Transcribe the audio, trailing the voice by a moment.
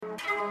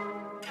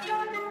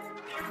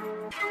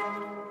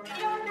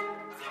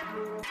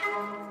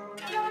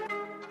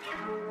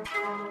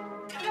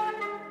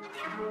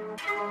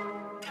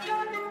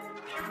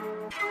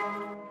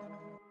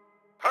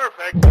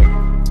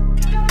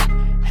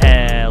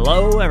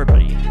Hello,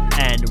 everybody,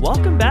 and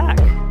welcome back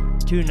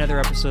to another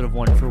episode of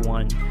One for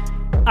One.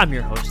 I'm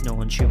your host,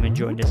 Nolan Schumann,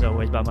 joined as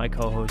always by my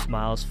co-host,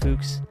 Miles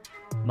Fuchs.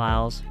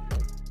 Miles,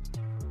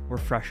 we're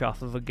fresh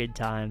off of a good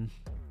time.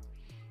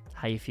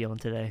 How you feeling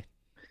today?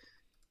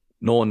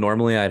 Nolan,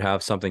 normally I'd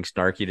have something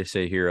snarky to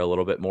say here, a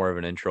little bit more of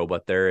an intro,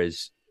 but there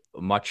is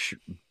much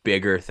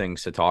bigger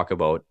things to talk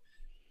about.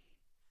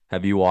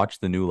 Have you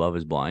watched the new Love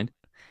is Blind?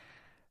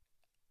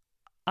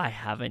 I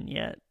haven't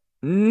yet.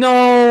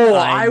 No,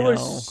 I I know.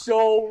 was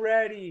so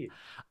ready.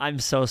 I'm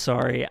so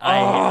sorry.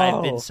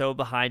 I've been Oh. so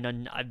behind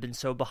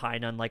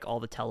on like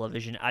all the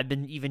television. I've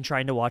been even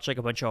trying to watch like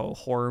a bunch of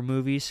horror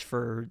movies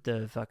for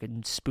the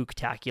fucking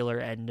spooktacular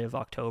end of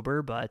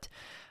October, but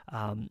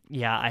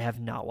yeah, I have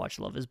not watched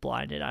Love is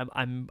Blind, and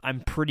I'm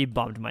pretty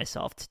bummed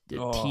myself.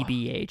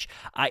 TBH.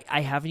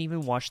 I haven't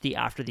even watched the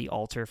After the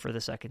Altar for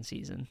the second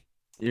season.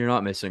 You're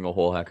not missing a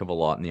whole heck of a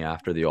lot in the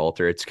After the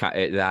Altar. It's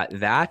kind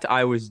that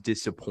I was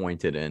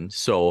disappointed in.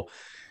 So,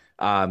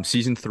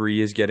 season 3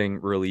 is getting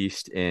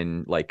released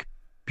in like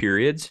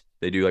periods.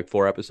 They do like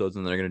 4 episodes,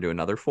 and they're going to do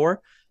another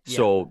 4. Yeah.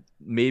 So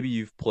maybe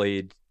you've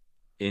played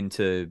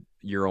into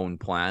your own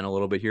plan a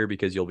little bit here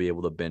because you'll be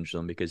able to binge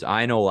them. Because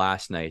I know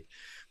last night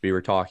we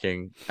were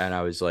talking, and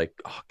I was like,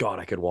 "Oh God,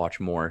 I could watch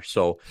more."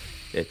 So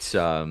it's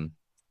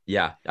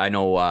yeah, I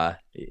know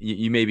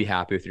you may be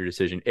happy with your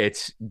decision.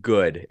 It's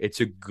good. It's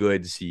a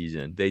good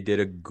season. They did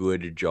a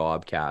good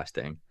job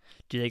casting.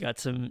 Do they got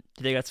some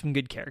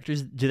good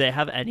characters? Do they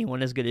have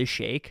anyone as good as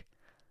Shake?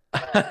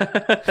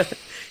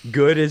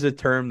 Good is a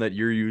term that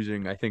you're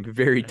using, I think,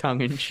 very tongue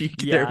in cheek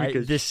there Yeah,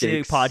 because this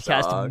Shake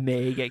podcast sucked.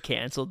 may get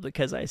canceled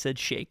because I said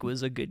Shake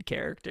was a good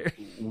character.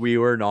 We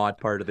were not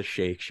part of the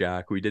Shake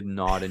Shack. We did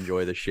not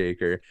enjoy the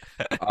Shaker.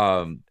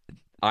 Um,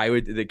 I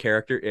would the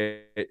character.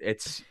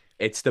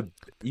 It's the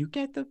you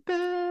get the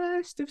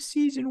best of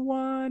season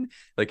 1,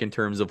 like in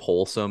terms of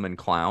wholesome and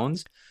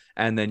clowns,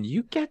 and then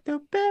you get the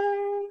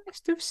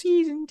best of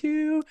season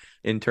 2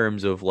 in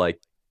terms of like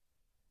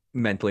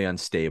mentally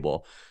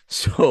unstable.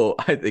 So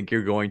I think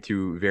you're going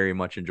to very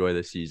much enjoy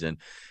this season.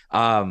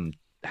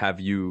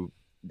 Have you?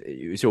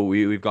 So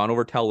we've gone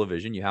over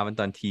television. You haven't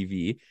done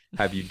TV.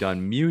 Have you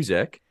done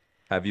music?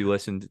 Have you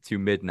listened to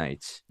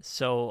Midnights?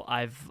 So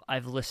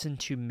I've listened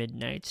to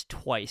Midnights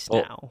twice Oh,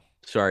 now.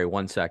 sorry,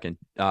 1 second.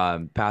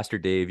 Pastor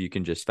Dave, you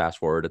can just fast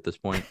forward at this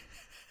point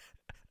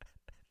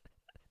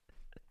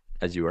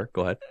as you are.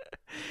 Go ahead.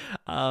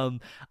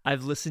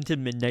 I've listened to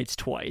Midnights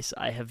twice.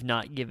 I have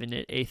not given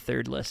it a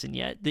third listen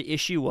yet. The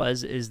issue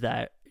is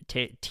that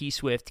T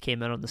Swift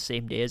came out on the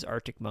same day as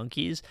Arctic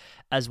Monkeys,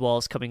 as well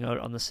as coming out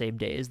on the same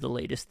day as the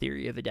latest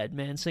Theory of a Dead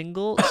Man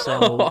single.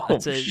 So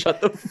Shut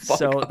the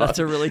fuck up. that's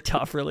a really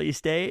tough release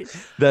date.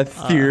 That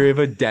Theory of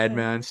a Dead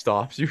Man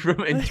stops you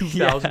from in Yeah.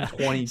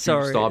 2022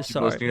 stops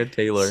you listening to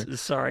Taylor.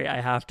 Sorry,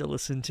 I have to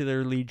listen to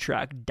their lead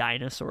track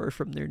 "Dinosaur"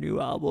 from their new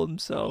album.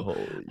 So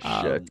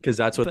Holy shit! Because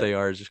that's what they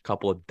are, is just a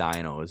couple of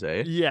dinos,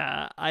 eh?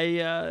 yeah,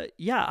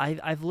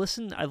 I've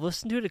listened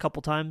to it a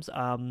couple times.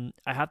 I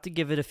have to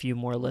give it a few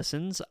more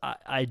listens.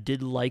 I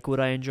did like what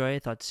I enjoy. I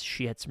thought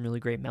she had some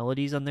really great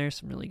melodies on there,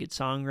 some really good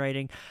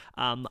songwriting.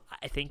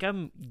 I think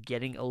I'm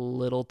getting a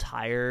little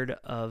tired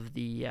of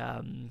the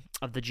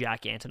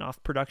Jack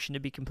Antonoff production, to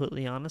be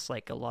completely honest.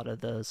 Like a lot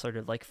of the sort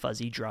of like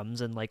fuzzy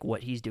drums and like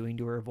what he's doing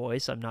to her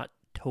voice, I'm not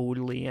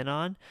totally in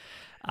on.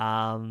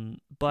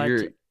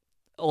 But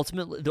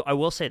ultimately, I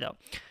will say though,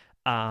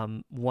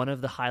 one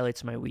of the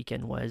highlights of my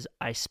weekend was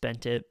I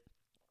spent it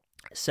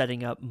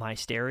setting up my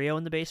stereo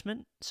in the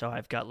basement. So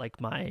I've got like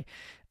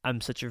I'm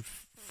such a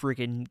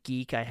freaking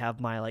geek. I have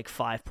my like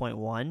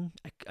 5.1.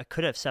 I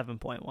could have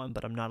 7.1,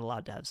 but I'm not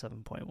allowed to have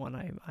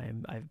 7.1.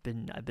 I've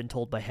been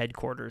told by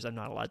headquarters I'm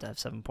not allowed to have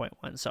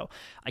 7.1. So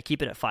I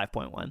keep it at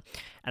 5.1.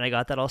 And I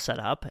got that all set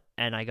up,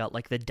 and I got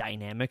like the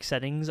dynamic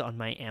settings on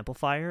my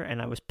amplifier,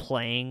 and I was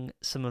playing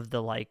some of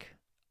the like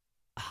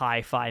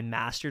hi-fi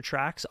master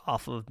tracks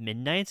off of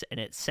Midnights, and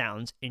it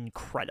sounds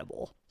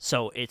incredible.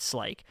 So it's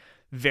like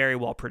very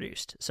well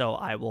produced. So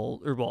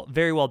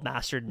very well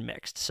mastered and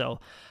mixed.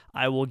 So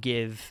I will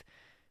give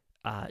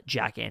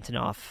Jack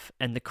Antonoff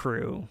and the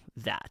crew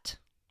that.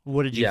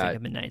 What did you think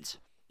of Midnights?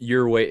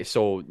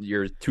 So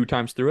you're 2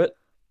 times through it?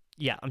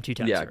 Yeah, I'm 2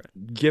 times through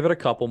it. Give it a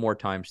couple more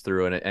times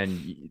through,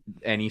 and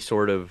any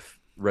sort of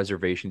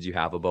reservations you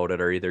have about it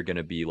are either going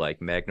to be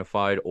like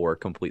magnified or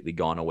completely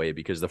gone away,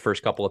 because the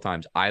first couple of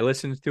times I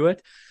listened to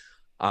it,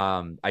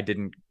 I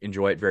didn't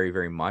enjoy it very,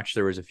 very much.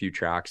 There was a few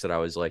tracks that I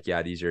was like,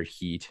 yeah, these are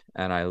heat,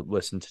 and I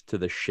listened to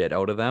the shit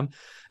out of them.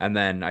 And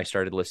then I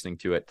started listening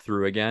to it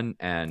through again,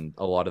 and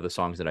a lot of the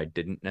songs that I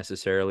didn't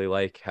necessarily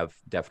like have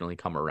definitely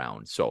come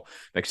around. So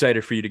I'm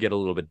excited for you to get a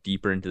little bit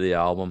deeper into the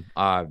album.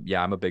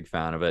 Yeah, I'm a big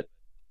fan of it.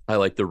 I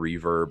like the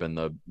reverb and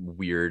the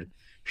weird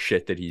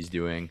shit that he's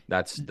doing.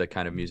 That's the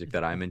kind of music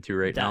that I'm into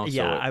right now.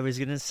 Yeah, I was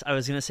gonna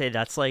say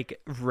that's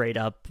right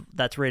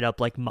up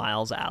like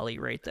Miles' alley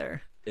right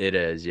there. It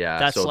is, yeah.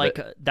 That's So like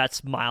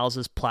that's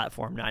Miles's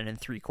platform 9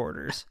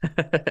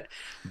 3/4.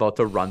 about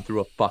to run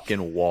through a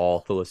fucking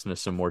wall to listen to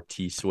some more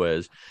T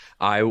Swizz.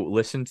 I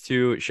listened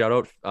to shout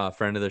out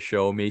friend of the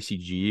show, Macy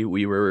G.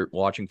 We were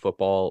watching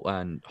football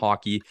and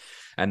hockey,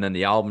 and then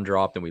the album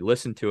dropped, and we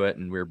listened to it,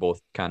 and we were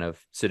both kind of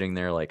sitting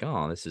there like,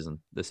 "Oh, this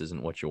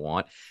isn't what you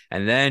want."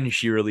 And then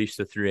she released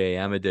the 3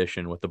 a.m.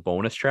 edition with the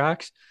bonus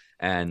tracks,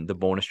 and the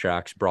bonus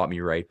tracks brought me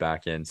right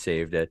back in,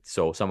 saved it.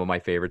 So some of my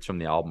favorites from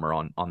the album are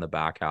on the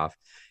back half,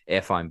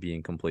 if I'm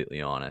being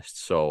completely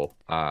honest. So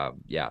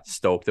yeah,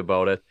 stoked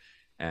about it.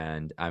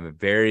 And I'm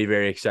very,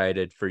 very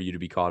excited for you to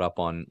be caught up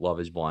on Love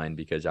is Blind,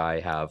 because I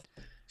have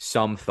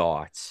some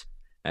thoughts,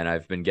 and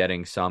I've been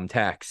getting some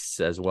texts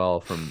as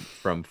well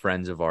from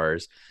friends of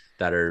ours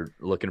that are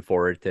looking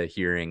forward to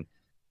hearing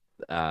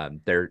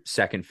their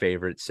second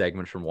favorite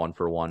segment from One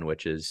for One,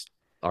 which is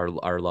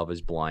our Love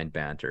is Blind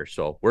banter.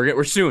 So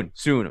we're soon.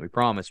 We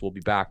promise we'll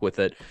be back with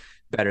it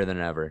better than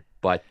ever.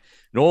 But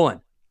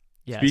Nolan,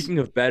 Yes. speaking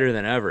of better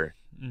than ever,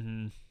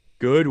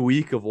 good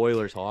week of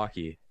Oilers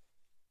hockey.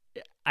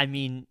 I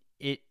mean,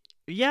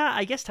 yeah,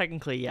 I guess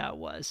technically, yeah, it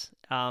was.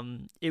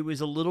 It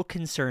was a little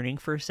concerning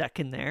for a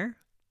second there,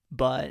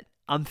 but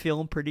I'm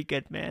feeling pretty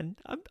good, man.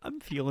 I'm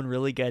feeling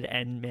really good,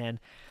 and man,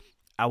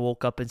 I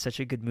woke up in such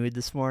a good mood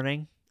this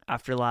morning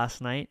after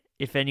last night.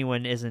 If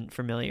anyone isn't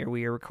familiar,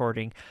 we are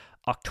recording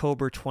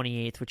October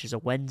 28th, which is a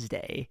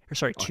Wednesday, or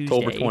sorry, Tuesday.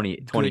 October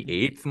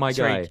 28th, my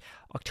sorry, guy.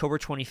 October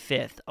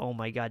 25th. Oh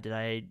my God, did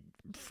I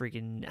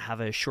freaking have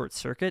a short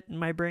circuit in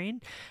my brain?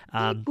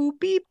 Beep, boop,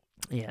 beep.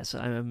 Yes,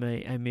 I'm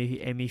a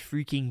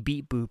freaking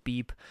beep boop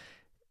beep.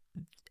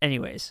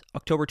 Anyways,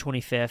 October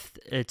 25th,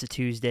 it's a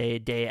Tuesday, a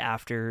day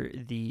after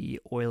the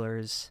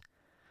Oilers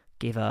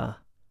gave a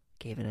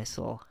nice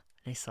little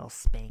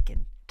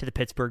spanking to the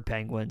Pittsburgh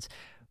Penguins.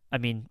 I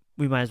mean,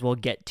 we might as well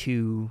get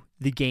to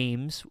the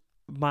games.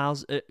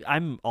 Miles,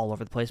 I'm all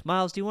over the place.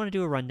 Miles, do you want to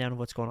do a rundown of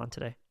what's going on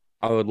today?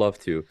 I would love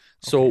to.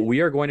 So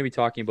we are going to be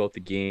talking about the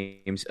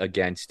games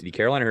against the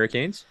Carolina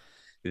Hurricanes,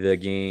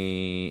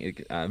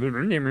 Carolina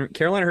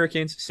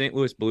Hurricanes, St.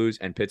 Louis Blues,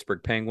 and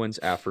Pittsburgh Penguins,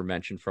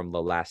 aforementioned from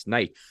the last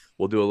night.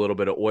 We'll do a little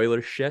bit of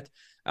Oilers shit,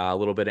 a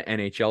little bit of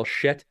NHL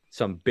shit,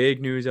 some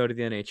big news out of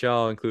the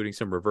NHL, including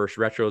some reverse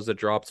retros that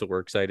dropped. So we're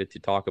excited to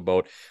talk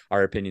about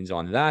our opinions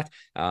on that,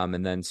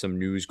 and then some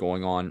news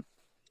going on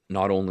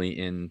not only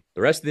in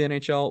the rest of the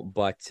NHL,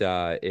 but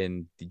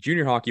in the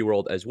junior hockey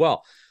world as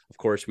well. Of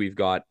course, we've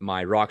got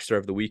my Rockstar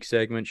of the Week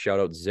segment.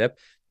 Shout out Zip.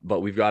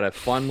 But we've got a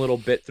fun little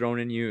bit thrown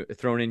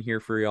in here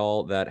for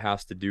y'all that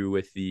has to do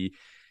with the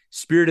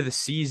spirit of the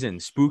season,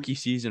 spooky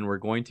season. We're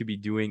going to be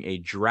doing a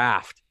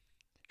draft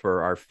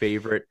for our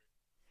favorite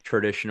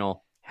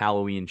traditional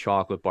Halloween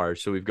chocolate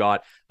bars. So we've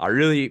got a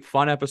really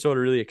fun episode,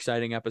 a really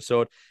exciting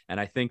episode, and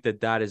I think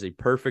that is a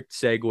perfect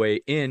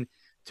segue in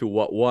to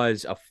what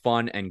was a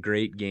fun and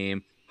great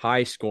game,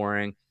 high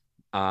scoring,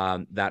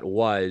 that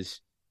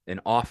was an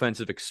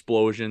offensive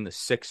explosion, the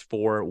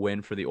 6-4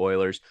 win for the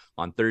Oilers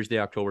on Thursday,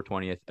 October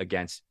 20th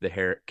against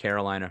the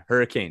Carolina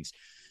Hurricanes.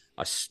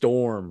 A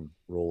storm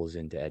rolls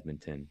into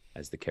Edmonton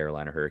as the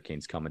Carolina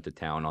Hurricanes come into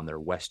town on their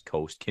West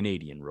Coast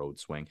Canadian road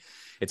swing.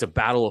 It's a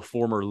battle of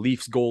former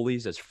Leafs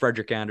goalies as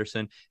Frederik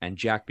Andersen and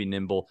Jack be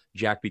nimble,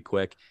 Jack be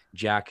quick.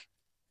 Jack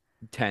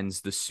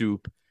tends the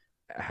soup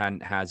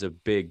and has a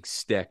big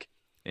stick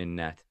in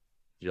net.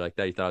 Did you like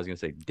that? You thought I was going to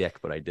say dick,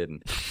 but I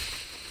didn't.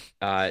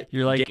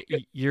 You're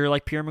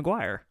like Pierre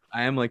Maguire.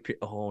 I am like,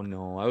 oh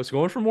no, I was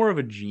going for more of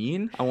a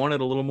Gene. I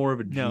wanted a little more of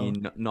a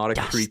Gene, not a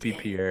creepy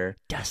Pierre.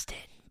 Dustin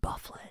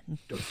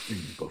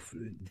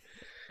Byfuglien.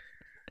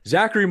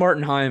 Zachary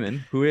Martin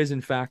Hyman, who is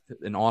in fact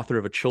an author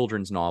of a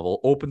children's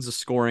novel, opens the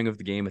scoring of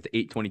the game at the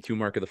 8:22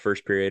 mark of the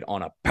first period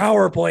on a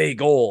power play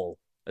goal.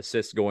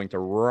 Assist going to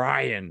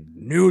Ryan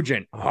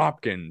Nugent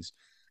Hopkins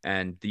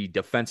and the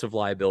defensive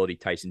liability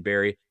Tyson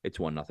Barrie. It's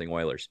 1-0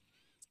 Oilers.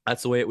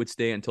 That's the way it would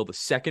stay until the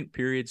second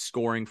period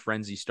scoring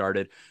frenzy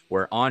started,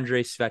 where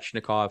Andrei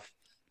Svechnikov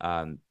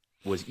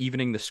was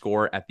evening the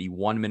score at the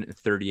 1 minute and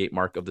 38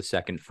 mark of the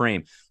second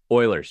frame.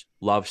 Oilers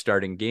love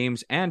starting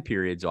games and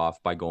periods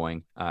off by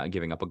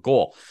giving up a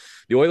goal.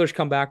 The Oilers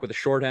come back with a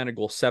shorthanded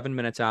goal 7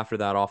 minutes after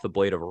that off the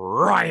blade of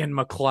Ryan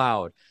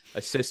McLeod.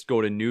 Assists go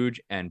to Nuge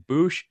and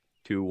Bush,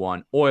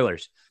 2-1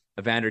 Oilers.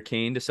 Evander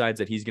Kane decides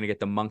that he's going to get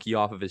the monkey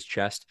off of his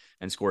chest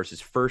and scores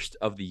his first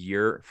of the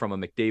year from a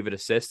McDavid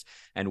assist,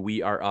 and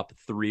we are up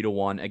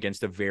 3-1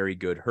 against a very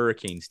good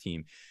Hurricanes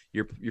team.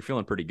 You're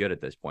feeling pretty good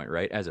at this point,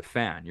 right? As a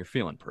fan, you're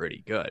feeling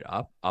pretty good.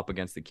 Up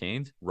against the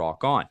Canes,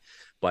 rock on.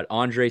 But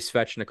Andrei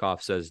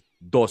Svechnikov says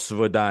 "Dos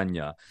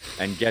svidaniya"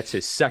 and gets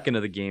his second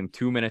of the game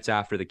 2 minutes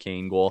after the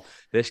Kane goal.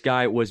 This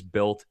guy was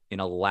built in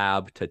a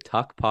lab to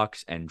tuck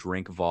pucks and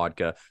drink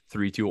vodka.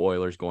 3-2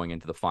 Oilers going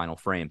into the final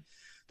frame.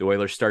 The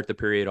Oilers start the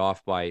period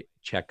off by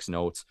Czech's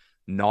notes,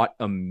 not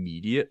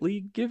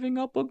immediately giving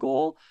up a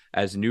goal,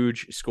 as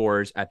Nuge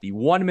scores at the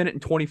 1 minute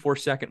and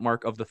 24-second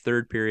mark of the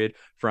third period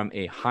from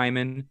a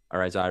Hyman,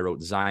 or as I wrote,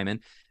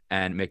 Zyman,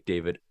 and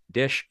McDavid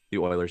dish. The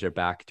Oilers are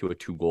back to a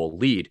 2-goal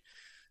lead.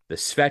 The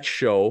Svech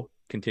show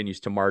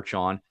continues to march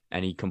on,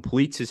 and he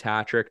completes his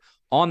hat trick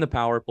on the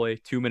power play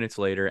 2 minutes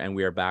later, and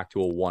we are back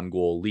to a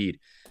 1-goal lead.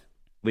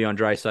 Leon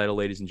Draisaitl,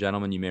 ladies and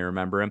gentlemen, you may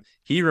remember him.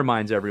 He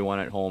reminds everyone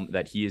at home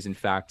that he is in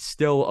fact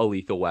still a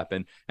lethal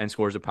weapon and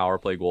scores a power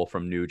play goal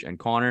from Nuge and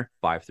Connor,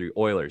 5-3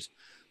 Oilers.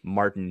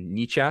 Martin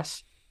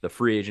Necas, the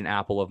free agent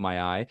apple of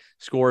my eye,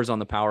 scores on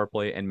the power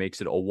play and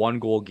makes it a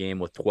 1-goal game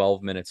with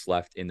 12 minutes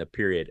left in the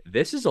period.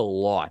 This is a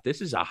lot.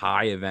 This is a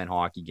high event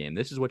hockey game.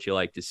 This is what you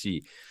like to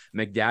see.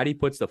 McDaddy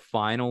puts the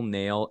final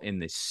nail in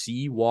the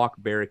C-walk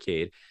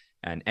barricade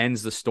and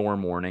ends the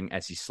Storm warning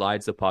as he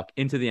slides the puck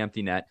into the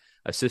empty net.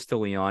 Assist to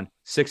Leon,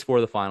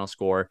 6-4 the final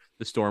score.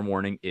 The Storm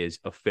warning is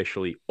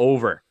officially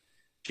over.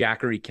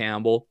 Jackery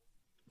Campbell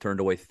turned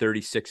away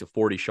 36 of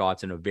 40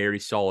 shots in a very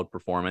solid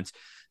performance.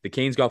 The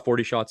Canes got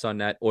 40 shots on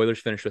net. Oilers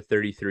finished with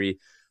 33.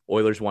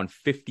 Oilers won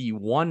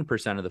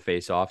 51% of the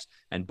faceoffs,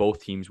 and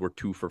both teams were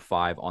 2 for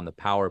 5 on the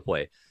power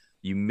play.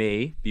 You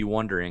may be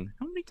wondering,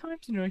 how many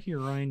times did I hear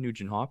Ryan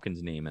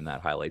Nugent-Hopkins' name in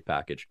that highlight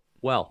package?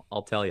 Well,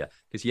 I'll tell you,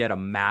 because he had a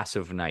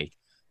massive night.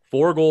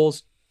 4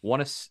 goals,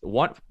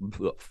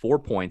 4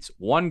 points,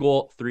 1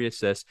 goal, 3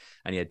 assists,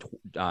 and he had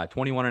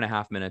 21 and a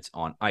half minutes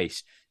on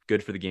ice.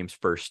 Good for the game's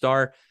first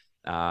star.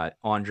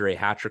 Andrei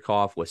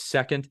Hatrikov was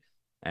second,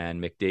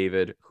 and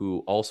McDavid,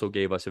 who also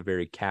gave us a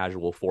very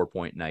casual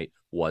 4-point night,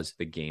 was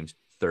the game's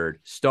third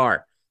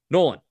star.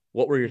 Nolan,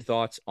 what were your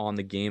thoughts on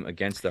the game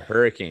against the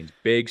Hurricanes?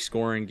 Big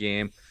scoring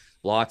game,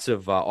 lots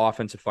of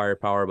offensive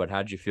firepower, but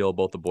how did you feel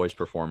about the boys'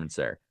 performance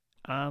there?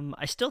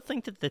 I still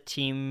think that the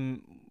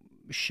team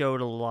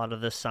showed a lot of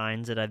the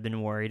signs that I've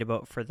been worried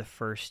about for the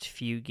first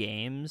few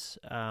games,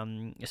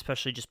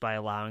 especially just by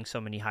allowing so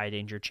many high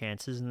danger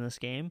chances in this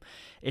game.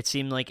 It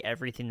seemed like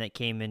everything that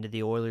came into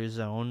the Oilers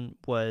zone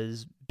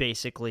was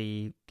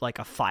basically like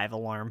a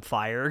 5-alarm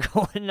fire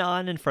going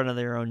on in front of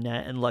their own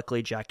net, and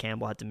luckily Jack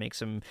Campbell had to make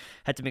some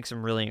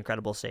really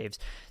incredible saves.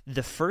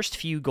 The first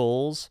few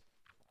goals,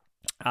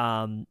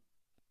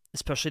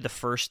 especially the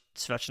first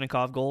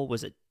Svechnikov goal,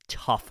 was a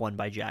tough one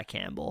by Jack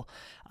Campbell.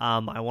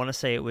 I want to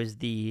say it was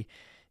it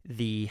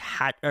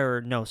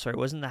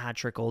wasn't the hat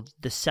trick goal.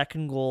 The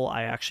second goal,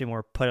 I actually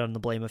more put on the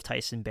blame of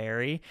Tyson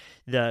Barrie.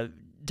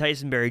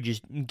 Tyson Barrie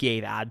just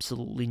gave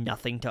absolutely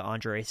nothing to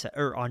Andrei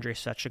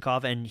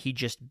Svechnikov, and he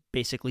just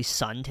basically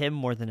sunned him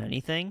more than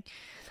anything.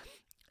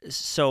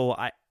 So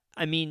I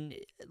mean,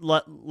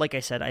 like I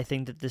said, I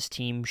think that this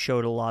team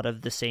showed a lot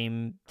of the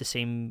same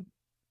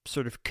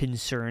sort of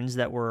concerns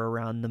that were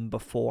around them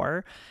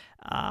before.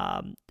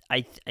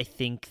 I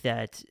think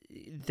that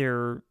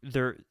their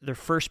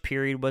first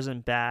period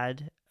wasn't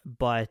bad,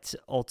 but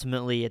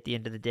ultimately at the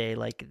end of the day,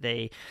 like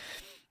a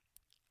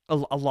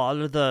lot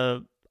of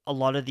the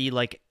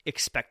like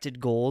expected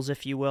goals,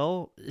 if you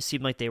will,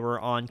 seemed like they were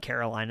on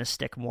Carolina's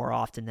stick more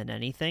often than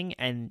anything,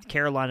 and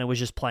Carolina was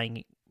just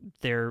playing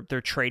their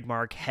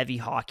trademark heavy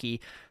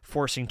hockey,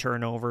 forcing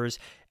turnovers,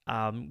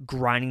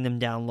 grinding them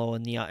down low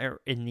in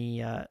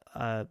the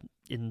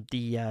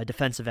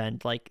defensive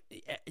end. Like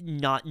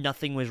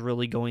nothing was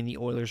really going the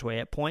Oilers' way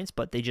at points,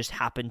 but they just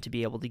happened to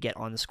be able to get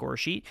on the score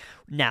sheet.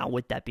 Now,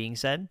 with that being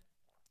said,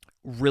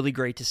 really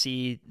great to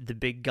see the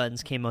big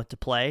guns came out to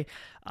play.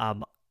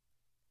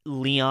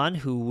 Leon,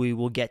 who we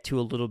will get to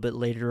a little bit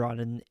later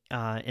on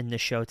in the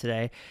show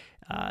today,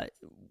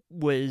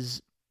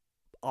 was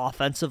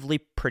offensively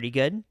pretty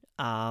good.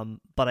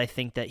 But I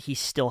think that he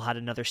still had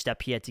another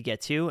step he had to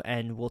get to,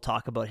 and we'll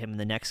talk about him in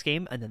the next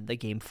game and then the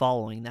game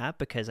following that,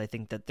 because I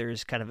think that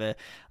there's kind of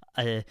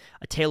a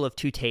tale of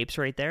two tapes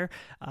right there.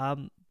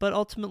 But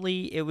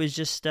ultimately, it was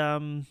just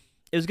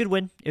it was a good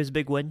win. It was a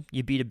big win.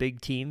 You beat a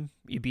big team.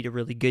 You beat a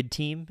really good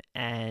team,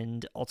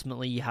 and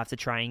ultimately, you have to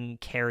try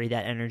and carry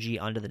that energy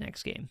onto the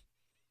next game.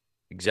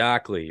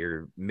 Exactly.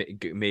 You're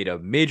made a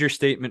major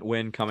statement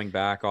win coming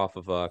back off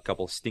of a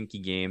couple stinky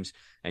games,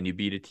 and you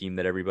beat a team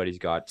that everybody's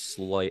got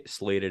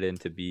slated in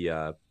to be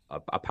a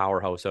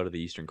powerhouse out of the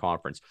Eastern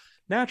Conference.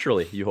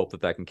 Naturally, you hope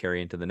that can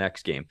carry into the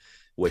next game,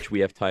 which we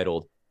have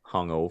titled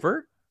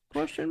Hungover?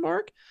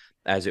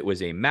 As it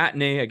was a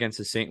matinee against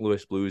the St.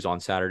 Louis Blues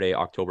on Saturday,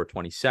 October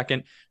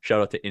 22nd.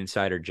 Shout out to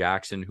Insider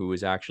Jackson, who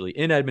was actually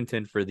in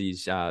Edmonton for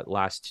these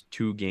last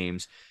 2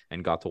 games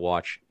and got to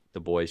watch the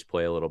boys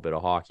play a little bit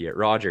of hockey at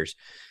Rogers.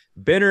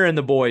 Binner and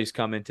the boys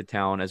come into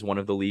town as one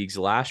of the league's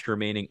last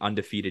remaining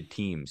undefeated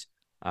teams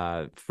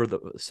for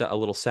a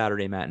little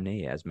Saturday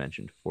matinee, as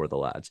mentioned, for the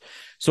lads.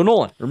 So,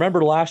 Nolan,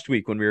 remember last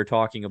week when we were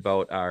talking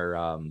about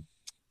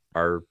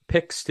our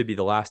picks to be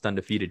the last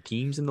undefeated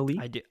teams in the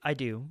league? I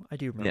do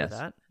remember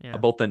that. Yeah.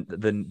 About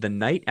the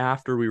night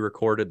after we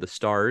recorded, the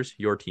Stars,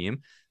 your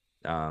team,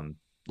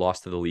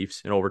 lost to the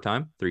Leafs in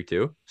overtime,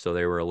 3-2. So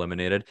they were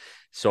eliminated.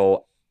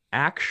 So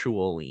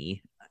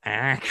actually,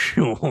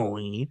 oh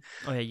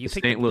yeah, you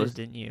picked the Blues,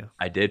 didn't you?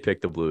 I did pick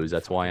the Blues.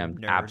 That's why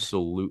I'm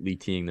absolutely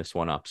teeing this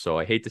one up. So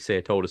I hate to say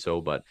a toe-to-so,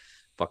 but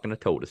fucking a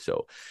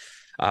toe-to-so.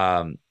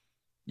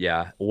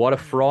 Yeah, what a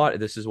fraud.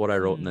 This is what I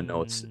wrote in the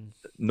notes. Hmm.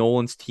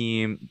 Nolan's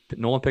team,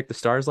 Nolan picked the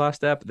Stars last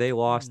step. They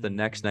lost the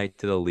next Hmm. night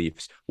to the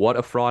Leafs. What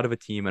a fraud of a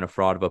team and a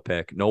fraud of a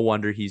pick. No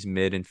wonder he's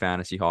mid in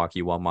fantasy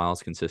hockey while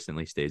Miles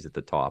consistently stays at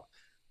the top.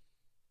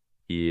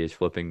 He is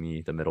flipping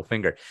me the middle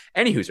finger.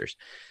 Any Hoosers.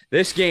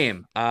 This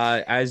game,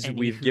 as Any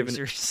we've given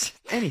Hoosers?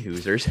 any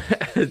Hoosers,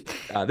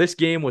 this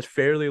game was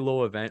fairly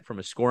low event from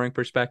a scoring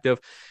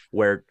perspective,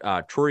 where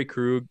Troy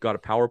Krug got a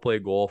power play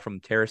goal from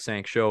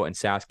Tarasenko Show and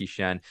Sasky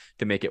Shen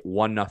to make it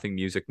 1-0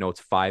 Music Notes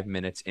 5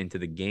 minutes into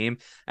the game.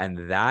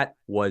 And that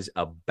was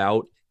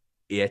about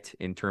it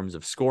in terms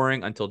of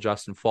scoring until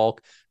Justin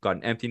Falk got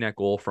an empty net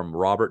goal from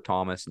Robert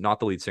Thomas, not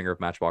the lead singer of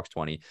Matchbox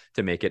 20,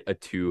 to make it a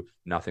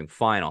 2-0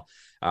 final.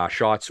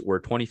 Shots were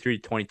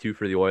 23-22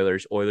 for the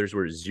Oilers. Oilers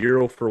were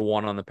 0 for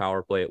 1 on the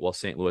power play, while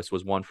St. Louis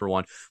was 1 for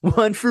 1.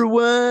 1 for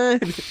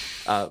 1.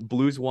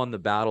 Blues won the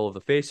battle of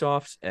the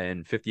faceoffs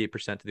and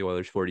 58% to the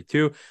Oilers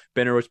 42.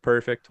 Benner was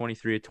perfect,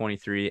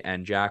 23-23,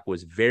 and Jack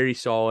was very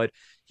solid.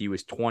 He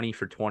was 20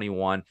 for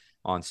 21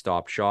 on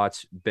stop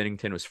shots.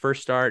 Binnington was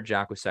first star,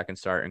 Jack was second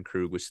star, and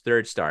Krug was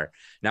third star.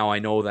 Now, I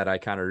know that I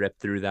kind of ripped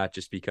through that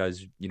just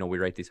because, we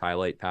write these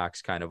highlight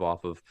packs kind of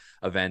off of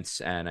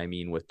events. And I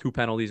mean, with 2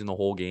 penalties in the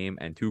whole game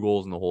and 2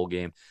 goals in the whole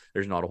game,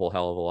 there's not a whole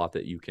hell of a lot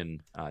that you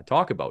can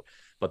talk about.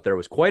 But there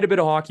was quite a bit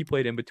of hockey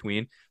played in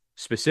between.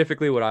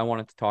 Specifically, what I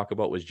wanted to talk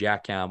about was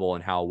Jack Campbell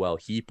and how well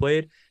he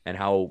played and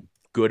how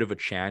good of a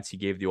chance he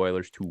gave the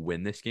Oilers to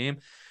win this game,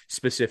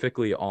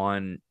 specifically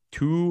on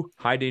 2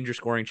 high danger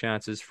scoring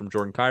chances from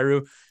Jordan Kyrou.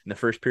 In the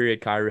first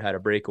period, Kyrou had a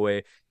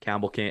breakaway.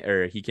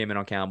 He came in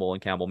on Campbell,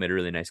 and Campbell made a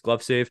really nice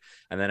glove save.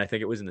 And then I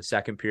think it was in the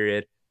second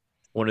period,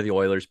 one of the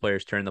Oilers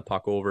players turned the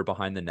puck over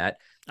behind the net.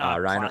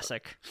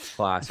 Classic.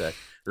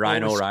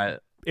 Rhino Riley.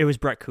 It was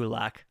Brett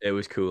Kulak. It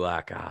was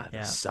Kulak,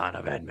 the son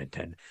of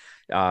Edmonton.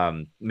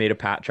 Tried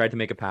to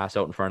make a pass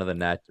out in front of the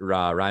net.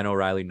 Ryan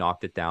O'Reilly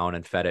knocked it down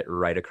and fed it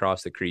right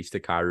across the crease to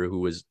Kyrou, who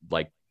was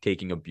like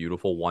taking a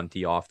beautiful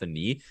 1-tee off the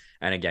knee.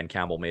 And again,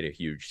 Campbell made a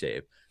huge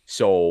save.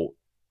 So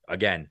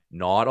again,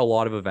 not a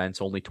lot of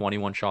events, only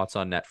 21 shots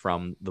on net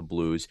from the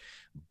Blues,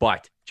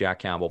 but Jack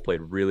Campbell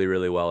played really,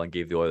 really well and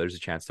gave the Oilers a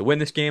chance to win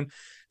this game.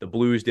 The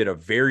Blues did a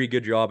very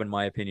good job, in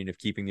my opinion, of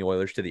keeping the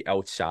Oilers to the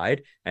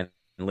outside and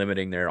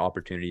limiting their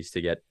opportunities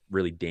to get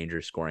really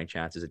dangerous scoring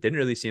chances. It didn't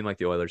really seem like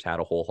the Oilers had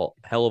a whole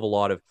hell of a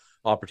lot of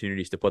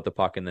opportunities to put the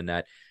puck in the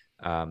net.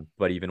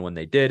 But even when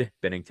they did,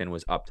 Binnington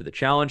was up to the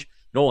challenge.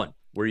 Nolan,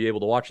 were you able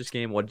to watch this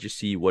game? What did you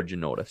see? What did you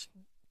notice?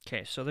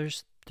 Okay, so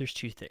there's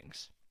 2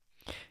 things.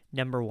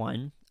 Number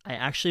one, I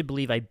actually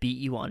believe I beat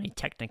you on a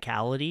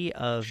technicality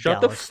of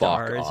Dallas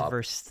Stars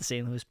versus the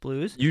St. Louis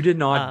Blues. You did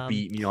not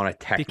beat me on a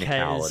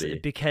technicality.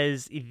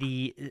 Because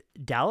the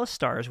Dallas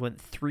Stars went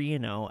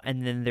 3-0,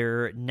 and then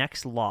their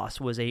next loss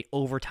was a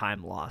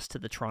overtime loss to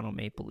the Toronto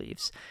Maple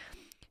Leafs.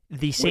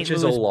 The St.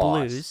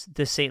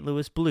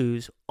 Louis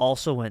Blues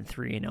also went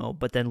 3-0,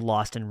 but then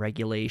lost in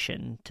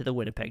regulation to the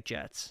Winnipeg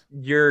Jets.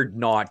 You're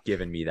not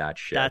giving me that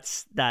shit.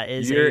 That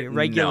is a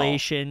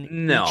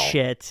regulation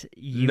shit.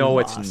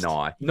 It's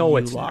not. No,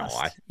 it's not.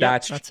 Yep,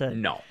 that's it.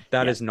 No,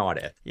 that is not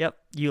it. Yep,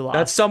 you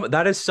lost.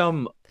 That is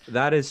some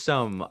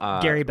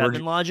Gary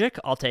Bettman logic.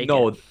 I'll take it.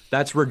 No,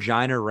 that's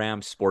Regina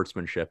Rams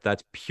sportsmanship.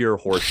 That's pure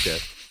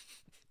horseshit.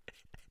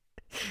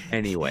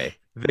 Anyway,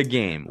 the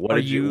game. What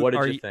did you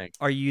think?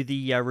 Are you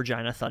the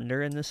Regina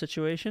Thunder in this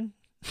situation?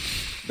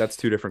 That's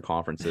 2 different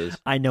conferences.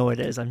 I know it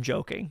is. I'm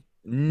joking.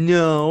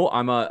 No,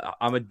 I'm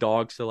a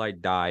dog till I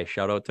die.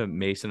 Shout out to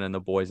Mason and the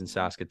boys in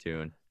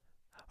Saskatoon.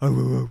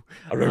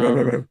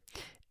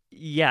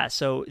 Yeah,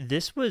 so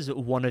this was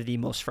one of the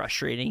most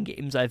frustrating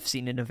games I've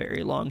seen in a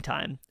very long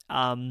time.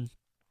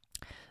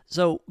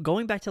 So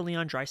going back to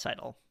Leon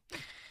Draisaitl,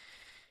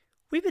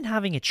 we've been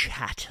having a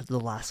chat the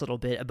last little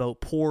bit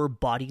about poor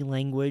body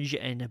language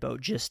and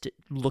about just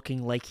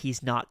looking like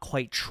he's not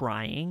quite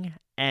trying.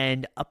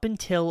 And up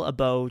until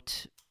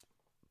about,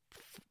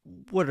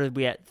 what are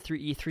we at,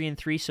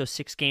 3-3, so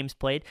 6 games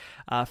played,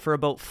 for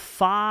about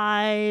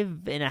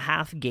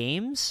 5.5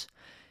 games,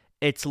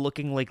 it's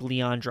looking like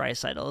Leon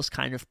Draisaitl is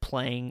kind of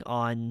playing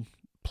on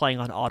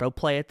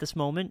autoplay at this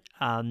moment,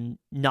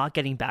 not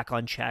getting back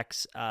on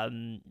checks,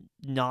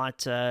 not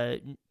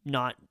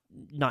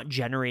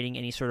generating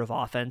any sort of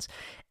offense,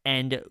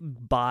 and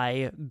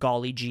by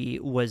golly gee,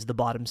 was the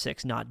bottom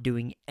 6 not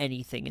doing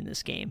anything in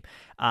this game.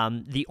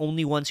 The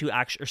only ones who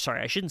actually,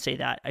 I shouldn't say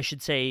that. I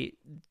should say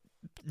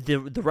the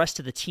rest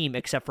of the team,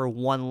 except for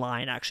one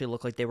line, actually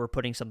looked like they were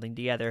putting something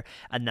together,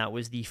 and that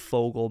was the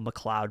Foegele,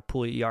 McLeod,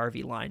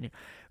 Puljujarvi line,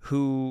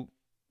 who,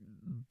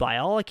 by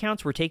all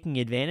accounts, were taking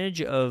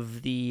advantage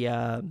of the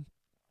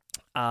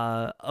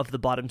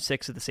bottom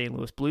 6 of the St.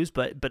 Louis Blues,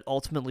 but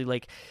ultimately,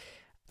 like,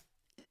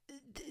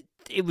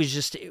 it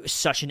was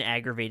such an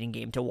aggravating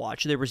game to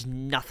watch. There was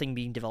nothing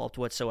being developed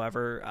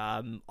whatsoever.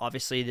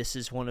 Obviously, this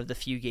is one of the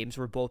few games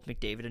where both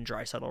McDavid and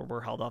Draisaitl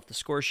were held off the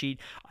score sheet.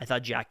 I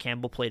thought Jack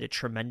Campbell played a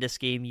tremendous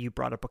game. You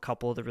brought up a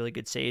couple of the really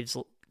good saves,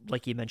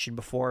 like you mentioned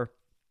before.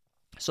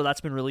 So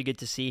that's been really good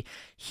to see.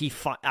 He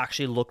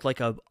actually looked like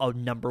a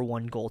number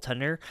one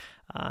goaltender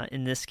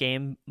in this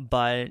game.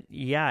 But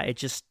yeah, it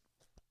just,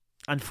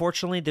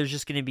 unfortunately, there's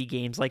just going to be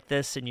games like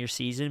this in your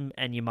season,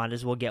 and you might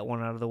as well get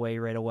one out of the way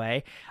right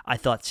away. I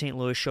thought St.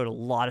 Louis showed a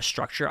lot of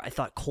structure. I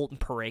thought Colton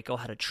Parayko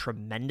had a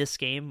tremendous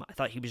game. I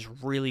thought he was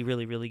really,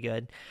 really, really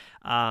good.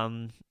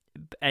 And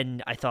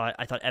I thought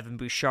Evan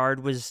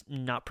Bouchard was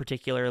not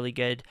particularly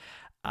good.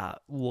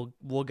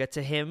 We'll get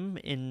to him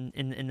in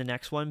the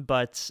next one,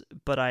 but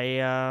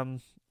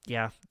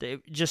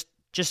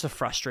just a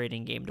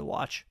frustrating game to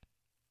watch.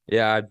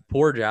 Yeah,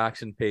 poor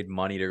Jackson paid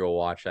money to go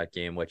watch that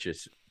game, which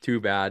is too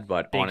bad.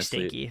 But Big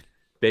honestly, stinky.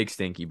 big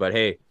stinky. But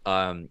hey,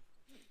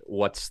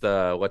 what's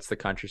the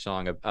country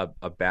song?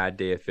 A bad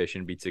day of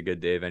fishing beats a good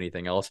day of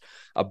anything else.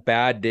 A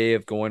bad day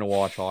of going to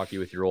watch hockey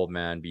with your old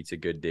man beats a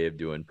good day of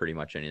doing pretty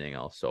much anything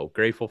else. So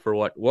grateful for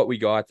what we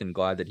got, and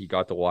glad that he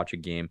got to watch a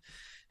game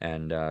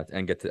and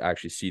get to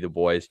actually see the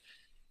boys.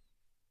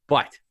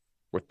 But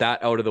with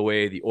that out of the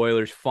way, the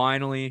Oilers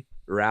finally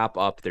wrap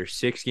up their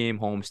 6-game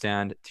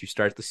homestand to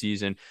start the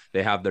season.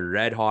 They have the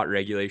red-hot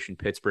regulation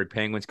Pittsburgh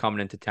Penguins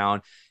coming into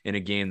town in a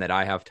game that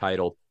I have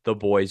titled "The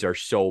Boys Are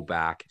So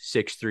Back."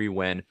 6-3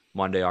 win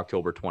Monday,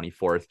 October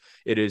 24th.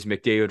 It is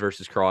McDavid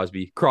versus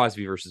Crosby,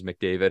 Crosby versus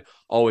McDavid.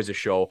 Always a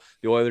show.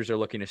 The Oilers are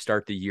looking to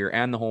start the year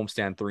and the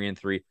homestand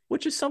 3-3,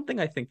 which is something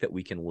I think that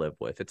we can live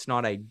with. It's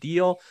not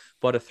ideal,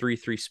 but a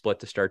 3-3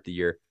 split to start the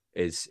year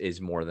is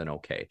more than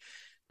okay.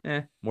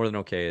 More than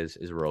okay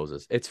is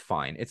roses. It's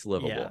fine. It's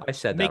livable. Yeah. I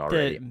said that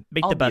already.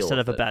 Make the best out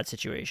of a bad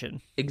situation.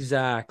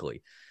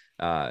 Exactly.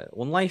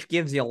 When life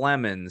gives you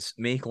lemons,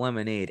 make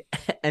lemonade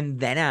and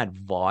then add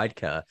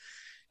vodka.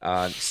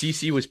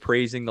 CC was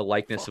praising the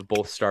likeness of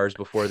both stars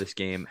before this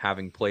game,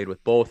 having played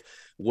with both.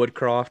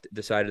 Woodcroft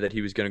decided that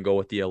he was going to go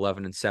with the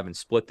 11-7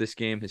 split this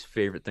game, his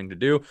favorite thing to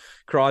do.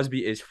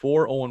 Crosby is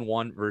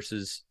 4-0-1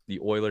 versus the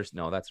Oilers.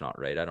 No, that's not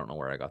right. I don't know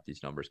where I got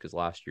these numbers, because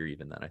last year,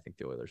 even then, I think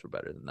the Oilers were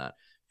better than that.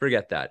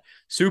 Forget that.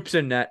 Soups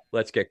in net.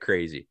 Let's get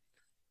crazy.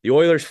 The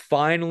Oilers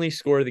finally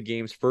score the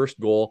game's first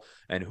goal,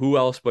 and who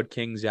else but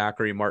King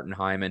Zachary Martin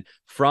Hyman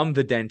from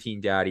the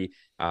Dentine Daddy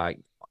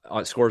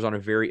scores on a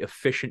very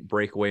efficient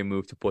breakaway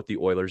move to put the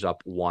Oilers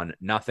up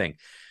 1-0.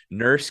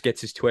 Nurse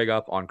gets his twig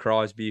up on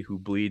Crosby, who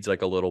bleeds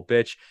like a little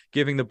bitch,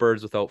 giving the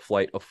Birds without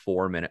flight a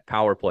 4-minute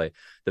power play.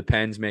 The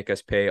Pens make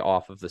us pay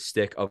off of the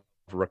stick of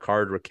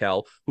Ricard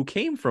Raquel, who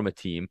came from a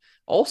team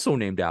also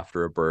named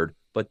after a bird,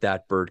 but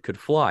that bird could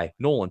fly.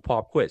 Nolan,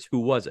 pop quiz. Who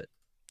was it?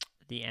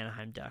 The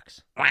Anaheim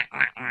Ducks.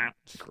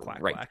 Quack,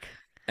 quack.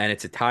 And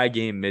it's a tie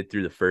game mid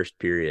through the first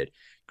period.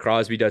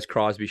 Crosby does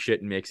Crosby shit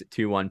and makes it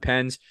 2-1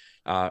 Pens.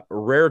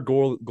 Rare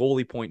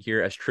goalie point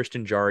here, as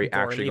Tristan Jarry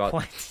actually got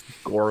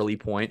goalie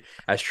point,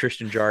 as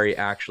Tristan Jarry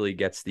actually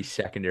gets the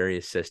secondary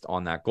assist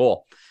on that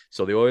goal.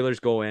 So the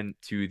Oilers go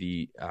into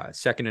the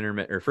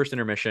first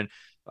intermission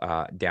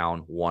down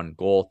 1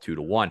 goal,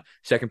 2-1.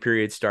 Second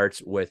period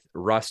starts with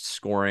Rust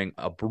scoring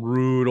a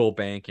brutal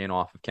bank in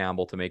off of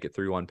Campbell to make it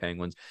 3-1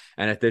 Penguins.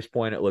 And at this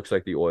point, it looks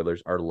like the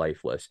Oilers are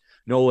lifeless.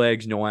 No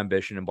legs, no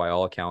ambition, and by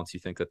all accounts,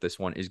 you think that this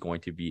one is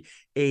going to be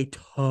a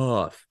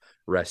tough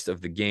rest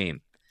of the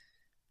game.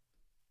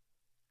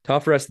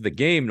 Tough rest of the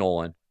game,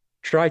 Nolan.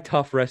 Try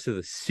tough rest of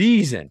the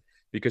season,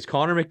 because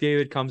Connor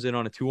McDavid comes in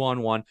on a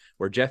 2-on-1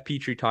 where Jeff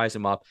Petrie ties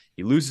him up.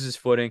 He loses his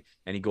footing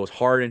and he goes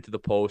hard into the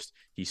post.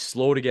 He's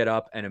slow to get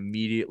up and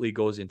immediately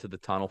goes into the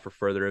tunnel for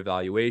further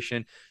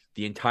evaluation.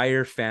 The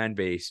entire fan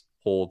base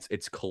holds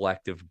its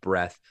collective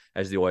breath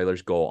as the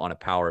Oilers go on a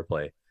power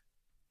play.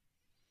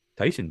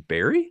 Tyson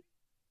Barrie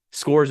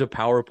scores a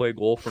power play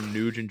goal from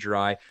Nugent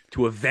Dry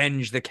to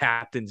avenge the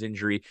captain's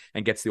injury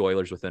and gets the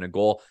Oilers within a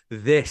goal.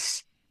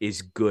 This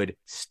is good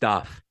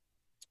stuff.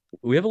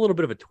 We have a little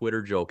bit of a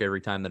Twitter joke every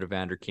time that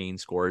Evander Kane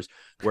scores,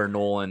 where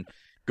Nolan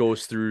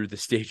goes through the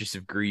stages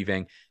of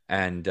grieving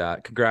and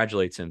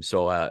congratulates him.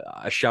 So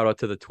a shout out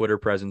to the Twitter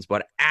presence,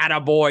 but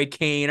attaboy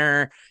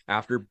Kaner.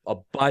 After a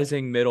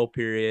buzzing middle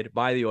period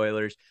by the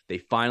Oilers, they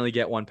finally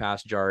get one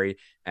past Jarry,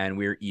 and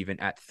we're even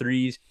at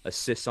 3s.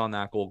 Assist on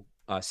that goal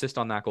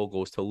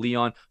goes to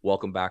Leon.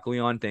 Welcome back,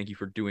 Leon. Thank you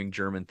for doing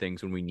German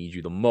things when we need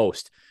you the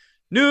most.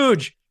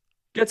 Nuge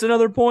gets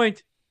another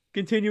point,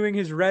 continuing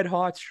his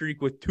red-hot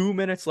streak with 2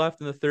 minutes left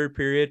in the third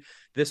period.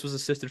 This was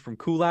assisted from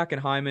Kulak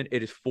and Hyman.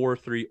 It is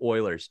 4-3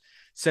 Oilers.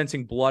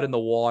 Sensing blood in the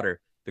water,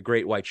 the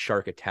Great White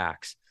Shark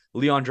attacks.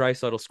 Leon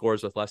Draisaitl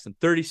scores with less than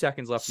 30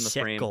 seconds left in the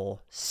frame.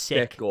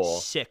 Sick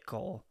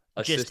goal.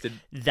 Assisted.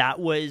 That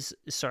was,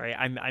 sorry,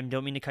 I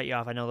don't mean to cut you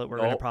off. I know that we're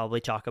going to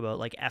probably talk about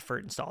like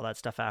effort and all that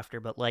stuff after,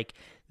 but like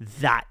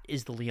that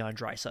is the Leon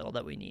Draisaitl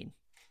that we need.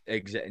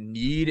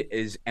 Need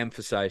is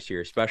emphasized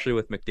here, especially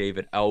with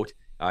McDavid out.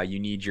 You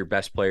need your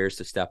best players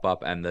to step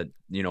up, and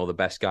the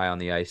best guy on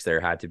the ice there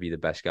had to be the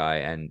best guy,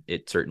 and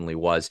it certainly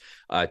was.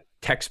 A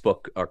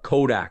textbook or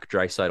Kodak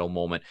Draisaitl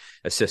moment.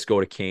 Assists go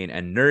to Kane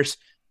and Nurse.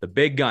 The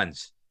big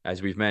guns,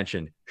 as we've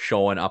mentioned,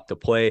 showing up to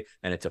play,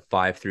 and it's a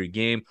 5-3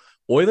 game.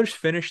 Oilers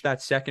finished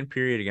that second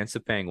period against the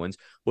Penguins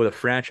with a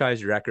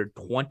franchise record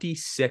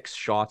 26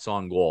 shots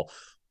on goal.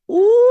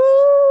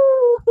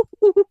 Ooh!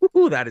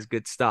 Ooh, that is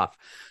good stuff.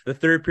 The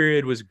third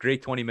period was a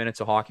great 20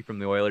 minutes of hockey from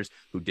the Oilers,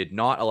 who did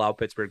not allow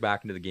Pittsburgh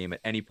back into the game at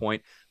any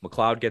point.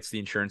 McLeod gets the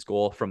insurance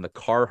goal from the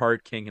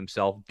Carhartt King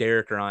himself,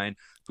 Derek Ryan,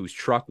 whose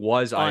truck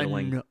was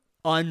idling.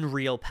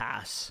 Unreal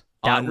pass.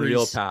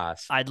 Unreal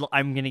pass.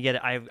 I'm gonna get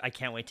it. I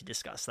can't wait to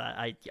discuss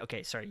that.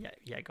 Okay, sorry.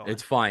 Yeah. Go on.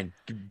 It's fine.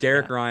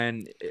 Derek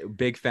Ryan,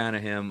 big fan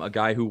of him. A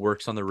guy who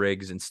works on the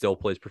rigs and still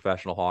plays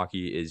professional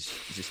hockey is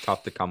just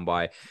tough to come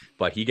by.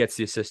 But he gets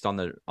the assist on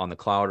the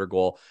Clowder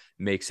goal,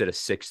 makes it a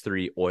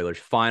 6-3 Oilers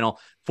final.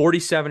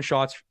 47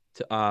 shots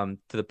to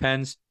the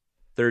Pens,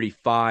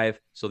 35.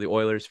 So the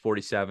Oilers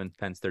 47,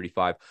 Pens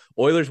 35.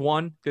 Oilers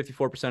won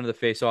 54% of the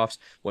faceoffs,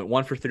 went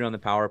 1 for 3 on the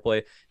power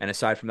play, and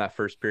aside from that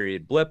first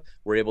period blip,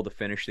 were able to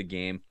finish the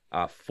game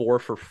 4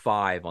 for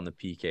 5 on the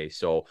PK.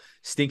 So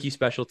stinky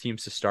special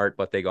teams to start,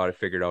 but they got it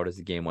figured out as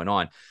the game went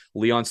on.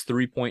 Leon's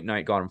 3-point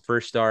night got him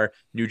first star.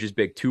 Nuge's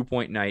big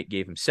 2-point night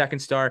gave him second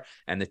star,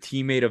 and the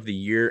teammate of the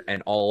year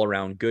and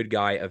all-around good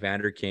guy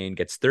Evander Kane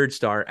gets third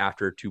star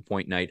after a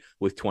 2-point night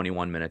with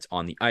 21 minutes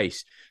on the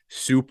ice.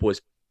 Soup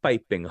was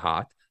piping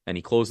hot, and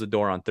he closed the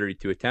door on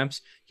 32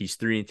 attempts. He's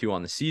 3-2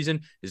 on the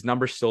season. His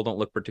numbers still don't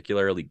look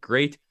particularly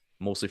great,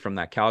 mostly from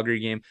that Calgary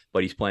game,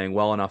 but he's playing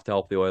well enough to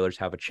help the Oilers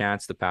have a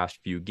chance the past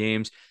few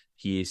games.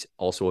 He's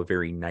also a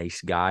very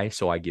nice guy,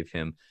 so I give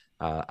him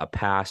a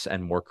pass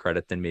and more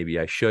credit than maybe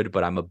I should,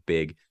 but I'm a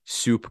big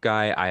Soup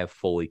guy. I have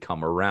fully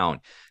come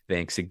around.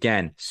 Thanks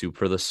again, Soup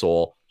for the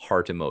soul,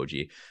 heart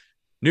emoji.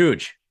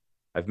 Nuge,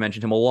 I've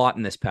mentioned him a lot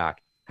in this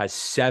pack, has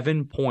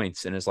 7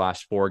 points in his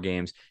last 4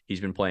 games. He's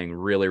been playing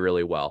really,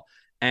 really well.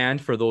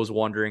 And for those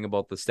wondering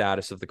about the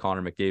status of the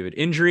Connor McDavid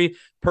injury,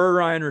 per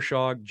Ryan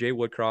Rishaug, Jay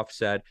Woodcroft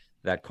said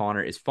that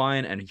Connor is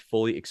fine and he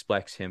fully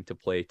expects him to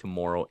play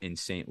tomorrow in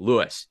St.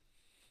 Louis.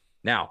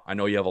 Now, I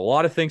know you have a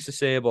lot of things to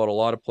say about a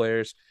lot of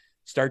players.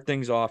 Start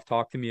things off.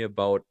 Talk to me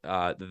about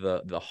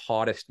the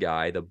hottest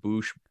guy, the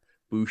Boosh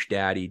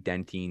Daddy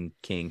Dentine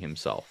King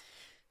himself.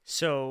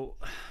 So,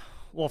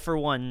 well, for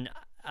one,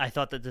 I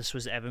thought that this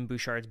was Evan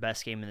Bouchard's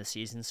best game of the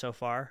season so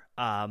far.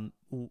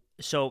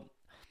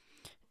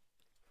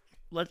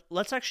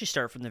 Let's actually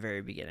start from the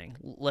very beginning.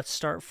 Let's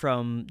start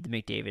from the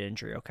McDavid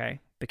injury, okay?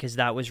 Because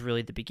that was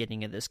really the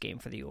beginning of this game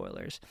for the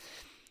Oilers.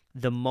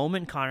 The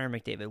moment Connor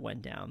McDavid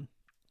went down,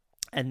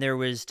 and there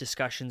was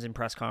discussions in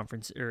press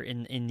conference or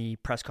in the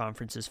press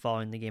conferences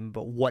following the game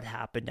about what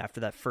happened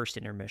after that first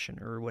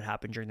intermission or what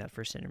happened during that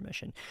first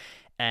intermission.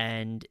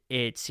 And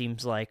it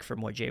seems like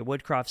from what Jay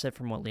Woodcroft said,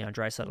 from what Leon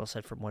Draisaitl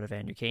said, from what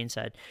Evander Kane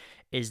said,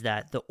 is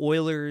that the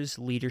Oilers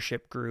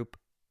leadership group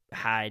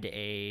had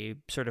a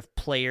sort of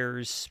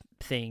players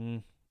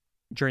thing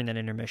during that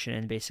intermission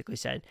and basically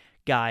said,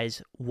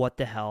 guys, what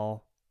the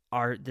hell?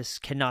 This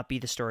cannot be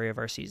the story of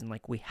our season.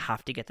 Like, we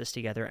have to get this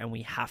together and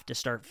we have to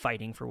start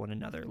fighting for one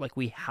another. Like,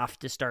 we have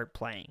to start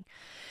playing.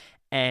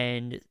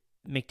 And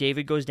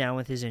McDavid goes down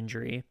with his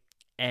injury,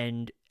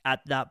 and at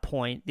that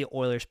point, the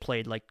Oilers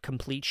played like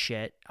complete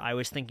shit. I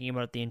was thinking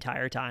about it the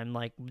entire time.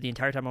 Like, the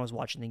entire time I was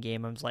watching the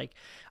game,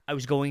 I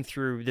was going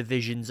through the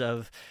visions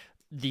of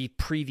the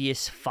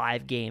previous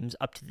 5 games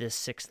up to this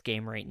 6th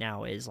game right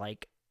now. Is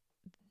like,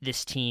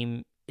 this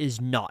team is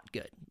not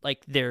good.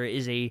 Like, there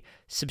is a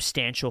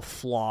substantial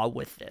flaw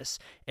with this.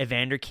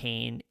 Evander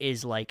Kane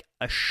is like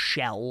a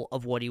shell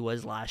of what he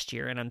was last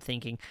year, and I'm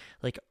thinking,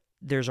 like,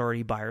 there's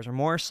already buyer's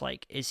remorse.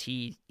 Like, is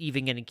he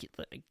even going to...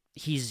 Like,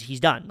 he's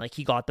done. Like,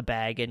 he got the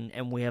bag,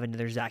 and we have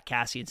another Zach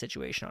Kassian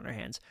situation on our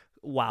hands.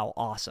 Wow,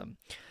 awesome.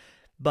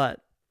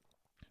 But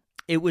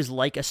it was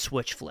like a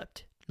switch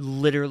flipped.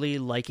 Literally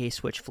like a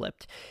switch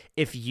flipped.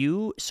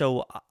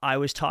 So I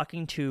was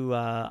talking to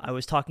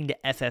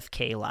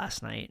FFK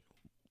last night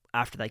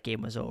after that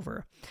game was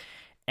over,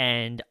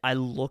 and I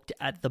looked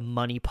at the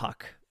Money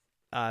Puck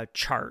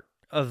chart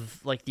of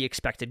like the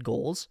expected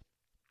goals.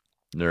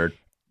 Nerd.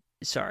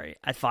 Sorry,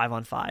 at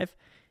 5-on-5.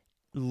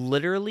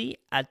 Literally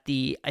at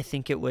I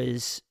think it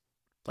was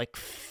like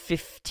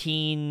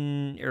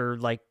 15 or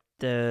like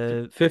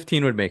the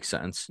 15 would make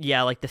sense.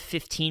 Yeah, like the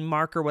 15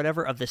 mark or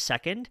whatever of the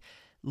second.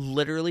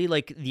 Literally,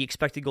 like, the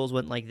expected goals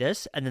went like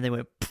this, and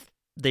then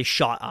they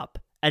shot up,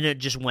 and it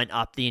just went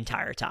up the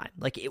entire time.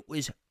 Like, it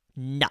was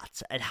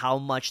nuts at how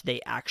much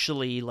it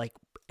actually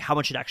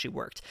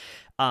worked.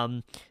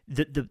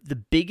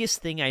 The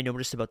biggest thing I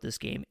noticed about this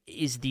game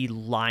is the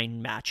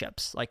line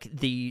matchups, like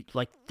the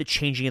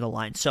changing of the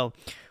line. So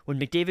when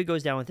McDavid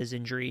goes down with his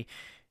injury,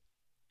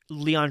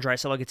 Leon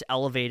Draisaitl gets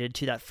elevated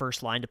to that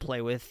first line to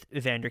play with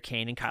Evander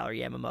Kane and Kailer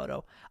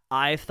Yamamoto.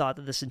 I've thought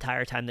that this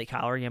entire time that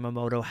Kailer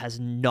Yamamoto has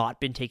not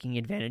been taking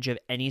advantage of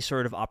any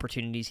sort of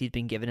opportunities he's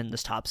been given in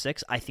this top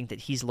 6. I think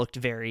that he's looked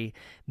very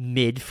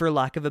mid, for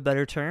lack of a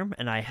better term,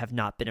 and I have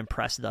not been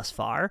impressed thus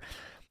far.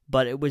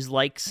 But it was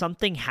like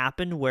something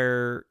happened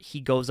where he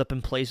goes up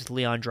and plays with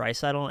Leon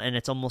Draisaitl, and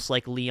it's almost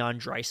like Leon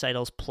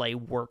Draisaitl's play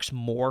works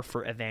more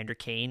for Evander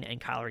Kane and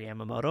Kailer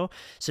Yamamoto.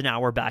 So now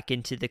we're back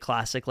into the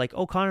classic, like,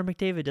 oh, Connor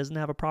McDavid doesn't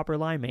have a proper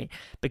line mate.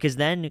 Because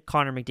then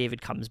Connor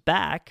McDavid comes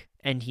back,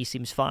 and he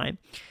seems fine,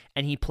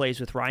 and he plays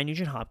with Ryan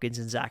Nugent-Hopkins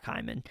and Zach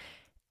Hyman.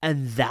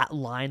 and that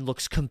line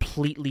looks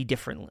completely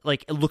different.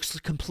 Like, it looks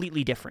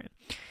completely different.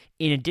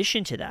 In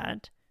addition to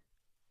that,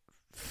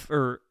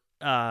 for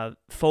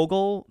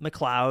Foegele,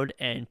 McLeod,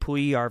 and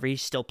Puljujarvi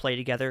still play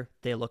together.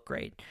 They look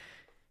great.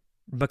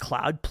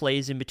 McLeod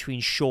plays in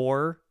between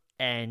Shore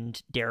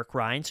and Derek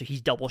Ryan, so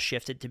he's double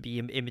shifted to be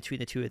in between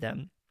the two of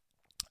them.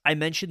 I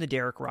mentioned the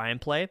Derek Ryan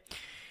play.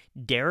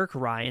 Derek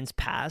Ryan's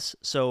pass,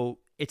 so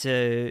it's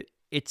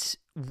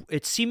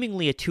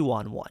seemingly a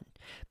 2-on-1,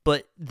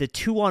 but the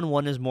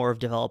 2-on-1 is more of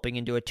developing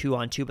into a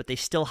 2-on-2, but they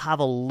still have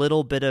a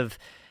little bit of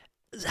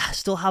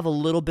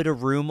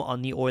room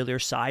on the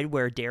Oilers side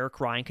where Derek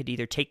Ryan could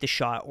either take the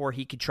shot or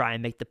he could try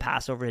and make the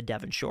pass over to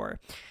Devon Shore.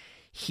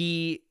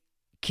 He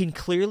can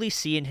clearly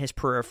see in his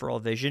peripheral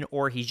vision,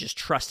 or he's just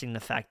trusting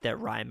the fact that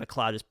Ryan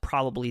McLeod is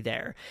probably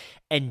there,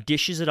 and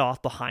dishes it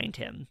off behind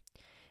him.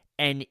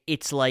 And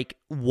it's like,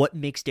 what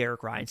makes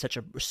Derek Ryan such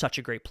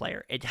a great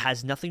player? It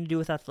has nothing to do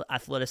with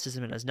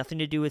athleticism. It has nothing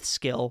to do with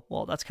skill.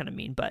 Well, that's kind of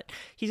mean, but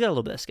he's got a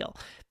little bit of skill.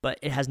 But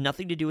it has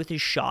nothing to do with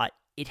his shot.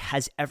 It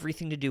has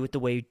everything to do with the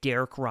way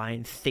Derek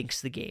Ryan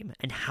thinks the game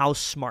and how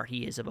smart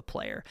he is of a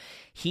player.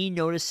 He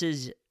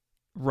notices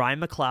Ryan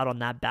McLeod on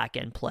that back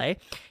end play,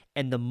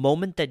 and the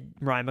moment that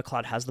Ryan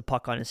McLeod has the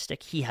puck on his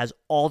stick, he has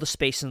all the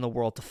space in the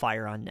world to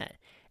fire on net.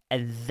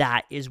 And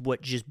that is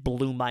what just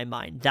blew my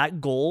mind. That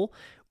goal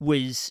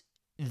was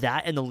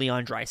that, and the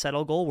Leon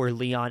Draisaitl goal, where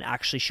Leon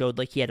actually showed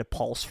like he had a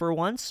pulse for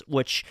once,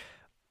 which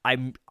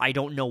I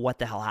don't know what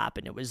the hell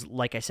happened. It was,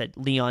 like I said,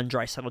 Leon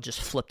Draisaitl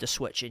just flipped a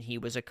switch and he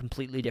was a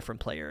completely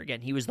different player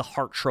again. He was the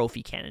Hart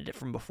Trophy candidate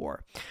from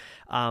before.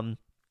 I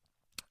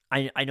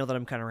know that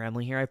I'm kind of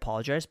rambling here. I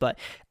apologize, but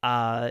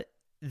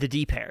the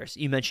D pairs,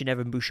 you mentioned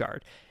Evan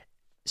Bouchard.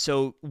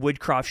 So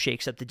Woodcroft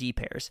shakes up the D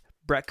pairs.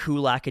 Brett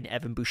Kulak and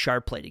Evan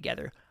Bouchard play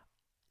together.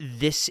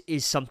 This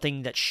is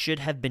something that should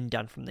have been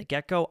done from the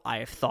get-go. I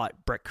have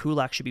thought Brett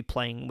Kulak should be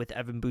playing with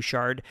Evan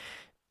Bouchard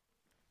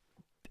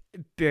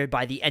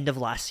by the end of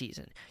last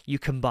season. You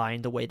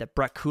combine the way that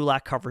Brett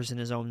Kulak covers in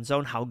his own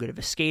zone, how good of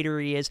a skater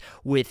he is,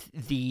 with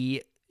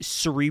the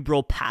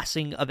cerebral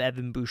passing of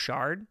Evan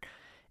Bouchard.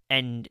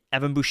 And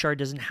Evan Bouchard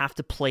doesn't have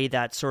to play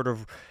that sort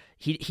of...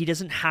 He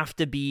doesn't have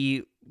to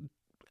be...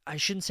 I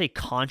shouldn't say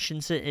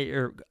conscious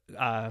or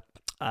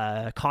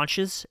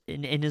conscious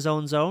in his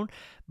own zone,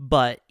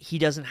 but he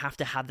doesn't have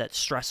to have that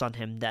stress on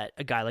him that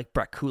a guy like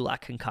Brett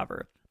Kulak can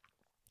cover.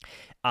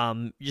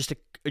 Just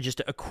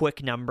a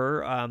quick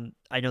number.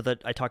 I know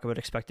that I talk about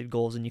expected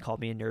goals and you called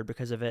me a nerd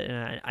because of it,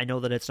 and I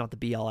know that it's not the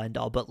be all end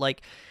all, but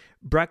like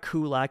Brett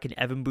Kulak and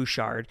Evan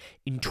Bouchard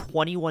in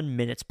 21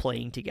 minutes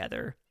playing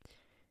together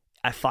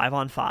at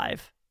 5-on-5,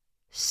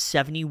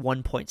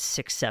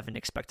 71.67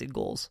 expected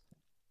goals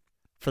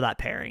for that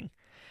pairing.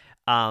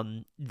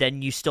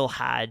 Then you still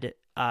had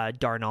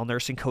Darnell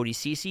Nurse and Cody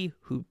Ceci,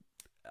 who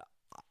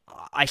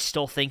I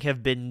still think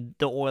have been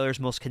the Oilers'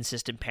 most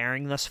consistent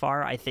pairing thus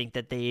far. I think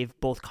that they've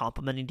both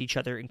complemented each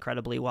other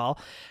incredibly well.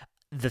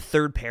 The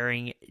third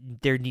pairing,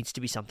 there needs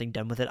to be something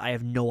done with it. I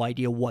have no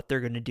idea what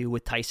they're going to do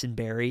with Tyson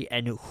Barrie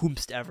and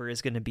whomstever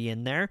is going to be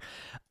in there.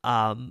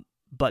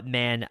 But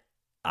man,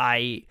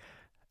 I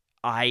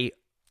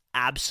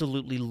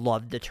absolutely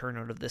loved the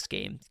turnout of this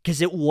game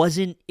because it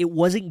wasn't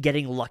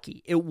getting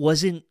lucky. It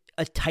wasn't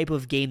a type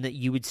of game that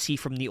you would see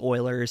from the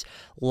Oilers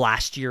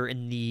last year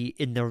in the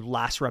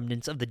last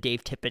remnants of the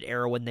Dave Tippett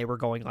era when they were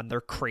going on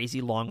their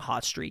crazy long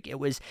hot streak.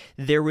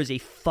 There was a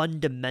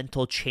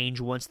fundamental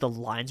change once the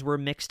lines were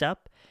mixed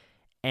up.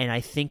 And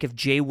I think if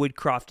Jay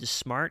Woodcroft is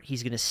smart,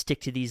 he's going to stick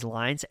to these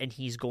lines and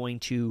he's going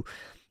to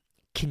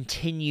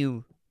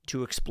continue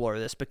to explore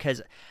this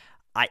because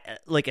I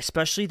like,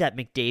 especially that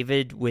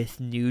McDavid with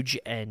Nuge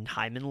and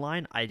Hyman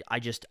line, I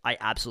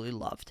absolutely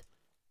loved.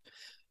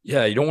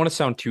 Yeah, you don't want to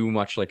sound too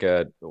much like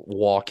a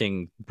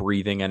walking,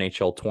 breathing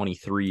NHL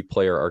 23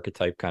 player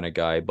archetype kind of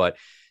guy, but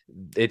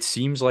it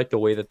seems like the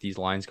way that these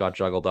lines got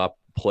juggled up,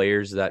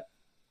 players that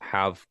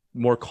have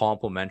more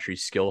complementary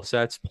skill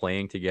sets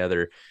playing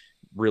together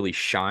really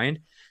shined.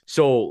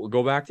 So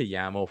go back to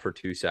Yamo for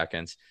 2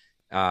 seconds.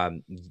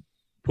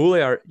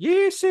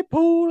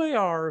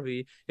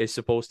 Puljujarvi is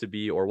supposed to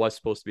be, or was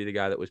supposed to be, the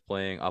guy that was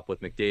playing up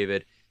with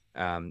McDavid.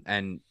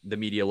 And the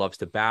media loves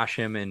to bash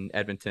him in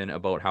Edmonton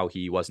about how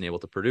he wasn't able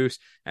to produce.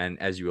 And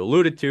as you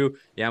alluded to,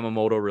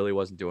 Yamamoto really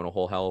wasn't doing a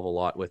whole hell of a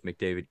lot with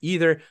McDavid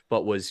either,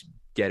 but was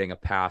getting a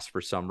pass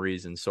for some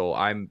reason. So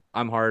I'm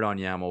hard on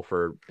Yamo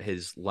for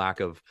his lack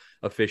of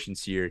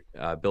efficiency or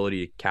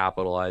ability to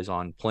capitalize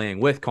on playing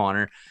with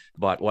Connor.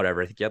 But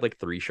whatever, I think he had like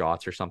 3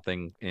 shots or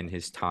something in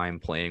his time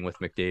playing with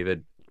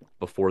McDavid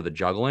before the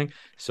juggling.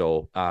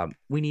 So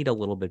we need a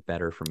little bit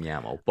better from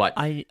Yamo. But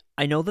I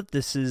know that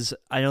this is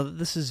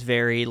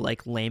very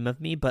like lame of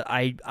me, but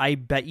I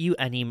bet you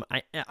I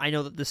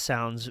know that this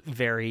sounds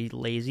very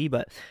lazy,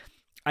 but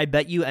I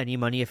bet you any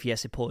money if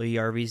Jesse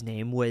Puljujarvi's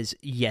name was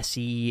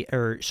Jesse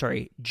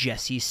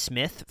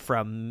Smith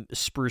from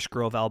Spruce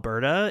Grove,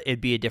 Alberta,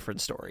 it'd be a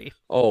different story.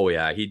 Oh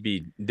yeah,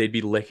 they'd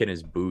be licking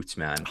his boots,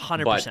 man.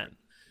 100%. But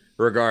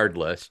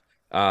regardless,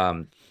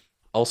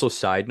 Also,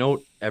 side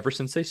note, ever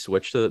since they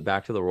switched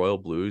back to the Royal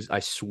Blues, I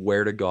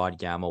swear to God,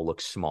 Gamma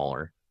looks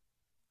smaller.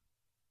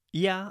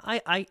 Yeah,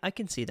 I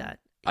can see that.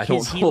 I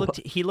don't know.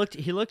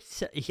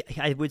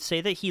 I would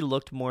say that he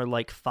looked more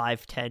like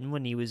 5'10"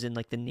 when he was in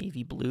like the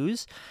Navy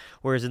Blues,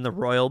 whereas in the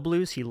Royal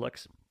Blues he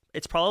looks.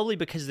 It's probably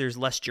because there's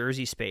less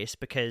jersey space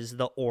because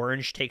the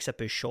orange takes up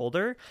his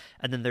shoulder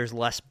and then there's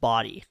less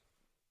body.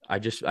 I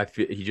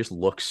feel he just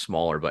looks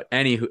smaller, but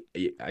anywho,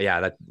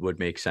 yeah, that would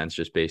make sense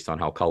just based on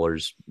how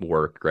colors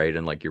work, right?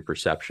 And like your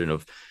perception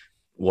of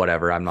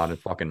whatever. I'm not a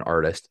fucking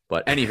artist,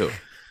 but anywho,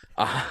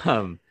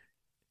 um,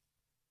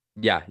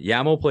 yeah,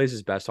 Yamo plays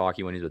his best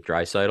hockey when he's with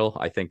Draisaitl.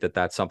 I think that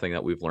that's something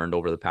that we've learned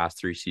over the past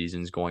 3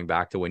 seasons, going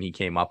back to when he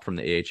came up from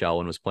the AHL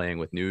and was playing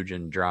with Nuge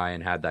and Dry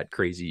and had that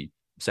crazy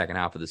second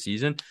half of the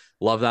season.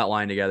 Love that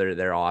line together.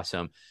 They're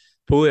awesome.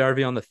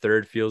 Puljujärvi on the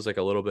third feels like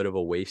a little bit of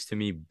a waste to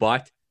me,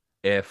 but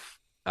if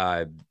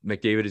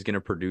McDavid is going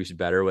to produce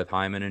better with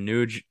Hyman and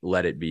Nuge,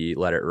 let it be,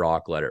 let it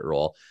rock, let it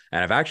roll.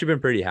 And I've actually been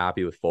pretty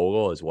happy with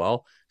Fogle as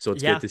well. So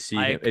it's good to see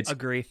him. It's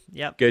agree.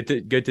 Yeah.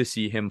 Good to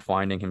see him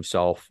finding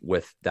himself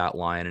with that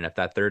line. And if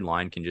that third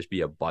line can just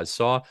be a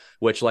buzzsaw,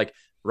 which like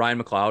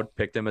Ryan McLeod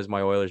picked him as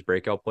my Oilers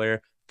breakout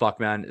player.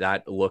 Fuck man,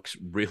 that looks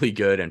really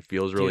good and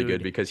feels really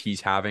good because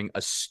he's having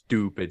a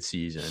stupid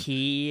season.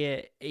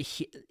 He's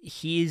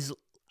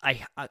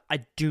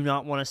I do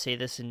not want to say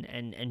this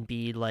and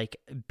be like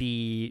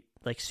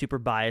super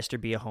biased or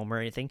be a homer or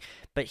anything,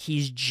 but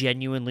he's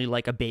genuinely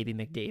like a baby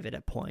McDavid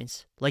at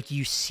points. Like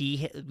you see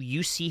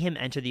him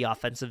enter the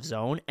offensive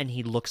zone and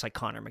he looks like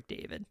Connor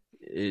McDavid.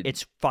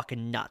 It's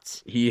fucking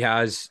nuts. He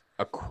has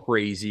a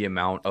crazy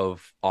amount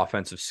of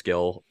offensive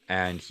skill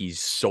and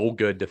he's so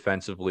good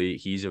defensively.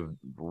 He's a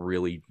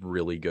really,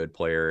 really good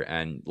player.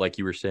 And like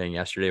you were saying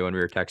yesterday when we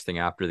were texting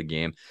after the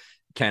game,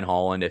 Ken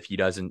Holland, if he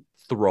doesn't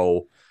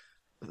throw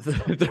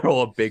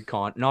a big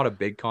not a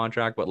big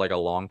contract, but like a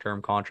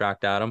long-term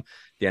contract at him at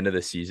the end of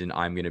the season,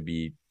 I'm going to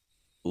be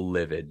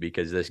livid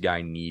because this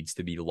guy needs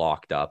to be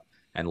locked up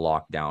and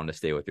locked down to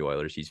stay with the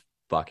Oilers. He's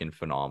fucking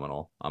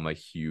phenomenal. I'm a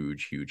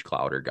huge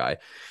Clouder guy.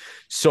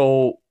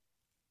 So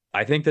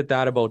I think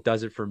that about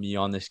does it for me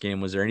on this game.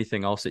 Was there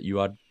anything else that you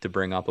had to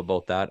bring up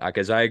about that?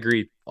 Because I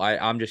agree.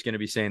 I'm just going to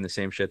be saying the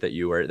same shit that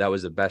you were. That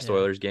was the best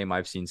Oilers game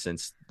I've seen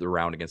since the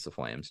round against the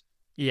Flames.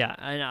 Yeah,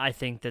 and I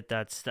think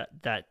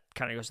that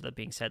kind of goes without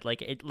being said.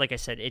 Like I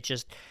said, it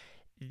just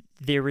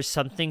there was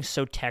something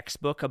so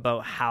textbook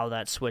about how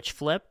that switch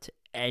flipped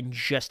and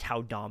just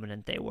how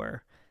dominant they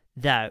were.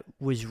 That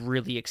was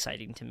really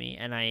exciting to me,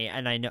 and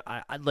I know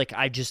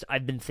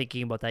I've been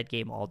thinking about that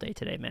game all day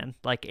today, man.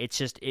 Like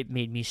it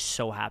made me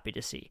so happy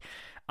to see.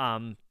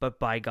 But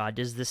by God,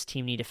 does this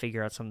team need to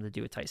figure out something to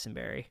do with Tyson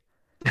Barrie?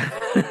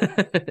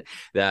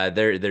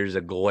 There's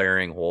a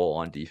glaring hole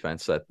on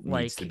defense that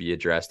needs to be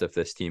addressed if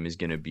this team is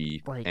going to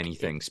be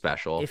anything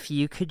special. If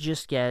you could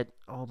just get,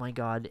 oh my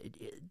God,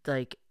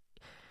 like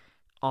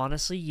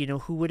honestly, you know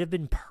who would have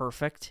been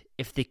perfect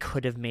if they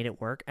could have made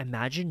it work?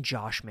 Imagine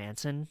Josh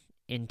Manson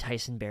in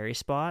Tyson Barrie's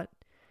spot.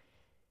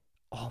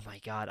 Oh my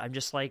God, I'm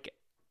just like,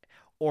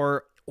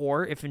 or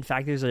if in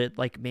fact there's a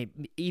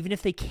maybe even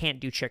if they can't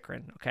do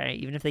Chychrun, okay,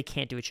 even if they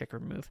can't do a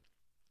Chychrun move,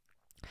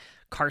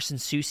 Carson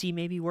Soucy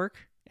maybe work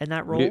in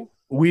that role.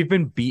 We've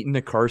been beating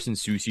the Carson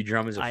Soucy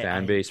drum as a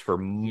fan base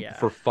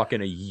for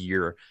fucking a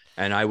year,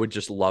 and I would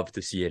just love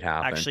to see it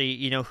happen. Actually,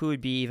 you know who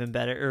would be even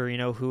better, or you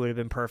know who would have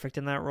been perfect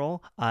in that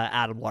role?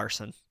 Adam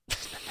Larson. We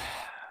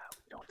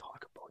don't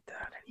talk about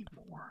that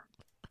anymore.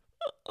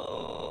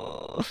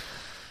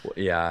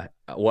 Yeah,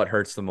 what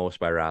hurts the most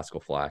by Rascal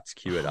Flatts?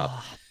 Cue it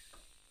up.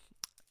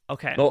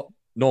 Okay.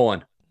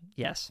 Nolan.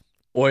 Yes.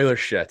 Oilers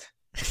shit.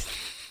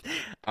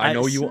 I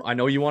know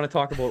you want to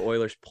talk about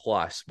Oilers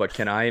plus, but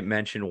can I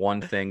mention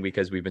one thing,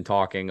 because we've been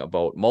talking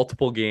about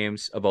multiple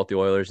games about the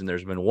Oilers and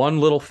there's been one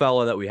little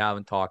fella that we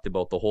haven't talked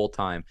about the whole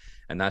time,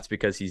 and that's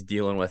because he's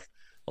dealing with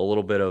a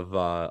little bit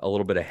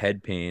of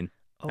head pain.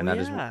 And that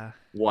is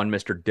one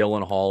Mr.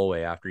 Dylan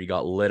Holloway. After he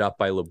got lit up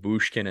by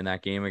Lyubushkin in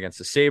that game against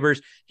the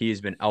Sabres, he has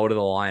been out of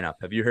the lineup.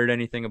 Have you heard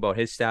anything about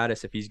his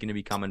status, if he's going to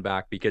be coming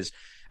back? Because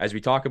as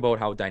we talk about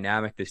how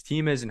dynamic this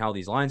team is and how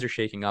these lines are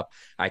shaking up,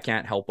 I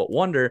can't help but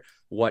wonder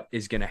what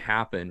is going to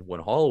happen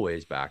when Holloway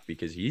is back,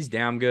 because he's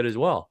damn good as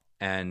well.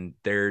 And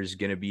there's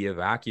going to be a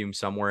vacuum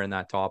somewhere in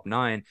that top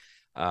nine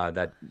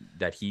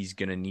that he's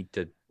going to need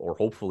to, or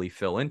hopefully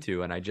fill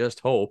into. And I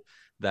just hope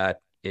that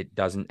it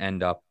doesn't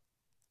end up,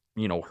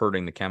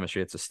 hurting the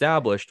chemistry that's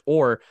established,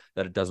 or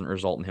that it doesn't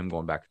result in him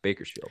going back to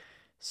Bakersfield.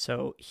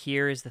 So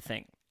here is the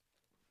thing.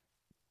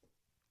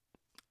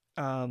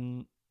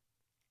 I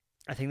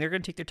think they're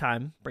going to take their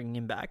time bringing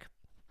him back.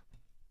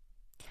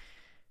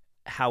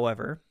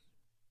 However,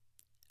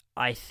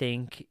 I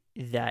think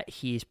that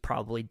he's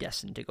probably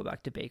destined to go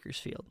back to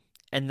Bakersfield.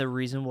 And the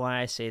reason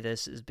why I say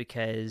this is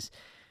because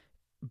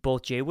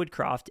both Jay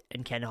Woodcroft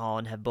and Ken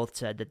Holland have both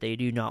said that they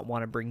do not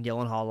want to bring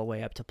Dylan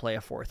Holloway up to play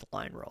a fourth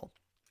line role.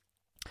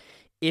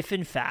 If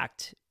in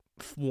fact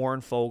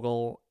Warren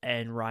Fogle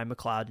and Ryan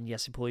McLeod and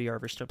Jesse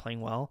Puljujarvi still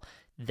playing well,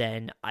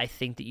 then I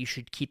think that you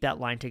should keep that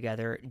line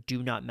together.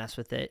 Do not mess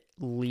with it.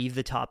 Leave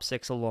the top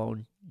six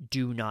alone.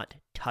 Do not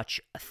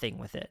touch a thing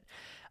with it.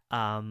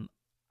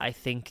 I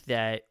think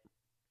that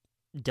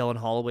Dylan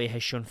Holloway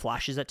has shown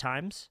flashes at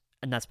times,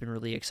 and that's been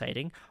really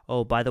exciting.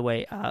 Oh, by the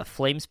way,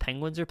 Flames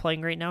Penguins are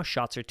playing right now.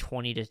 Shots are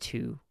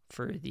 20-2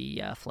 for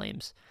the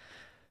Flames.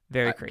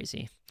 Very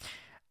crazy.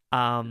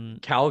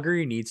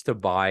 Calgary needs to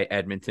buy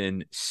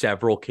Edmonton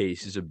several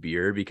cases of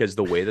beer because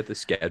the way that the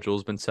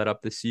schedule's been set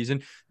up this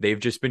season, they've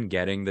just been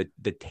getting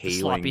the tailing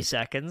sloppy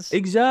seconds.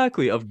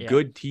 Exactly, of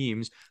good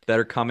teams that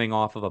are coming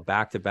off of a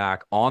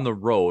back-to-back on the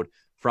road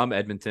from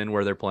Edmonton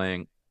where they're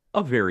playing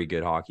a very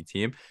good hockey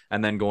team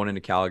and then going into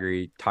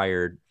Calgary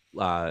tired,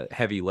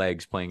 heavy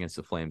legs playing against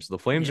the Flames. So the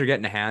Flames are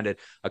getting handed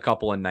a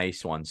couple of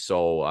nice ones.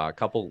 So a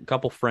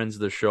couple friends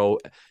of the show,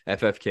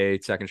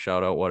 FFK, second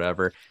shout out,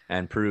 whatever,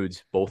 and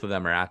Prudes, both of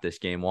them are at this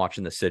game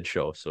watching the Sid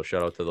show. So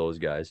shout out to those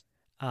guys.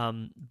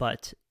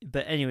 But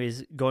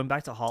anyways, going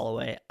back to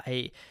Holloway,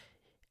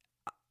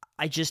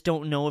 I just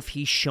don't know if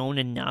he's shown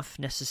enough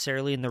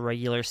necessarily in the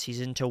regular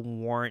season to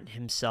warrant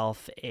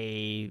himself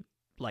a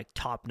like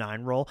top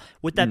 9 role.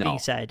 With that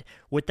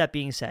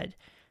being said,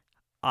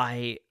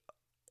 I've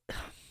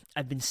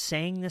been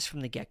saying this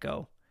from the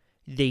get-go.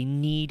 They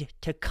need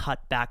to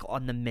cut back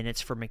on the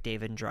minutes for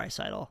McDavid and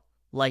Draisaitl.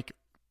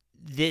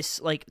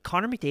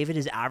 Connor McDavid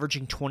is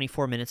averaging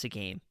 24 minutes a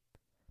game.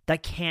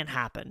 That can't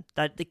happen.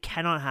 That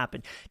cannot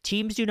happen.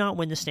 Teams do not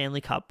win the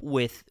Stanley Cup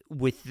with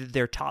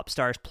their top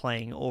stars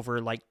playing over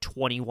like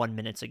 21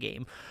 minutes a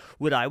game.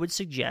 What I would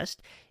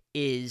suggest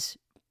is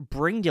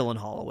bring Dylan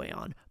Holloway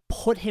on,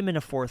 put him in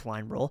a fourth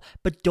line role,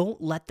 but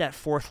don't let that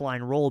fourth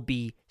line role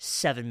be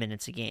 7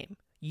 minutes a game.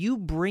 You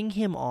bring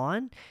him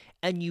on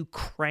and you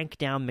crank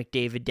down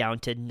McDavid down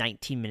to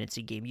 19 minutes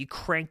a game. You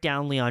crank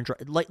down Leon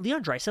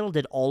Draisaitl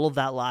did all of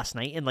that last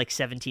night in like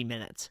 17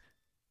 minutes.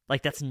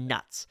 Like, that's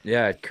nuts.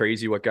 Yeah,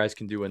 crazy what guys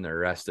can do when they're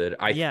rested.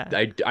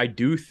 I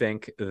do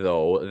think,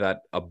 though,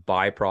 that a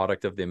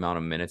byproduct of the amount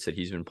of minutes that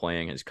he's been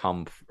playing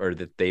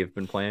that they've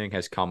been playing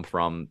has come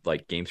from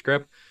like game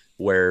script,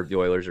 where the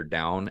Oilers are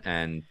down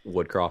and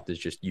Woodcroft is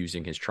just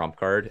using his trump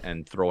card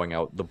and throwing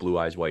out the Blue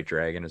Eyes White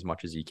Dragon as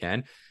much as he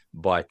can.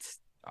 But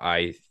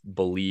I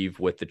believe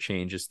with the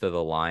changes to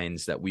the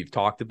lines that we've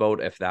talked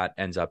about, if that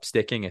ends up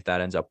sticking, if that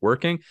ends up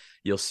working,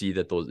 you'll see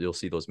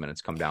those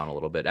minutes come down a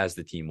little bit as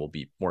the team will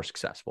be more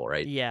successful,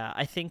 right? Yeah,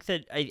 I think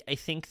that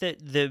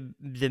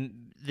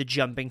the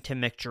jumping to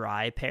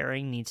McDry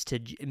pairing needs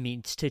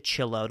to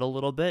chill out a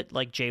little bit.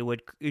 Like Jay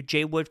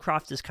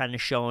Woodcroft is kind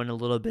of showing a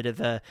little bit of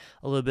a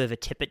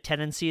tippet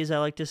tendency, as I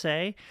like to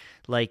say.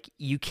 Like,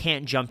 you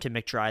can't jump to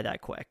McDry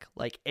that quick.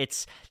 Like,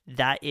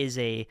 that is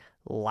a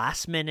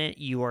last minute,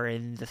 you are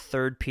in the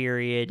third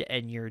period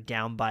and you're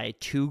down by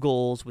 2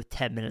 goals with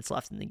 10 minutes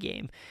left in the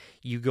game.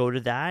 You go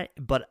to that,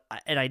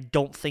 and I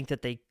don't think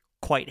that they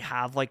quite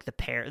have like the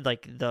pair,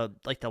 like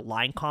the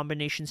line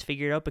combinations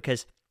figured out,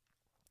 because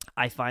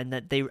I find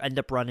that they end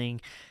up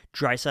running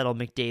Draisaitl,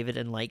 McDavid,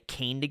 and like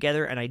Kane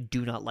together, and I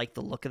do not like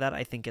the look of that.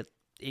 I think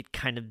it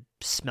kind of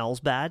smells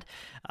bad.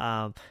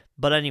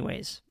 But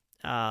anyways,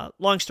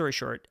 long story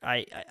short,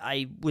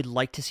 I would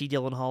like to see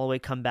Dylan Holloway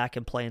come back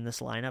and play in this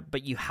lineup,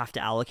 but you have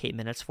to allocate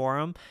minutes for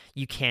him.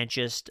 You can't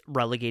just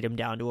relegate him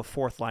down to a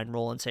fourth line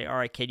role and say, all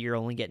right, kid, you're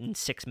only getting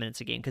 6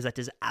 minutes a game, because that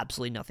does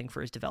absolutely nothing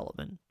for his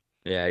development.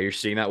 Yeah, you're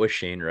seeing that with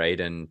Shane Wright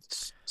and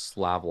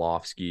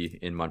Slavlovsky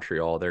in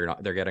Montreal.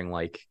 They're getting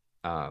like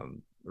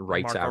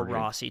Wright's Marco averaging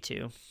Rossi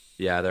too.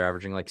 Yeah, they're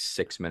averaging like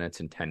 6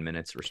 minutes and 10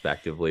 minutes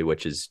respectively,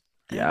 which is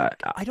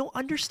I don't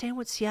understand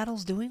what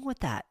Seattle's doing with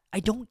that. I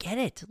don't get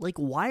it. Like,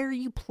 why are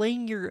you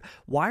playing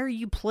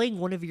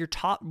one of your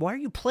top? Why are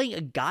you playing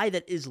a guy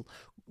that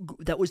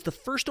was the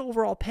first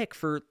overall pick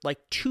for like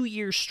 2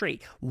 years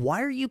straight?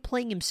 Why are you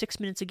playing him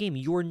 6 minutes a game?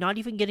 You are not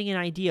even getting an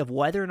idea of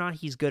whether or not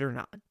he's good or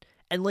not.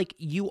 And like,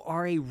 you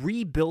are a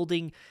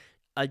rebuilding,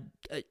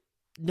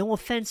 no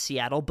offense,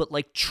 Seattle, but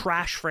like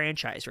trash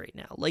franchise right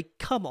now. Like,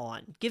 come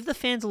on, give the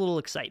fans a little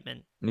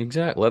excitement.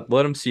 Exactly.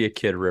 Let them see a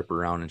kid rip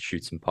around and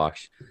shoot some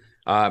pucks.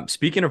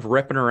 Speaking of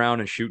ripping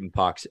around and shooting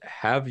pucks,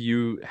 have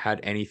you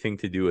had anything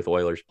to do with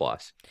Oilers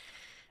Plus?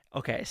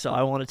 Okay, so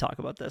I want to talk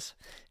about this.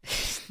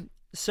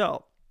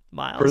 So,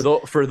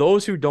 Miles, for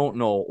those who don't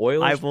know,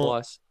 Oilers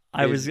Plus.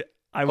 I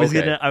was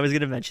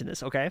gonna mention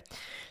this. Okay,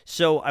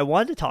 so I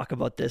wanted to talk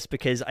about this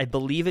because I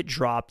believe it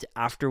dropped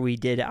after we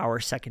did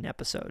our second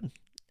episode.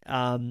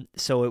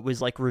 So it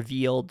was like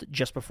revealed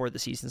just before the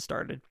season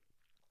started.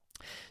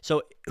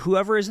 So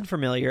whoever isn't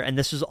familiar, and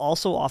this was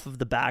also off of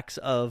the backs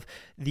of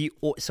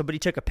somebody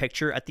took a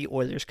picture at the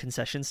Oilers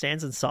concession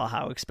stands and saw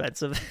how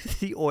expensive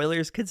the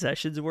Oilers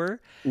concessions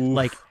were. Oof.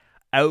 Like,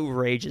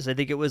 outrageous. I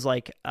think it was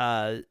like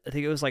 2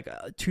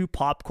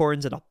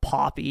 popcorns and a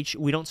pop each.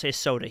 We don't say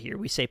soda here.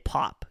 We say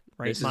pop,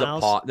 right,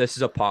 Miles? This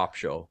is a pop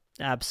show.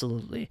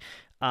 Absolutely.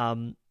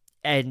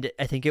 and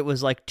I think it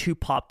was like 2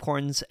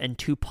 popcorns and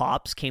 2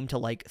 pops came to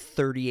like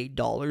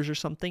 $38 or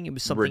something. It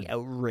was something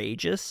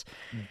outrageous.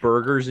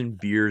 Burgers and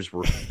beers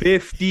were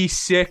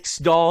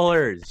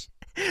 $56.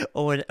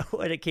 Oh, and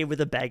it came with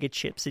a bag of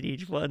chips in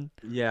each one.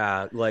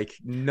 Yeah, like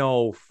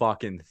no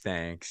fucking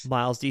thanks.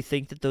 Miles, do you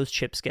think that those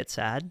chips get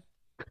sad?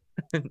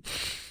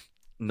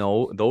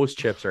 No, those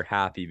chips are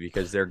happy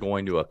because they're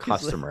going to a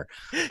customer.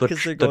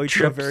 Because they're going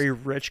to a very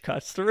rich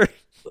customer.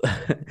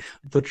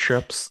 The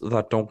chips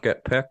that don't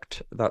get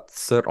picked, that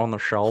sit on the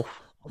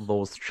shelf,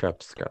 those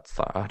chips get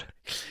sad.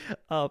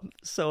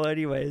 So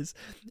anyways,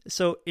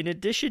 so in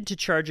addition to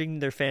charging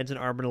their fans an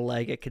arm and a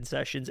leg at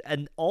concessions,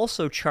 and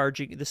also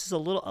charging, this is a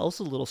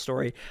little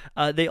story,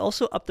 they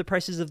also upped the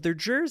prices of their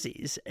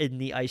jerseys in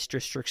the Ice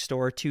District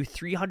store to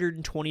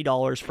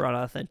 $320 for an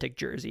authentic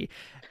jersey.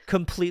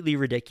 Completely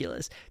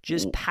ridiculous.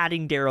 Just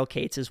padding Daryl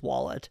Cates'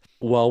 wallet.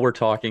 While we're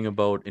talking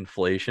about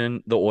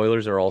inflation, the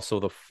Oilers are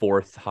also the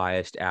 4th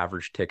highest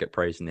average ticket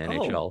price in the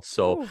NHL.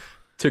 So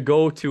to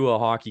go to a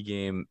hockey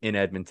game in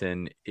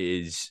Edmonton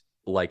is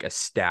like a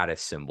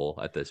status symbol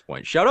at this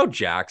point. Shout out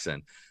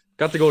Jackson.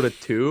 Got to go to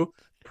 2.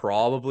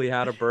 Probably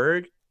had a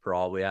burg.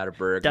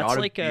 That's not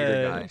like a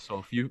beer guy, so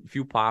a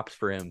few pops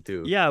for him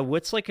too. Yeah,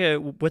 what's like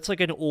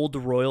an old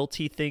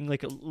royalty thing,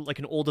 like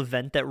an old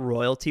event that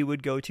royalty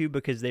would go to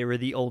because they were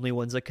the only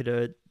ones that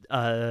could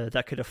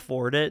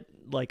afford it,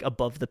 like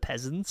above the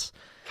peasants.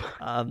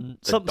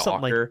 Something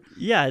like,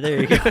 yeah,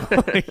 there you go.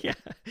 Yeah.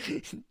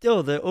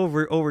 Oh, the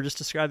over just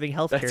describing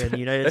healthcare in the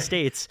United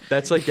States.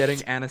 That's like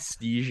getting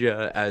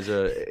anesthesia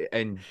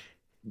and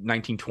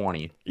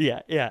 1920. Yeah,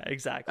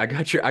 exactly.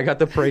 I got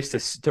the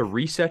price to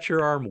reset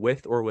your arm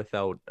with or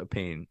without a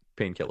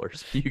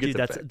painkillers. Dude,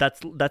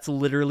 that's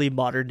literally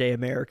modern day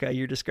America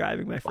you're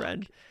describing, my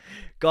friend.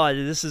 God,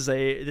 this is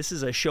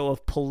a show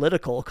of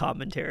political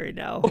commentary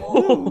now.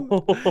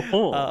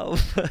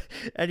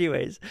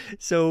 Anyways,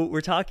 so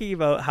we're talking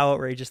about how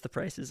outrageous the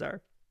prices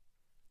are.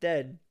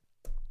 Then,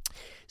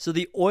 so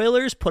the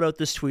Oilers put out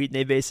this tweet and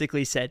they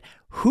basically said,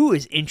 who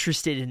is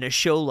interested in a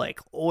show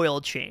like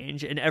Oil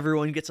Change? And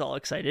everyone gets all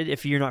excited.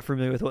 If you're not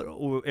familiar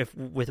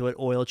with what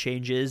Oil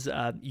Change is,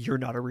 you're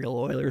not a real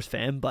Oilers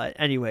fan. But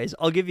anyways,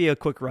 I'll give you a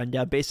quick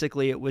rundown.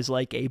 Basically, it was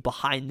like a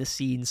behind the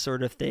scenes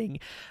sort of thing.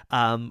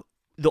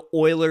 The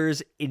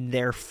Oilers in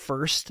their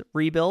first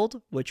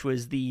rebuild, which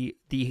was the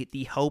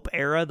Hope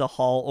era, the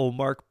Hall,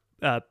 Omar,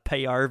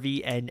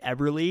 Payarvi and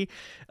Eberle,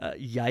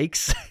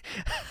 yikes,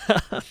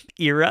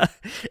 era.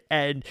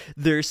 And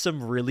there's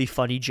some really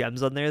funny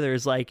gems on there.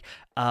 There's like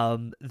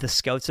the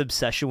Scouts'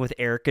 obsession with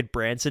Eric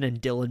Goodbranson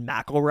and Dylan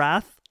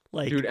McElrath.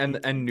 Like, dude, and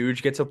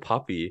Nuge gets a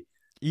puppy.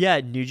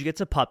 Yeah, Nuge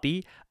gets a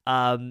puppy.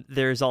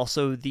 There's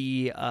also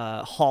the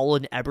Hall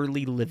and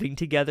Eberle living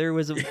together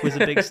was a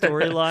big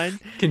storyline.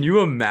 Can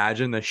you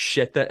imagine the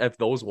shit that if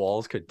those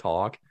walls could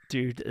talk?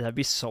 Dude, that'd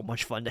be so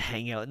much fun to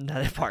hang out in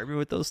that apartment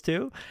with those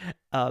two.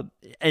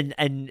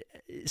 And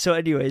so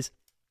anyways,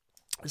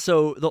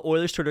 so the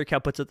Oilers Twitter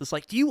account puts out this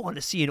like, do you want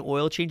to see an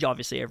oil change?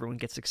 Obviously everyone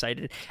gets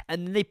excited.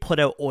 And then they put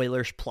out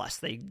Oilers Plus.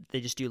 They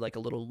just do like a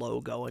little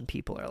logo and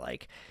people are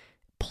like,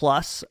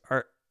 Plus?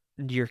 Are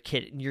you're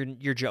kidding?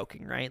 You're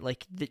joking, right?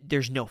 Like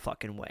there's no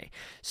fucking way.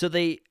 So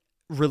they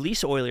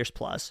release Oilers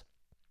Plus,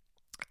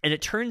 and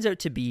it turns out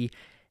to be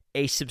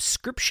a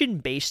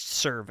subscription-based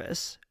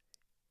service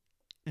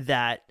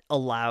that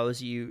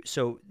allows you.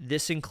 So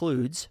this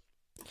includes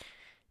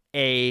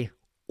a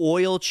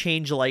oil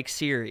change like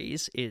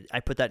series.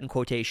 I put that in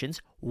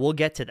quotations. We'll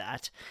get to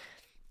that.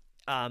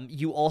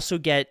 You also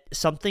get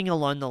something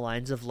along the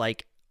lines of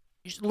like,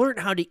 learn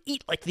how to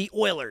eat like the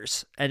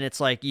Oilers, and it's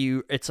like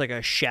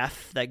a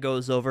chef that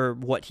goes over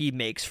what he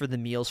makes for the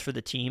meals for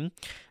the team.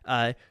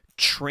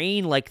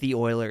 Train like the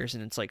Oilers,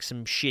 and it's like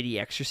some shitty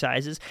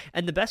exercises.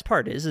 And the best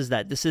part is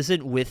that this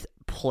isn't with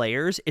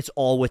players, it's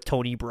all with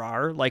Tony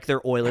Brar, like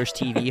their Oilers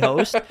TV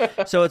host.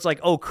 So it's like,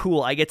 oh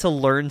cool, I get to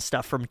learn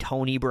stuff from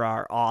Tony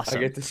Brar. Awesome.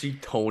 I get to see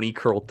Tony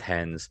curl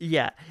tens.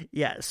 Yeah.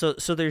 So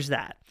there's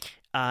that.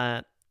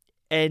 And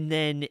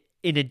then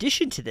in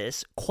addition to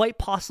this, quite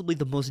possibly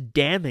the most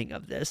damning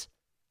of this,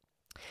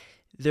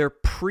 their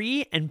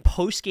pre- and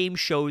post-game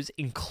shows,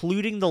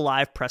 including the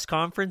live press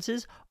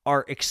conferences,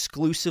 are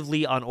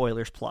exclusively on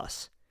Oilers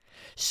Plus.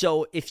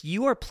 So if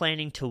you are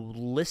planning to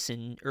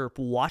listen or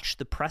watch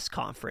the press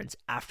conference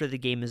after the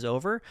game is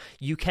over,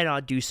 you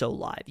cannot do so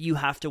live. You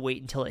have to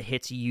wait until it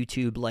hits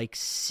YouTube like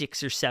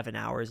 6 or 7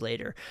 hours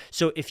later.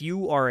 So if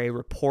you are a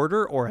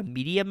reporter or a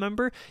media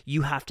member,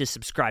 you have to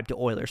subscribe to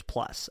Oilers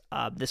Plus.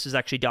 This is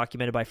actually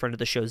documented by a friend of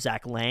the show,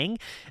 Zach Lang.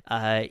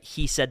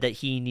 He said that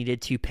he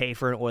needed to pay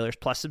for an Oilers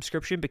Plus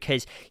subscription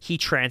because he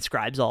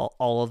transcribes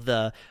all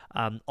the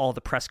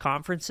press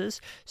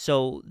conferences.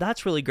 So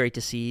that's really great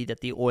to see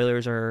that the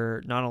Oilers are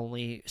not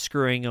only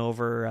screwing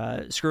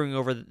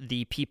over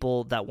the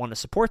people that want to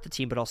support the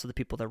team, but also the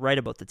people that write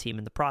about the team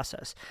in the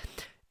process.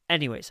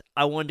 Anyways,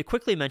 I wanted to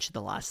quickly mention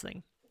the last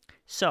thing.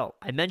 So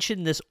I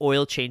mentioned this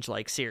oil change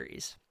like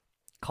series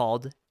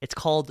called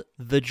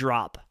The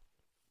Drop.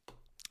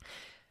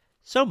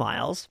 So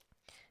Miles,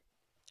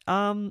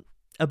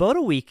 about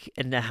a week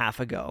and a half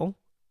ago,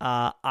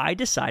 I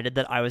decided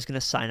that I was going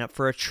to sign up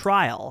for a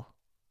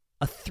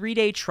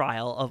 3-day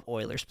trial of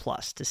Oilers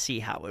Plus to see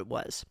how it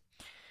was.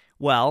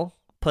 Well,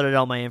 put it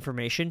all my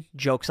information.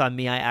 Joke's on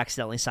me, I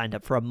accidentally signed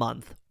up for a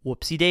month.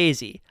 Whoopsie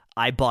daisy.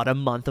 I bought a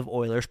month of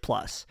Oilers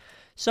Plus.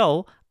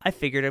 So I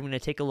figured I'm going to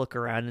take a look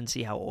around and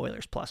see how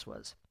Oilers Plus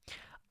was.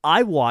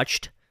 I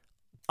watched,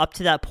 up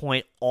to that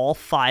point, all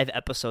 5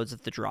 episodes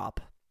of The Drop.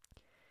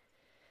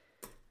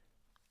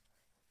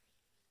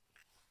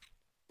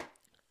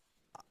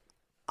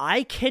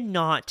 I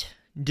cannot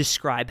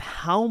describe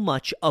how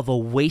much of a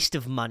waste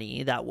of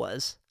money that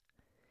was.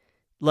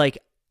 Like,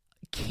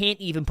 can't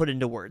even put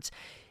into words.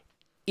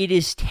 It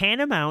is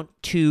tantamount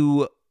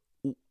to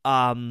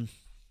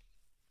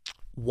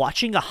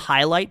watching a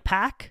highlight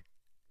pack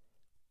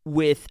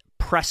with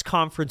press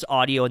conference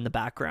audio in the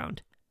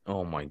background.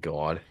 Oh my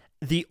God.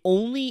 The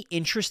only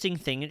interesting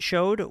thing it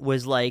showed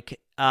was like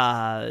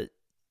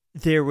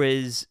there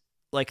was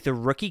like the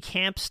rookie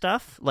camp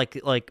stuff,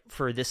 like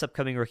for this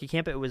upcoming rookie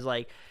camp, it was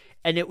like,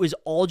 and it was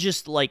all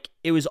just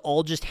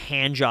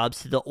hand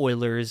jobs to the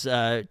Oilers,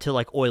 to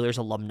like Oilers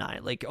alumni.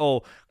 Like,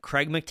 oh,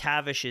 Craig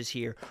McTavish is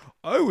here.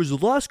 I was the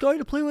last guy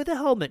to play with a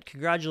helmet.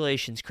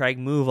 Congratulations, Craig.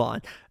 Move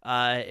on.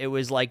 It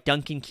was like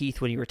Duncan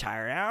Keith when he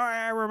retired. Oh,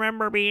 I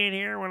remember being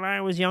here when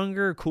I was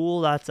younger.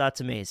 Cool.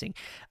 That's amazing.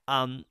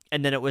 And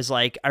then it was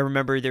like, I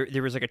remember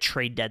there was like a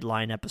trade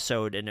deadline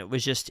episode, and it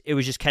was just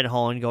Ken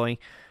Holland going,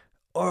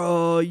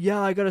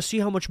 yeah, I got to see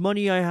how much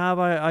money I have.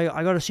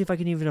 I got to see if I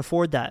can even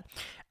afford that.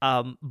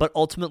 But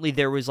ultimately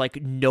there was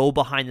like no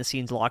behind the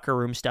scenes locker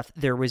room stuff.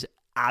 There was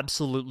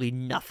absolutely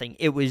nothing.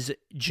 It was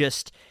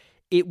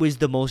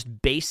the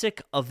most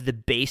basic of the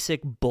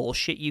basic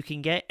bullshit you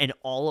can get. And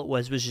all it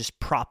was just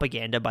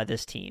propaganda by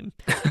this team.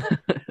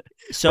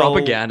 So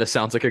propaganda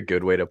sounds like a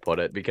good way to put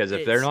it, because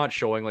if they're not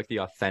showing like the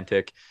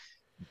authentic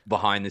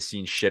behind the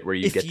scenes shit where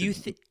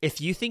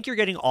if you think you're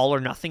getting all or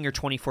nothing or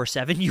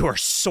 24/7, you are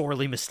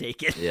sorely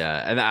mistaken.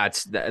 Yeah, and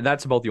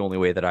that's about the only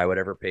way that I would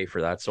ever pay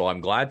for that. So I'm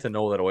glad to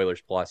know that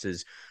Oilers Plus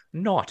is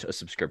not a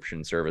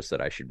subscription service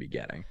that I should be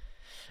getting.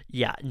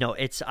 Yeah, no,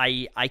 it's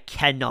I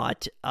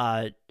cannot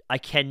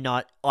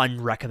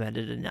unrecommend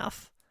it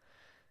enough.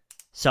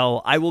 So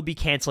I will be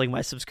canceling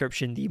my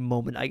subscription the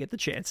moment I get the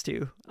chance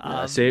to.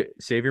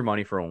 Save your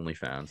money for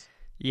OnlyFans.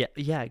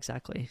 Yeah,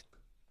 exactly.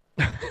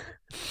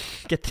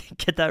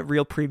 Get that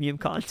real premium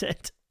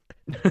content.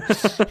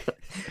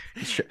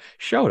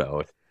 Shout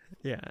out.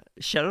 Yeah,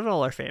 shout out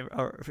all our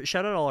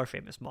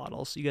famous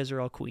models. You guys are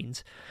all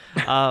queens.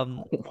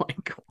 Oh my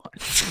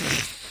God.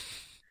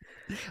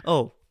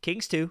 Oh,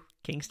 Kings too.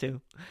 Kings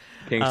and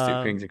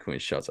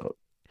Queens. Shouts out.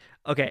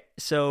 Okay,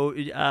 so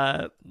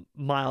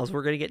Miles,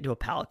 we're gonna get into a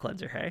palate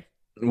cleanser, hey?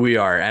 We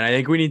are, and I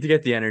think we need to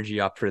get the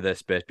energy up for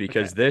this bit,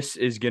 because this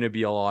is going to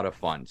be a lot of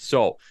fun.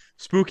 So,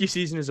 spooky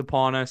season is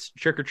upon us.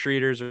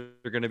 Trick-or-treaters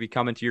are going to be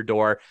coming to your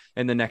door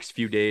in the next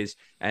few days,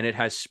 and it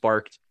has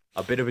sparked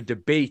a bit of a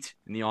debate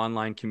in the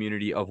online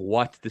community of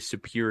what the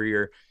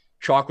superior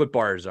chocolate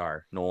bars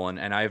are, Nolan.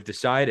 And I've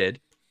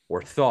decided,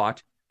 or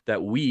thought,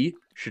 that we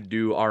should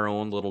do our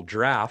own little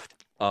draft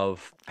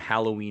of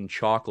Halloween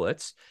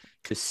chocolates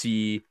to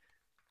see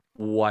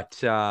what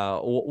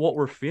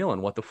we're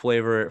feeling, what the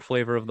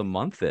flavor of the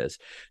month is.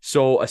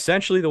 So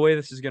essentially the way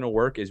this is going to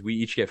work is we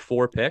each get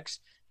 4 picks,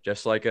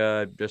 just like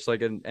an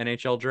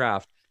NHL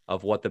draft,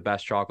 of what the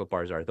best chocolate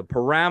bars are. The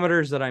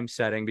parameters that I'm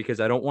setting,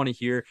 because I don't want to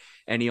hear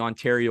any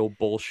Ontario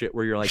bullshit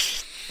where you're like,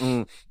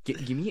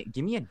 give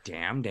me a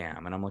damn,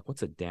 and I'm like,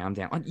 what's a damn?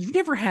 You've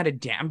never had a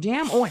damn?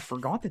 Oh, I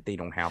forgot that they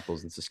don't have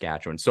those in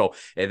Saskatchewan. So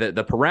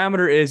the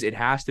parameter is it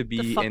has to be.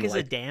 The fuck is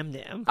like, a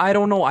damn? I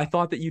don't know. I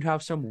thought that you'd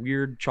have some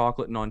weird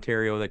chocolate in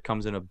Ontario that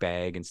comes in a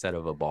bag instead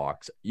of a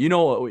box. You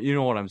know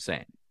what I'm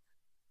saying.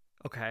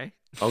 Okay.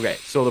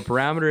 So the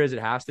parameter is it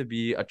has to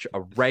be a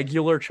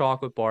regular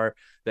chocolate bar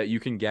that you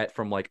can get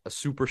from like a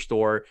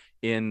superstore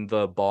in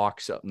the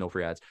box. No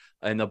free ads.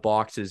 In the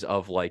boxes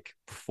of like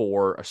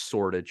 4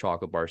 assorted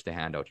chocolate bars to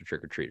hand out to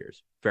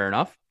trick-or-treaters. Fair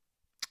enough?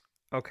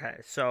 Okay.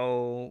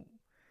 So,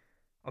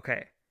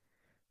 okay.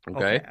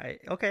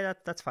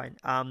 That's fine.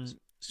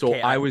 So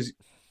I was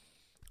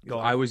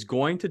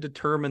going to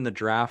determine the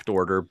draft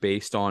order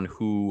based on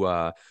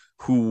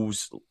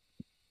who's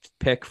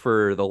pick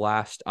for the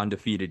last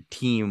undefeated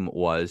team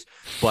was,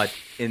 but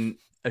in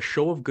a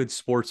show of good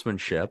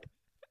sportsmanship,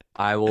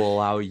 I will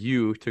allow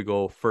you to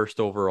go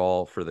first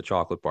overall for the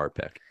chocolate bar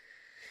pick.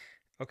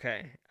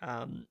 Okay.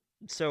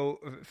 So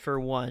for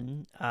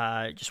one,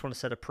 just want to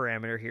set a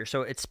parameter here.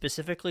 So it's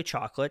specifically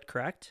chocolate,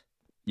 correct?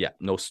 Yeah.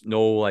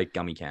 No like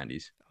gummy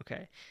candies.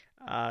 Okay.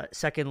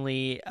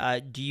 Secondly,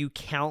 do you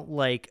count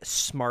like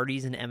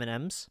Smarties and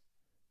M&Ms?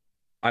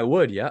 I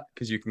would, yeah,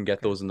 because you can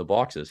get those in the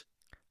boxes.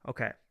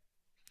 Okay.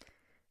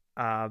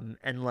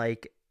 And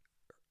like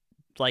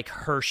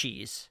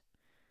Hershey's.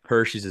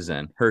 Hershey's is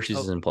in. Hershey's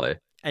is in play.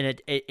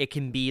 And it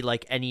can be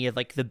like any of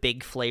like the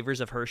big flavors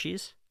of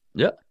Hershey's?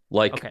 Yeah.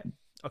 Like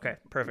Okay,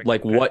 perfect.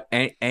 Like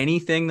Okay.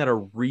 anything that a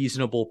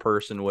reasonable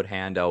person would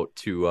hand out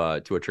to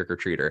a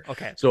trick-or-treater.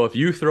 Okay. So if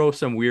you throw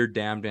some weird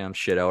damn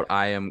shit out,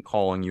 I am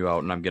calling you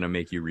out and I'm gonna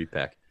make you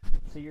repick.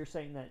 So you're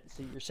saying that.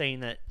 So you're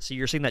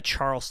saying that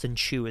Charleston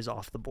Chew is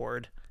off the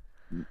board.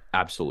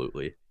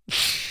 Absolutely.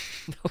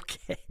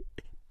 Okay.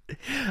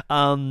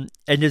 And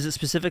does it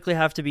specifically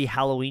have to be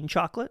Halloween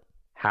chocolate?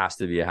 Has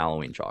to be a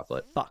Halloween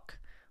chocolate. Fuck.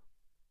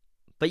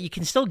 But you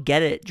can still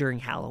get it during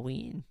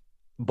Halloween.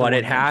 But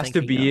it has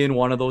to be of. in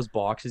one of those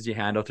boxes you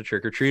hand out to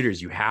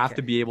trick-or-treaters. You have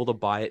to be able to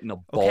buy it in a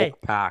bulk Okay.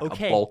 pack,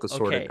 Okay. a bulk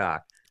assorted Okay.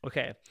 pack.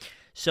 Okay.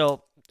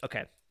 So,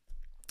 okay.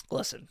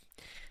 Listen.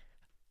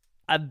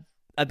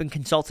 I've been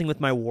consulting with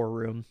my war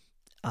room.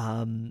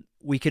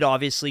 We could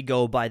obviously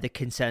go by the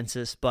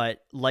consensus,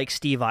 but like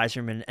Steve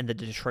Yzerman and the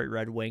Detroit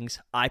Red Wings,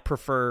 I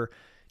prefer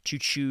to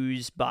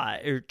choose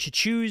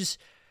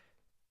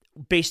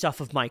based off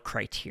of my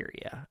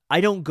criteria. I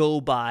don't go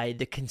by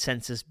the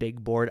consensus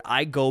big board.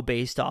 I go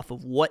based off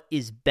of what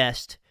is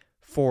best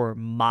for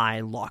my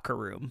locker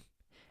room.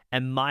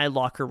 And my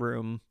locker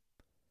room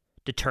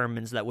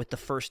determines that with the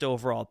first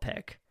overall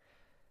pick,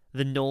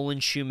 the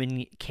Nolan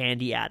Schumann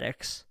Candy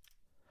Addicts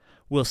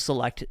will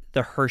select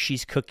the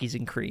Hershey's Cookies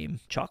and Cream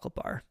chocolate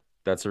bar.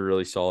 That's a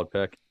really solid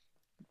pick.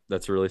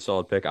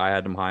 I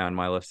had them high on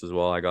my list as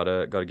well. I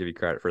gotta give you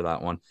credit for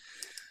that one.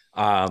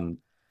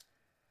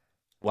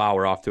 Wow,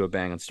 we're off to a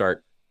banging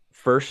start.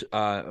 First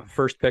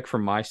pick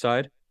from my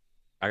side.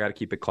 I got to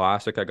keep it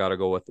classic. I got to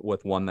go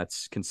with one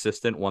that's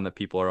consistent, one that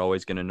people are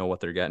always going to know what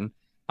they're getting.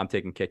 I'm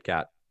taking Kit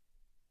Kat.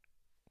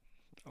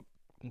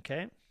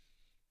 Okay.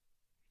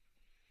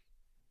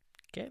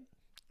 Okay.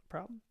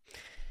 Problem.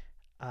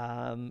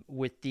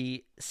 With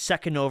the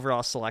second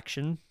overall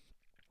selection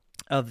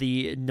of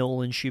the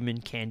Nolan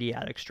Schumann Candy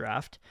Addicts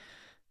draft,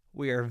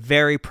 we are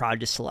very proud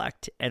to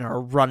select and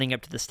are running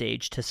up to the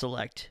stage to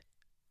select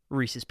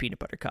Reese's Peanut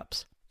Butter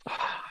Cups.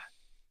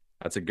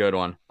 That's a good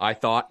one. I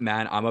thought,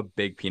 man, I'm a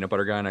big peanut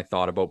butter guy, and I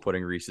thought about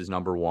putting Reese's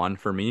number one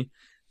for me.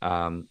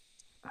 To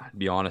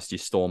be honest, you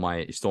stole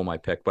my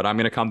pick, but I'm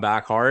gonna come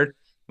back hard.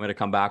 I'm gonna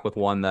come back with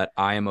one that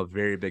I am a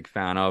very big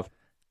fan of.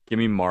 Give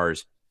me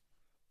Mars.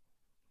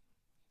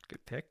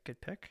 Good pick. Good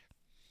pick.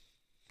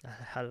 I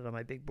had it on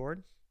my big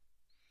board.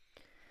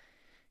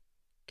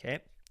 Okay.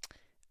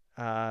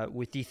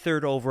 With the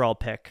third overall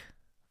pick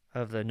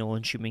of the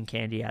Nolan Schumann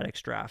Candy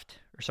Addicts draft,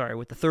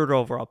 with the third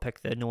overall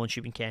pick, the Nolan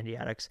Schumann Candy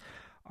Addicts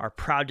are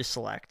proud to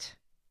select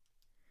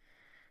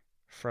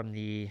from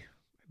the,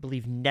 I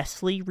believe,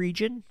 Nestle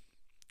region,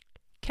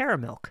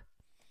 Caramilk.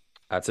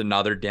 That's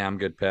another damn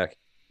good pick.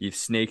 You've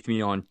snaked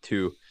me on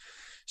two.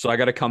 So I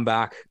got to come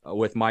back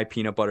with my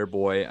peanut butter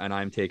boy, and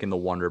I'm taking the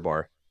Wonder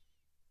Bar.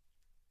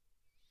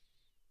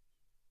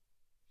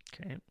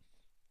 Okay.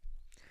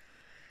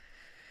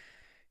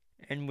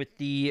 And with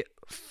the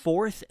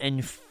fourth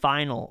and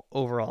final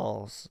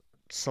overall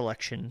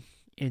selection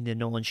in the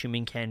Nolan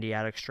Schumann Candy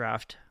Addicts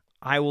draft,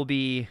 I will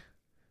be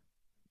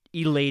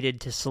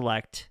elated to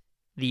select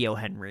the O.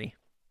 Henry.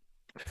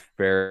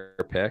 Fair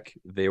pick.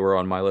 They were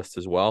on my list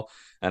as well.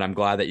 And I'm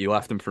glad that you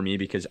left them for me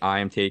because I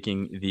am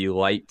taking the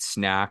light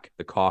snack,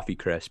 the coffee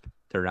crisp,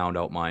 to round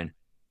out mine.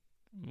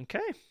 Okay.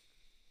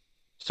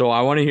 So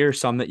I want to hear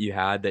some that you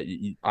had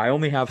I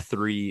only have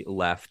three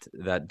left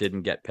that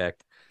didn't get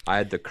picked. I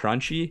had the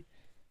crunchy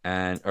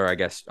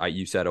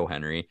you said O.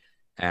 Henry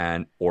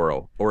and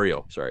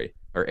Oreo, sorry,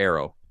 or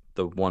Aero,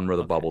 the one where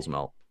the bubbles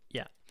melt.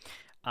 Yeah.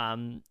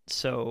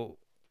 So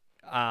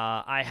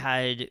I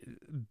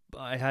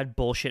had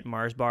bullshit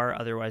Mars bar,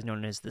 otherwise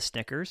known as the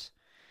Snickers.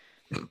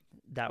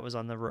 that was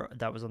on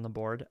the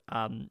board.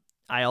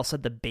 I also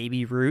had the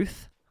Baby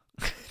Ruth.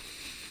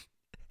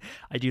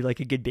 I do like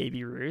a good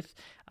Baby Ruth.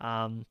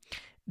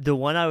 The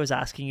one I was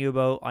asking you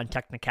about on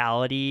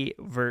technicality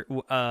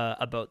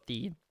about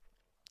the,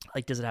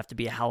 like, does it have to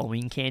be a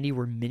Halloween candy,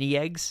 were mini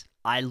eggs.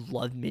 I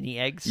love mini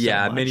eggs.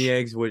 Yeah, so mini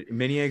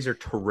eggs are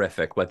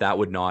terrific, but that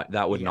would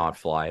not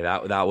fly.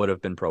 That would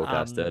have been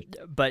protested.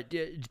 But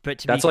to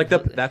that's like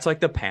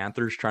the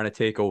Panthers trying to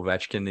take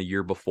Ovechkin the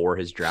year before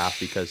his draft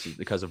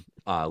because of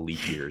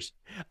leap years.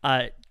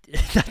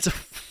 That's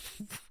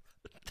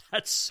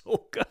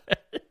so good.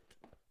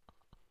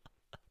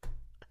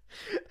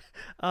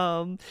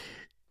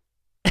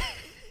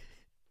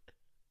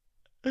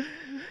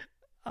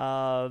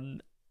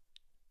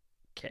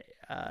 Okay.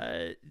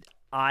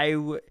 I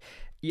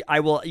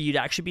will. You'd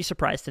actually be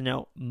surprised to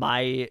know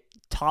my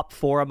top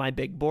four on my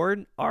big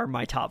board are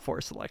my top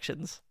four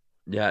selections.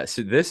 Yeah,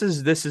 so this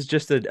is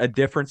just a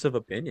difference of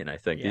opinion. I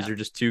think these are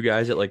just two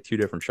guys that like two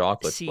different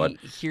chocolates. See, but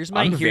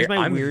I'm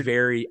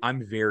very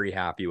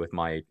happy with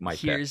my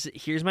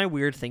here's my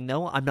weird thing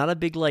though. I'm not a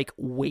big like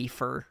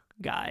wafer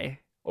guy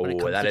when it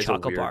comes to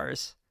chocolate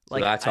bars. So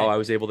that's how I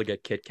was able to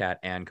get Kit Kat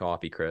and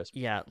Coffee Crisp.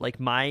 Yeah, like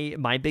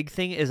my big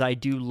thing is I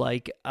do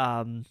like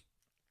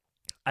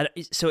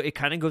so it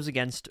kind of goes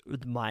against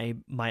my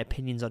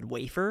opinions on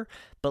wafer,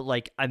 but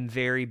like I'm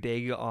very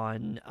big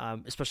on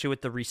especially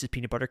with the Reese's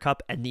Peanut Butter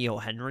Cup and the O.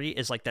 Henry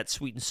is like that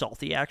sweet and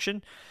salty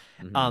action.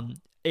 Mm-hmm.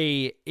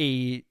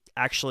 A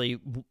actually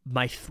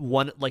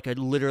one like a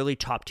literally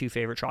top 2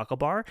 favorite chocolate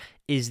bar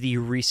is the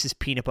Reese's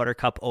Peanut Butter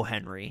Cup O.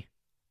 Henry.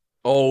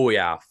 Oh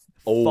yeah.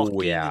 Oh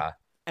Fucking yeah.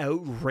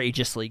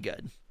 outrageously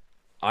good.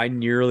 I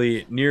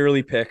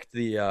nearly picked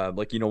the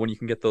like when you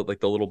can get the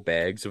the little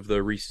bags of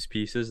the Reese's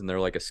Pieces and they're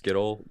like a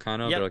Skittle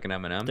kind of, they're Yep, like an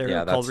M&M. they're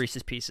Yeah, called that's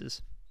Reese's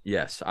Pieces.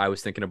 yes, I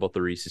was thinking about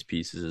the Reese's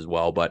Pieces as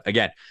well, but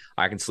again,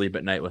 I can sleep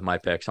at night with my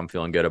picks. I'm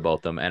feeling good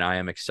about them, and I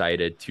am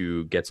excited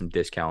to get some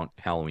discount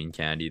Halloween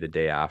candy the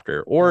day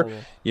after. Or,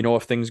 Oh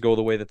if things go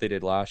the way that they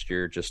did last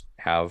year, just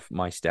have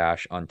my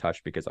stash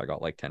untouched because I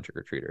got like 10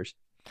 trick-or-treaters.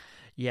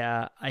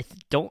 yeah,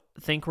 don't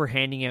think we're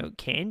handing out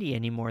candy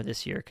anymore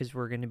this year because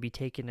we're gonna be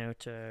taking out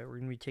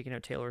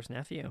Taylor's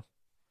nephew.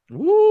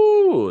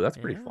 Woo, that's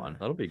pretty Yeah. fun.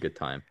 That'll be a good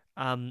time.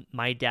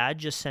 My dad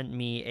just sent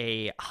me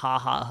a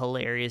haha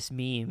hilarious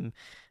meme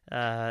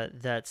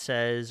that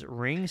says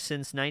ring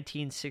since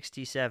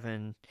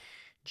 1967.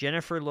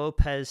 Jennifer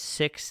Lopez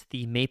 6,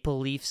 the Maple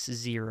Leafs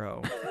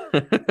 0.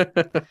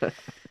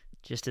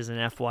 Just as an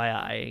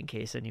FYI, in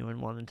case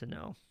anyone wanted to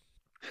know.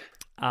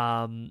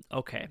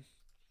 Okay.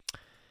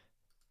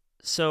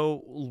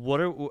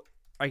 So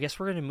I guess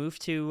we're gonna move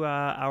to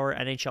our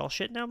NHL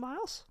shit now,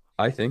 Miles.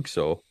 I think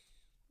so.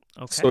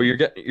 So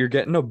Okay. you're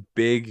getting a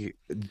big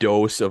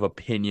dose of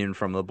opinion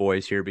from the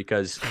boys here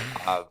because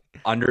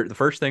under the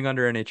first thing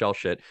under NHL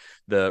shit,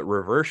 the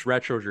reverse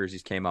retro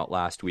jerseys came out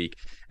last week,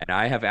 and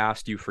I have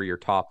asked you for your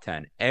top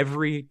 10.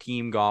 Every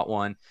team got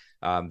one.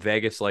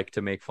 Vegas liked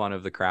to make fun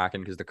of the Kraken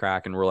because the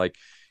Kraken were like,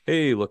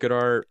 "Hey, look at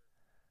our."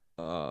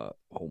 Oh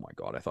my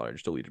God, I thought I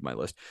just deleted my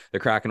list. The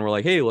Kraken were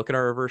like, "Hey, look at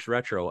our reverse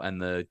retro,"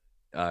 and the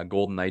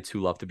Golden Knights, who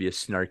love to be a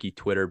snarky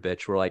Twitter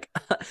bitch, were like,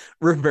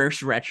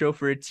 reverse retro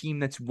for a team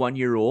that's 1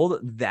 year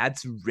old?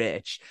 That's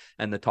rich.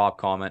 And the top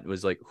comment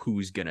was like,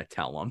 who's going to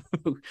tell them?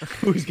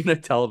 Who's going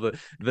to tell the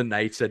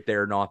Knights that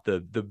they're not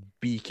the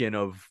beacon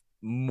of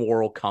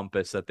moral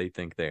compass that they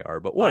think they are?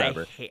 But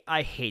whatever.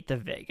 I hate the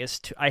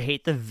Vegas. I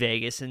hate the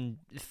Vegas and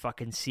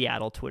fucking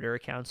Seattle Twitter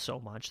accounts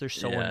so much. They're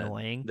so Yeah,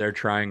 annoying. they're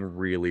trying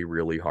really,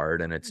 really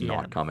hard, and it's Yeah.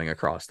 not coming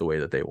across the way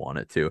that they want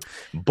it to.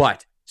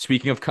 But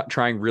speaking of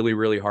trying really,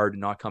 really hard and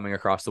not coming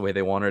across the way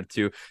they wanted it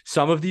to,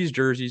 some of these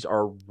jerseys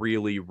are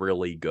really,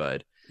 really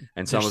good,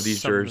 and some of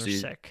these Some of them are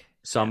jerseys, sick.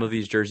 some Yeah. of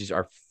these jerseys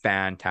are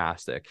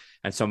fantastic,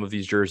 and some of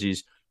these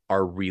jerseys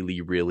are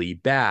really, really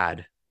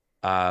bad.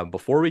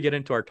 Before we get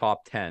into our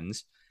top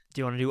tens,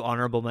 Do you want to do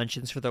honorable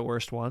mentions for the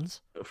worst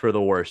ones? for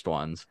the worst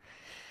ones,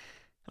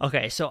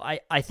 Okay, so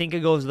I think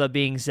it goes without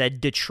being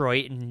said,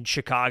 Detroit and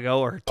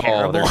Chicago are oh,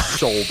 terrible. they're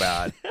so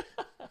bad.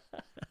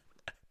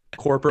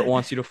 Corporate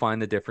wants you to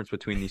find the difference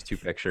between these two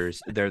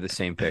pictures. They're the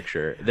same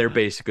picture. They're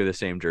basically the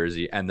same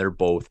jersey, and they're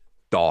both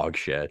dog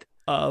shit.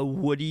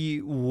 What do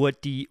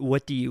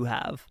you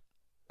have?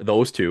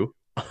 Those two,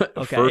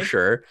 Okay. for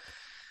sure.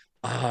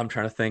 I'm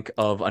trying to think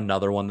of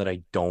another one that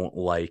I don't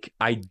like.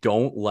 I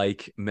don't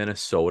like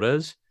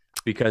Minnesota's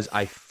because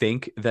I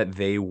think that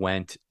they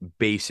went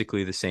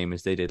basically the same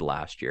as they did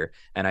last year,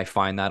 and I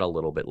find that a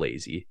little bit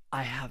lazy.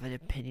 I have an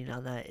opinion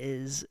on that.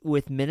 Is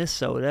with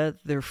Minnesota,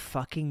 they're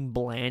fucking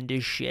bland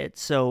as shit.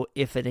 So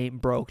if it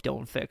ain't broke,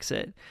 don't fix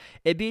it.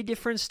 It'd be a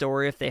different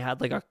story if they had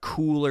like a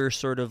cooler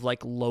sort of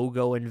like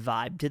logo and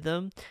vibe to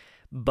them.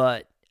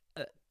 But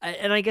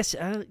and I guess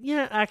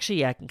yeah, actually,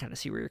 yeah, I can kind of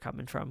see where you're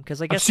coming from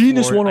because I guess seen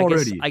this Florida- one I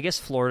guess- already. I guess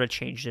Florida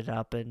changed it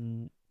up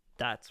and.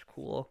 That's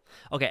cool.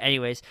 Okay.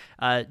 Anyways,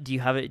 do you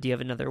have it? Do you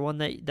have another one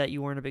that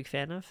you weren't a big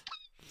fan of?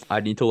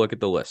 I need to look at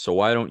the list. So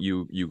why don't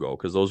you go?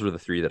 Because those were the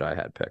three that I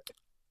had picked.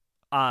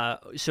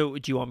 So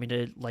do you want me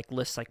to like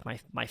list like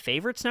my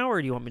favorites now, or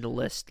do you want me to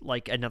list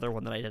like another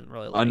one that I didn't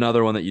really like?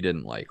 Another one that you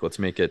didn't like. Let's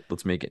make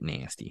it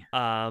nasty.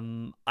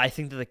 I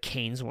think that the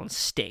Canes one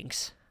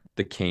stinks.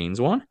 The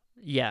Canes one?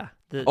 Yeah.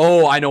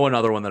 Oh, I know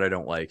another one that I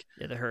don't like.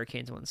 Yeah, the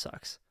Hurricanes one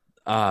sucks.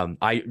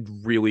 I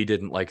really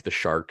didn't like the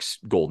Sharks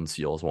Golden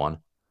Seals one.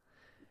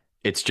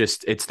 It's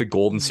the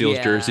Golden Seals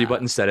jersey,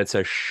 but instead it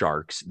says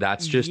Sharks.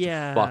 That's just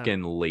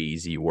fucking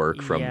lazy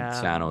work from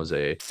San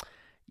Jose.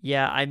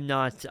 Yeah, I'm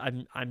not.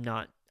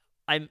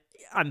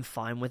 I'm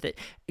fine with it.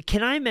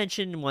 Can I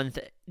mention one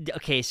thing?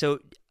 Okay, so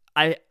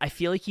I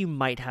feel like you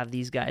might have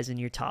these guys in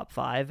your top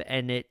 5,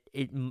 and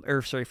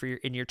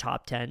in your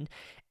top 10,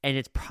 and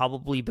it's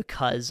probably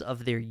because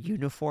of their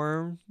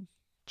uniform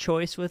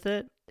choice with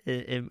it.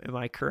 Am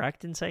I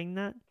correct in saying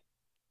that?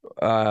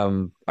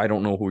 I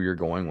don't know who you're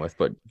going with,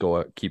 but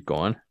keep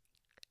going.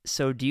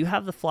 So, do you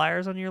have the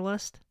Flyers on your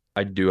list?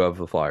 I do have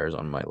the Flyers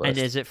on my list. And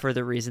is it for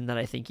the reason that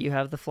I think you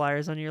have the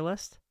Flyers on your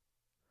list?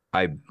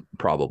 I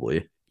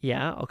probably.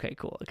 Yeah. Okay.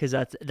 Cool. Because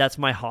that's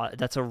my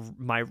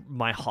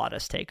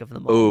hottest take of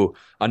them all. Oh,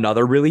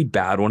 another really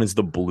bad one is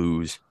the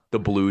Blues. The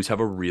Blues have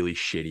a really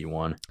shitty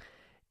one.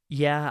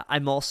 Yeah,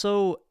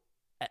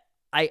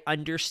 I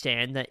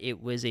understand that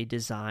it was a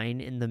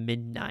design in the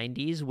mid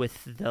 90s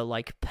with the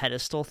like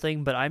pedestal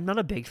thing, but I'm not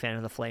a big fan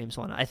of the Flames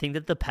one. I think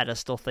that the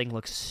pedestal thing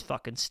looks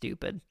fucking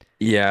stupid.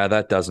 Yeah,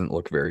 that doesn't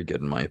look very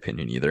good in my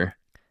opinion either.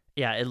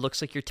 Yeah, it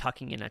looks like you're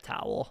tucking in a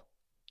towel.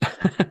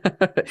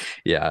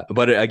 Yeah,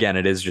 but again,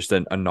 it is just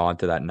a nod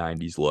to that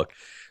 90s look.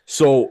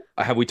 So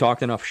have we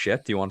talked enough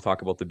shit? Do you want to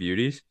talk about the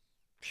beauties?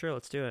 Sure,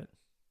 let's do it.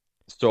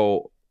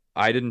 So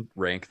I didn't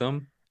rank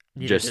them.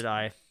 Neither did Just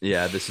I.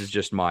 yeah, this is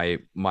just my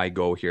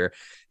go here.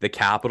 The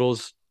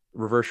Capitals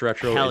reverse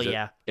retro Hell is a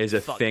yeah. is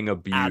a Fuck. thing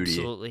of beauty.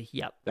 Absolutely.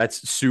 Yep.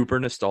 That's super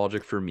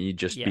nostalgic for me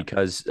just Yep.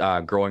 because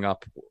growing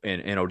up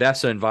in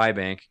Odessa and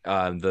Vibank,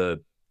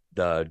 the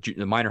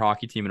minor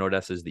hockey team in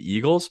Odessa is the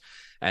Eagles,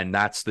 and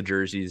that's the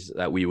jerseys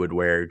that we would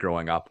wear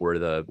growing up were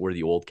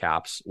the old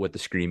caps with the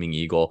screaming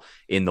eagle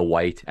in the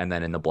white and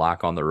then in the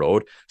black on the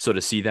road. So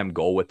to see them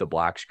go with the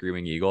black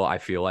screaming eagle, I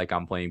feel like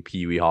I'm playing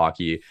pee wee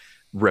hockey,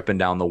 ripping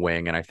down the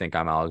wing, and I think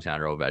I'm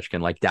Alexander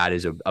Ovechkin. Like that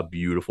is a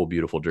beautiful,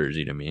 beautiful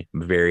jersey to me.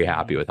 I'm very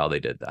happy Hmm. with how they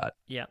did that.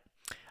 Yep.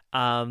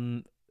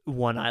 Um,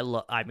 one I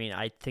love. I mean,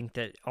 I think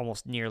that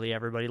almost nearly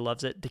everybody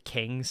loves it. The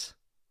Kings.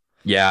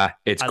 Yeah,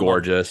 it's I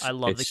gorgeous.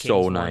 love the It's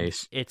so Kings one.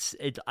 nice.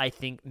 It. I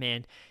think,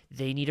 man,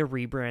 they need a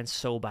rebrand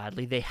so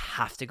badly. They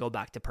have to go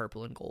back to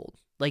purple and gold.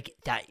 Like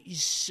that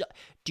is,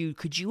 dude.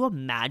 Could you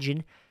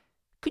imagine?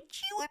 Could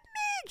you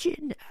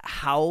imagine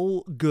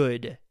how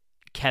good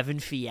Kevin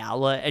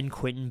Fiala and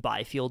Quentin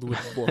Byfield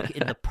would look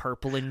in the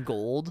purple and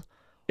gold?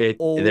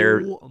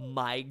 They're Oh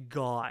my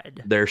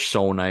god. they're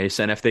so nice.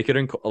 And if they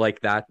could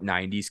like that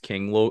 90s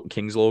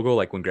Kings logo,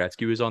 like when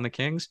Gretzky was on the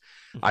Kings,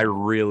 I Mhm.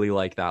 really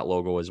like that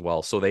logo as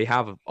well. So they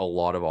have a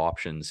lot of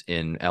options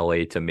in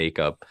LA to make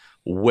a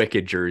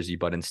wicked jersey,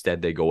 but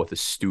instead they go with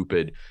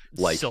a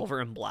like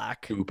Silver and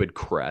black. stupid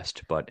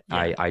crest. But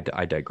Yeah.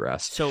 I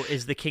digress. So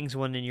is the Kings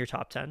one in your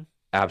top 10?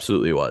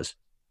 Absolutely was.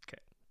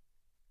 Okay.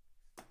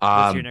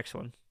 What's your Um, next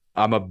one?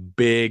 I'm a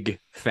big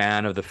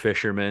fan of the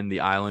Fisherman,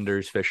 the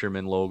Islanders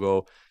Fisherman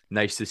logo.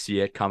 Nice to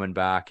see it coming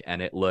back,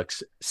 and it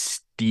looks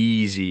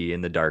steezy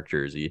in the dark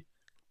jersey.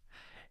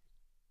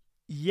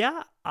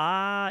 Yeah.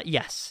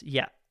 Yes.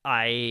 Yeah.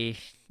 I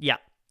yeah.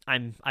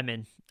 I'm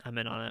in. I'm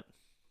in on it.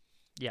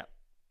 Yeah.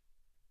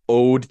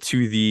 Ode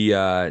to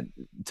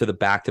the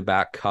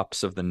back-to-back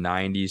cups of the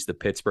 90s. The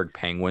Pittsburgh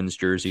Penguins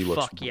jersey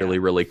looks Fuck really,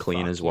 yeah. really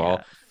clean Fuck as yeah.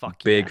 well.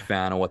 Fuck Big yeah.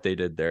 fan of what they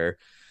did there.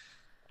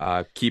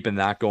 Keeping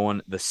that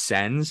going. The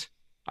Sens,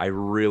 I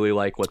really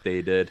like what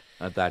they did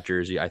at that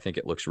jersey. I think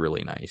it looks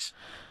really nice.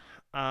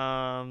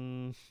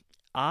 Um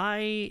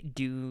I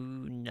do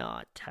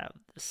not have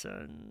the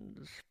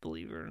Suns,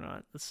 believe it or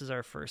not. This is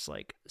our first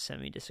like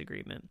semi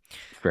disagreement.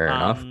 Fair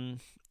enough. Um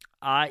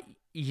I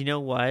you know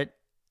what?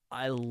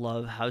 I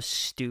love how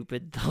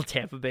stupid the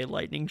Tampa Bay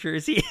Lightning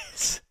jersey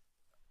is.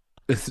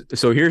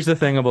 So here's the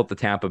thing about the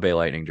Tampa Bay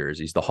Lightning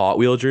jerseys. The Hot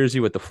Wheel jersey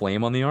with the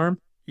flame on the arm,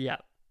 Yeah,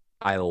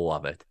 I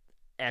love it.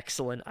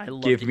 excellent. I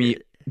love Give to me hear.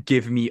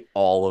 give me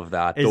all of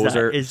that. Is Those that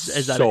are is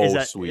that so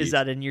is sweet.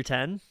 that in your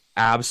 10?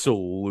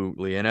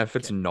 Absolutely. And if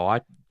it's Okay.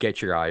 not,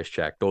 get your eyes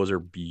checked. Those are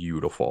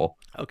beautiful.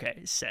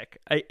 Okay, sick.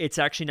 It's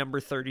actually number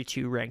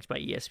 32 ranked by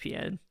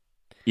ESPN.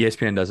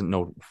 ESPN doesn't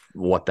know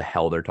what the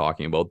hell they're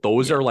talking about.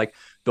 Those Yeah. are like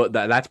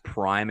that's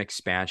prime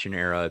expansion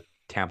era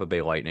Tampa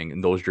Bay Lightning,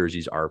 and those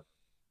jerseys are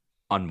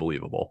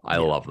unbelievable. I Yeah.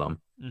 love them.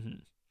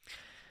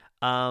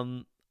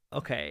 Um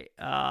okay.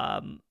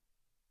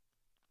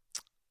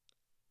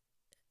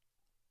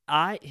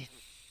 I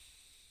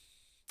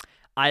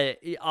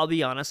I'll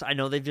be honest. I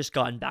know they've just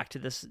gotten back to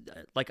this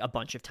like a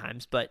bunch of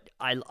times, but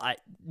I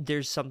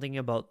there's something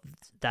about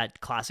that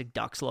classic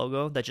Ducks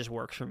logo that just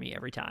works for me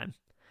every time.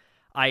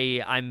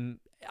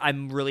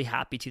 I'm really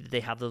happy too that they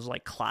have those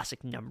like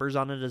classic numbers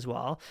on it as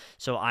well.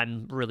 So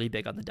I'm really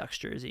big on the Ducks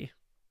jersey.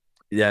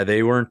 Yeah,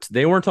 they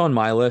weren't on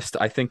my list.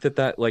 I think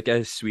that like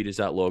as sweet as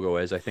that logo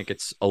is, I think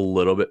it's a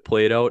little bit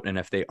played out. And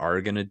if they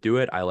are gonna do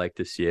it, I like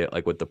to see it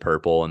like with the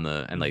purple and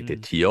like the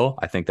Hmm. teal.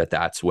 I think that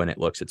that's when it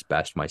looks its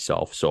best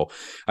myself. So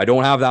I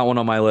don't have that one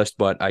on my list,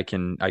 but I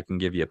can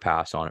give you a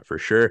pass on it for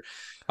sure.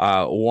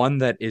 One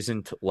that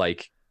isn't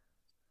like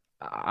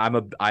I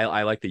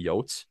like the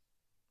Yotes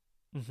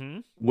Hmm.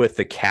 with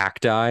the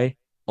cacti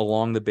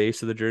along the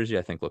base of the jersey.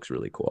 I think looks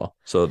really cool.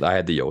 So I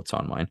had the Yotes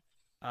on mine.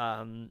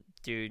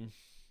 Dude,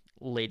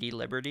 Lady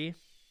Liberty.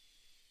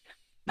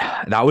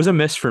 That was a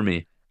miss for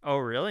me. Oh,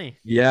 really?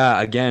 Yeah,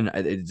 again,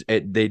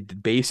 they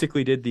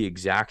basically did the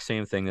exact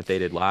same thing that they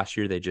did last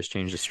year. They just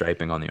changed the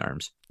striping on the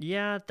arms.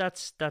 Yeah,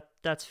 that's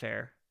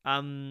fair.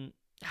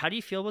 How do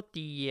you feel about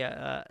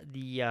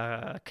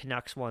the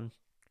Canucks one?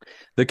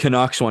 The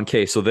Canucks one,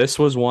 okay, so this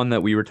was one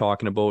that we were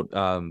talking about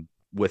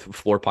with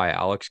Floor Pie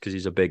Alex because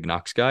he's a big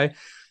Nucks guy.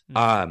 Hmm.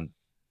 Um,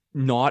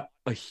 Not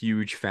a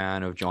huge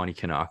fan of Johnny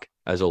Canuck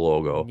as a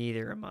logo.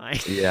 Neither am I.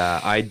 Yeah,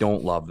 I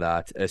don't love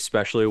that,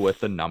 especially with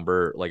the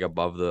number like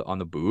above the on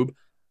the boob.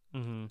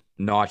 Hmm.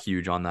 Not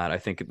huge on that. I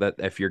think that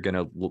if you're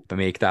gonna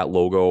make that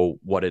logo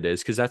what it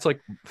is, because that's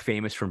like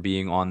famous from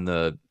being on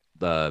the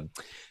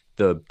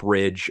the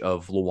bridge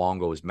of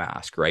Luongo's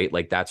mask, right?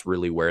 Like that's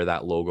really where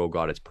that logo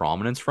got its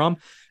prominence from.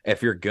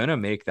 If you're gonna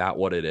make that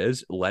what it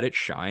is, let it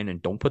shine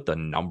and don't put the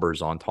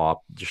numbers on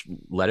top. Just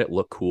let it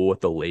look cool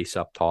with the lace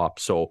up top.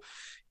 So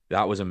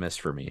that was a miss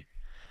for me.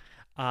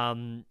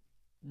 Um,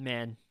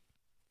 man,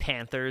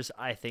 Panthers.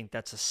 I think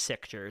that's a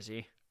sick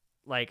jersey.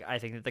 Like, I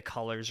think that the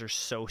colors are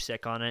so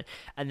sick on it.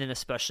 And then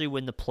especially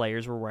when the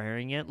players were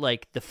wearing it,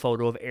 like the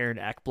photo of Aaron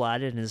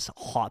Ekblad in his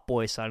hot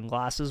boy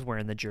sunglasses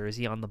wearing the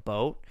jersey on the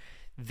boat,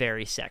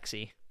 very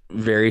sexy.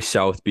 Very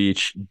South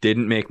Beach.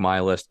 Didn't make my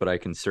list, but I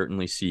can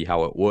certainly see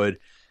how it would.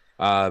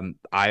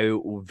 I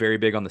very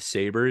big on the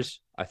Sabres.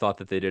 I thought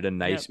that they did a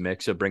Yep. nice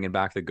mix of bringing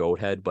back the goat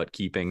head, but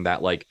keeping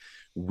that like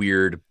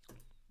weird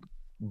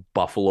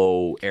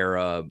Buffalo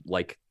era,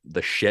 like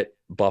the shit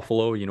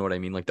Buffalo, you know what I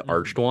mean? Like the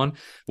arched one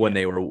when Yeah.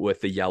 they were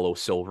with the yellow,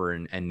 silver,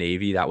 and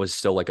navy. That was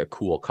still like a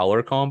cool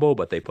color combo,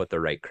 but they put the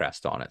right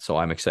crest on it. So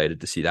I'm excited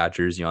to see that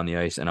jersey on the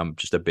ice. And I'm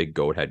just a big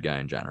goat head guy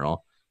in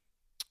general.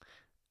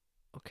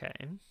 Okay.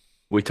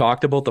 We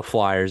talked about the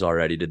Flyers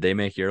already. Did they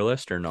make your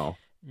list or no?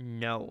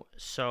 No.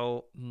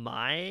 So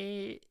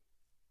my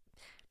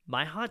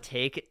hot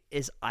take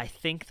is I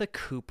think the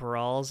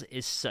Cooperalls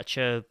is such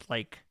a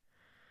like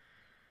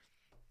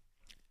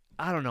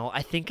I don't know.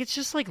 I think it's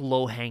just like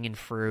low hanging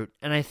fruit,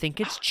 and I think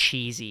it's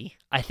cheesy.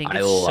 I think I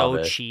it's love so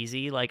it.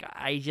 cheesy. Like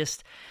I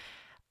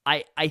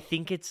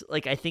think it's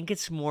like I think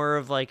it's more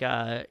of like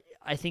a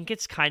I think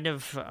it's kind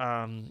of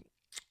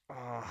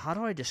how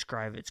do I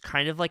describe it? It's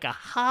kind of like a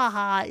ha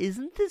ha.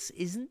 Isn't this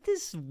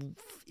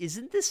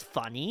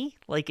funny?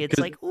 Like it's Because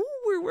like oh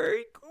we're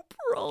wearing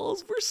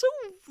Cooperalls.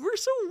 We're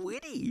so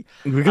witty.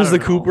 I because don't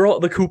know.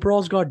 The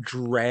Cooperalls got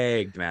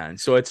dragged, man.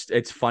 So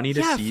it's funny to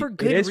Yeah, see. for It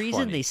good is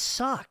reason. They funny.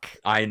 suck.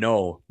 I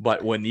know,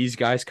 but when these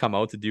guys come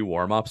out to do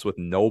warm-ups with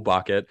no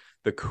bucket,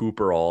 the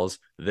Cooperalls,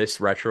 this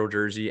retro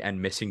jersey,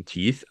 and missing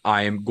teeth,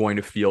 I am going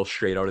to feel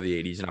straight out of the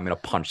 80s and I'm going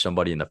to punch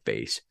somebody in the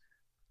face.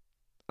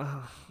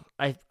 Ugh,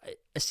 I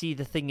see.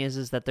 The thing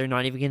is that they're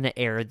not even going to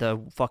air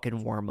the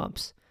fucking warm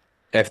ups.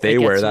 If they Like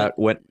wear that's what that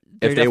when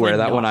they're if they wear definitely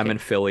that when not I'm going. in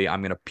Philly,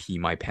 I'm going to pee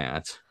my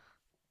pants.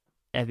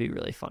 That'd be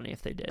really funny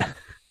if they did.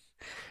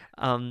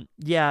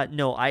 Yeah,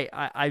 no,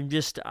 I'm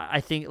just,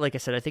 I think, like I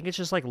said, I think it's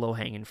just like low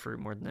hanging fruit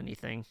more than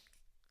anything.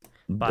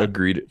 But,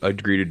 Agree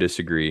to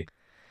disagree.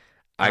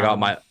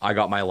 um, I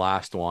got my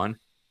last one,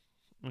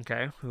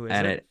 okay, who is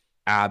and it? it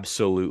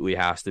absolutely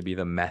has to be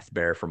the Meth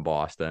Bear from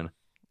Boston.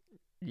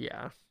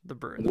 Yeah, the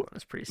Bruins one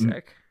is pretty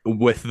sick.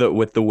 With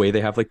the way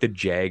they have like the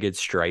jagged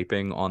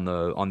striping on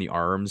the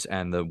arms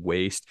and the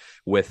waist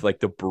with like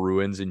the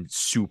Bruins and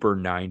super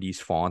 90s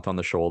font on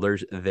the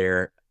shoulders,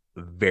 they're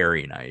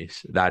very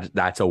nice.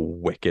 That's a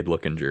wicked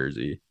looking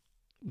jersey.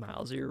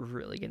 Miles, you're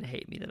really gonna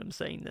hate me that I'm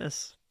saying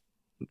this.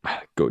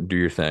 Go do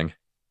your thing.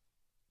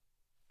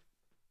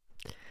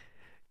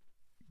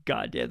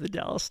 Goddamn, the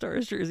Dallas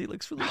Stars jersey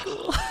looks really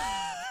cool.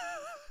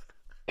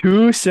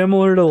 Too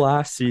similar to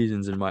last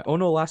season's in my. Oh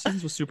no, last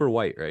season's was super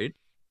white, right?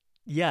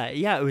 Yeah,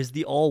 it was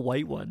the all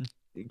white one.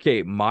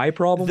 Okay, my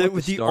problem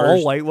with the The all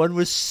Stars, white one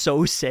was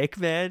so sick,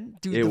 man.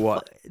 Dude, it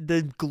was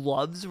the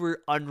gloves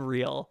were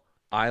unreal.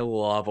 I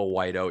love a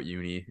whiteout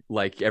uni.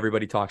 Like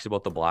everybody talks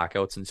about the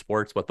blackouts in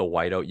sports, but the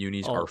whiteout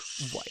unis are Oh,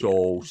 white,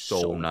 so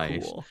so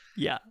nice. cool.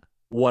 Yeah,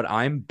 What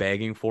I'm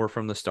begging for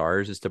from the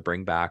Stars is to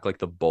bring back like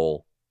the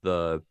bull,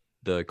 the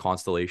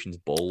Constellations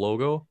bull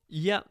logo.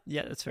 yeah,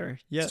 that's fair.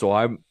 Yeah. So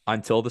I'm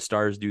until the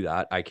Stars do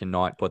that, I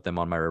cannot put them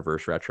on my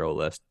reverse retro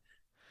list.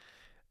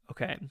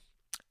 Okay.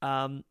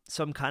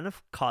 So I'm kind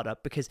of caught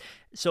up because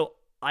so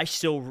I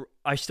still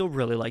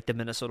really like the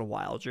Minnesota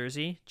Wild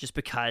jersey just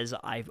because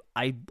I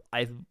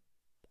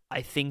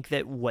think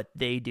that what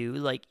they do,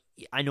 like,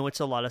 I know it's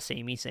a lot of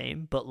samey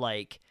same, but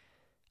like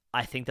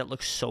I think that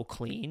looks so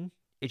clean.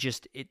 It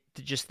just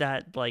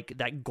that like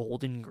that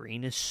golden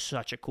green is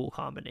such a cool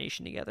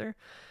combination together.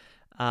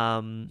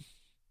 Um,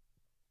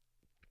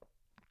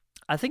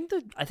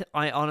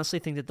 I honestly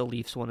think that the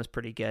Leafs one is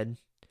pretty good.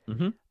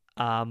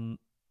 Mm-hmm. Um,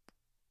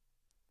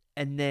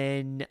 and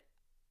then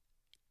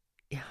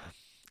yeah,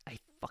 I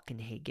fucking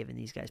hate giving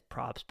these guys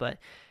props, but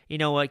you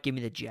know what? Give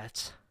me the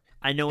Jets.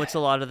 I know it's a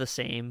lot of the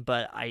same,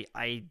 but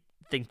I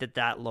think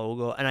that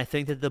logo and I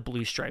think that the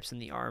blue stripes in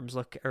the arms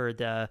look or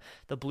the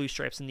blue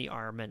stripes in the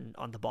arm and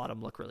on the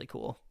bottom look really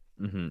cool.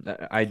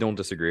 I don't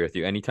disagree with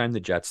you. Anytime the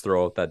Jets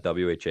throw out that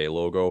WHA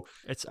logo,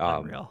 It's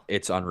unreal.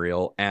 it's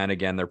unreal. And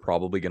again, they're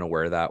probably going to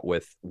wear that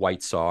with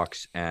white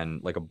socks and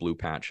like a blue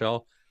pant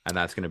shell, and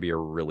that's going to be a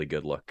really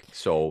good look.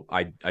 So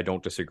I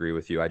don't disagree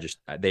with you. I just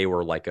they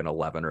were like an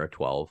 11 or a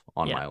 12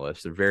 on Yeah. my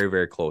list. They're very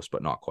very close,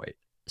 but not quite.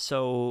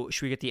 So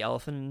should we get the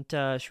elephant?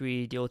 Should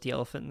we deal with the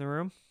elephant in the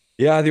room?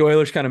 Yeah, the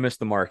Oilers kind of missed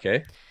the mark, eh?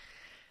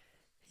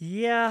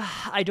 Yeah,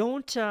 I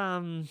don't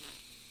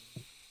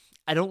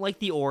like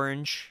the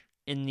orange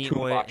Too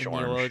much in the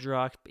oil orange.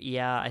 drop.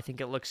 Yeah, I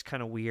think it looks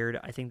kind of weird.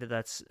 I think that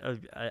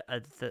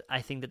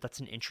I think that that's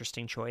an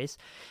interesting choice.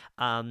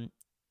 Um,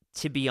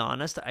 to be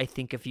honest, I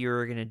think if you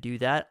were gonna do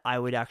that, I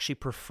would actually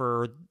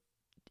prefer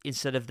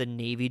instead of the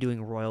navy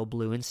doing royal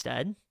blue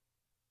instead.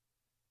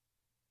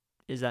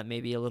 Is that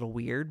maybe a little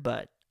weird?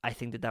 But I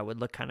think that would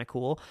look kind of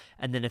cool.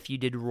 And then if you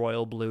did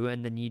royal blue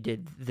and then you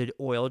did the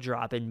oil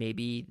drop and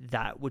maybe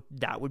that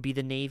would be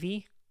the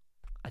navy.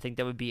 I think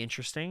that would be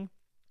interesting.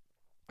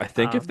 I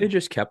think if they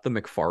just kept the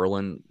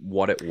McFarlane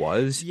what it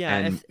was Yeah,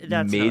 and if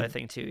that's another made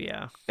thing too.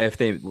 Yeah. if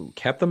they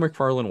kept the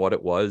McFarlane what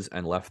it was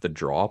and left the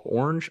drop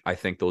orange, I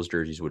think those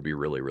jerseys would be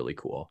really, really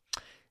cool.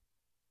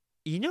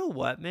 You know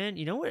what, man?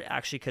 You know what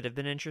actually could have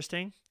been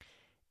interesting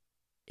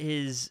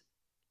is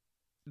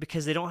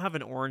because they don't have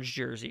an orange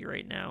jersey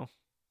right now.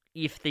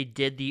 If they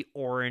did the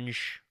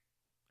orange,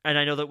 and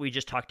I know that we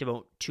just talked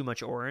about too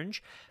much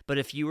orange, but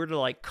if you were to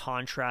like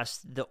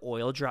contrast the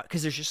oil drop,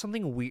 because there's just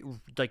something we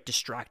like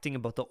distracting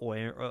about the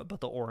oil, about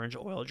the orange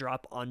oil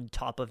drop on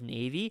top of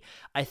navy.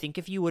 I think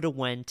if you would have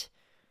went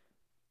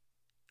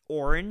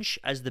orange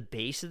as the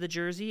base of the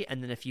jersey,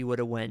 and then if you would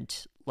have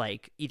went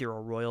like either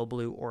a royal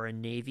blue or a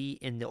navy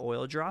in the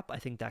oil drop, I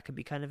think that could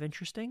be kind of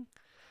interesting.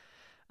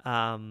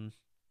 Um,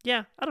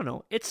 yeah, I don't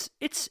know. It's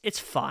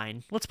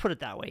fine. Let's put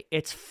it that way.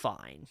 It's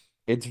fine.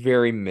 It's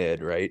very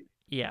mid, right?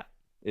 Yeah.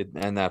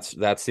 And that's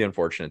the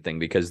unfortunate thing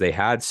because they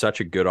had such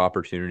a good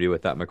opportunity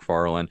with that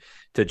McFarlane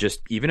to just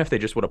even if they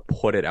just would have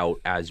put it out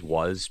as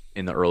was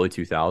in the early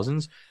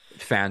 2000s,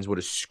 fans would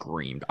have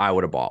screamed. I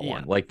would have bought Yeah.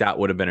 one. Like that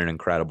would have been an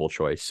incredible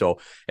choice. So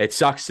it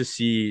sucks to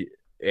see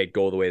it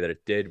go the way that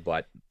it did,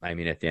 but I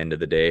mean, at the end of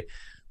the day,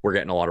 we're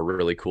getting a lot of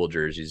really cool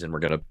jerseys, and we're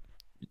gonna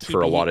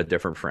for a lot TB of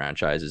different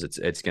franchises.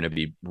 It's gonna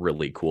be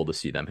really cool to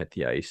see them hit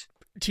the ice.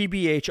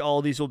 TBH,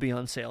 all these will be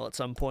on sale at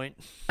some point.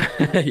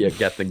 Yeah,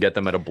 get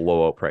them at a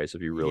blowout price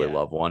if you really Yeah,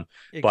 love one.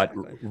 But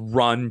exactly.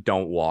 run,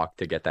 don't walk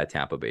to get that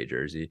Tampa Bay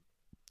jersey.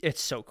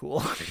 It's so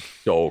cool.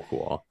 So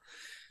cool.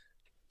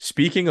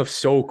 Speaking of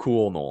so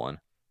cool, Nolan,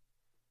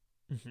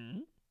 hmm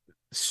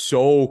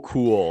so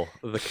cool.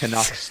 The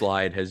Canucks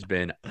slide has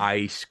been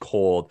ice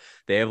cold.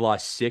 They have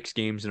lost 6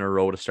 games in a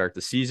row to start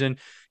the season.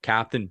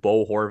 Captain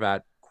Bo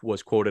Horvat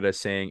was quoted as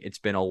saying, "It's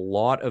been a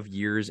lot of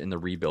years in the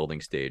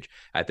rebuilding stage.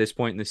 At this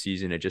point in the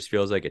season, it just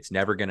feels like it's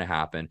never going to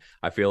happen.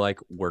 I feel like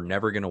we're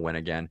never going to win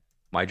again.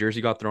 My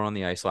jersey got thrown on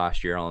the ice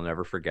last year. I'll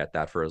never forget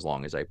that for as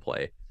long as I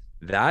play."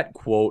 That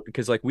quote,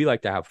 because like we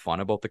like to have fun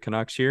about the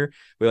Canucks here.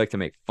 We like to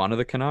make fun of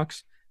the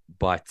Canucks,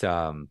 but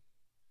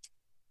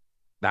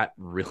that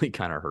really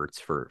kind of hurts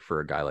for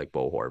a guy like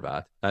Bo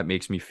Horvath. That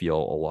makes me feel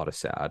a lot of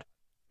sad.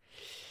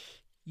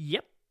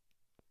 Yep.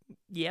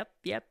 Yep.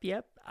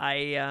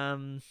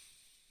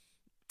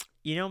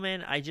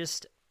 Man,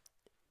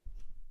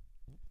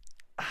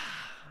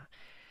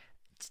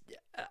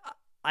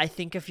 I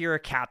think if you're a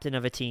captain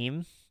of a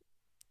team,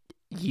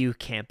 you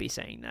can't be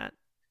saying that.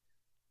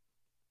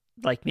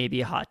 Like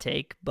maybe a hot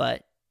take,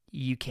 but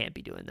you can't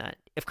be doing that.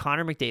 If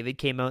Connor McDavid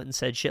came out and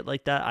said shit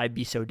like that, I'd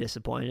be so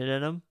disappointed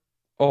in him.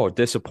 Oh,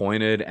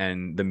 disappointed,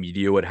 and the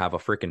media would have a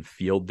freaking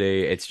field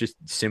day. It's just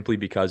simply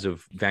because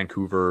of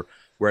Vancouver,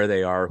 where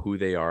they are, who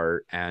they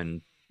are,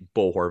 and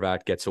Bo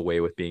Horvat gets away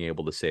with being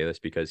able to say this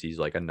because he's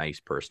like a nice,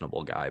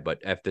 personable guy. But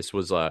if this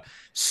was a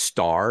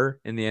star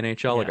in the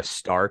NHL, like Yeah. a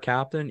star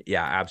captain,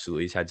 yeah,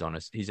 absolutely. His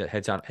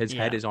head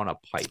Yeah. is on a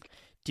pike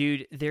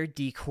Dude, their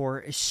decor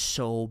is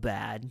so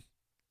bad.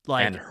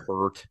 Like and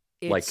hurt.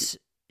 Like, it's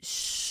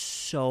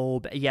so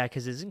bad. Yeah,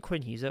 because isn't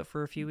Quinn Hughes out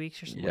for a few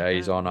weeks or something yeah, like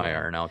he's that? on Yeah.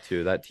 IR now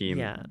too. That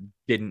Yeah. team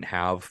didn't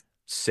have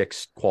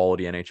 6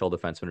 quality NHL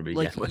defensemen to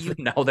begin Like with. you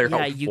Now they're yeah,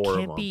 out four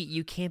of them.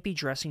 you can't be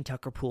dressing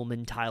Tucker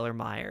Pullman, Tyler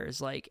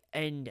Myers, like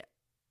and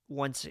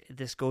once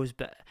this goes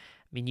back I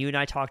mean, you and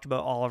I talked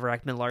about Oliver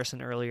Ekman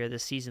Larson earlier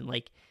this season.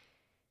 Like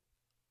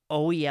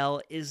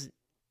OEL is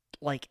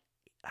like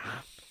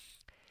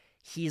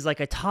he's like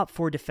a top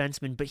 4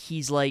 defenseman, but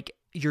he's like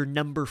your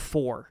number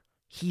 4.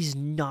 He's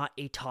not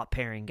a top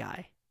pairing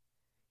guy.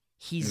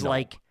 He's No.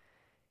 like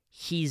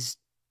he's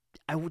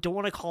I don't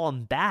want to call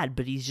him bad,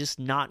 but he's just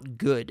not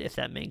good, if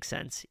that makes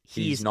sense.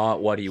 He's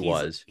not what he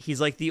was. He's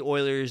like the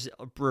Oilers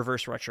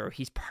reverse retro.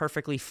 He's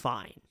perfectly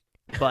fine.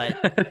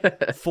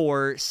 But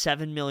for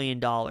 $7 million,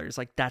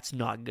 like that's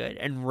not good.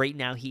 And right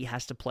now he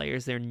has to play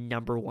as their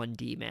number 1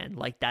 D man.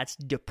 Like that's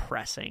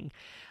depressing.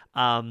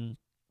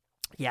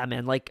 Yeah,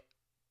 man, like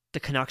the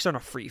Canucks are on a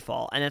free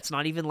fall, and it's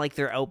not even like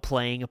they're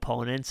outplaying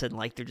opponents and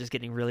like they're just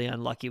getting really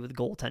unlucky with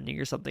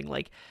goaltending or something.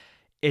 Like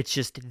it's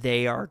just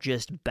they are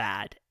just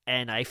bad.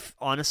 And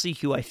honestly,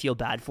 who I feel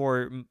bad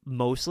for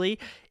mostly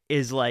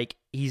is like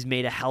he's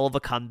made a hell of a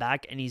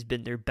comeback and he's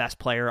been their best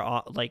player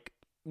like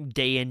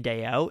day in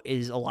day out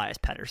is Elias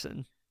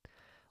Pettersson.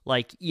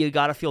 Like you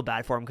got to feel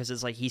bad for him because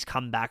it's like he's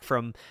come back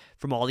from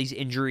all these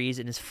injuries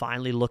and is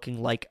finally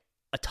looking like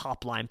a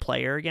top line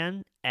player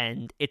again.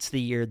 And it's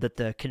the year that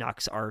the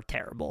Canucks are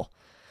terrible.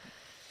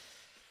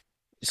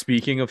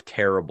 Speaking of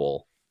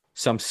terrible,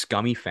 some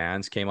scummy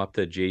fans came up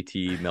to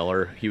JT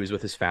Miller. He was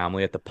with his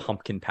family at the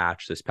pumpkin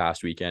patch this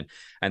past weekend,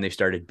 and they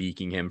started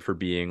beaking him for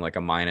being like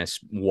a minus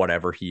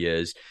whatever he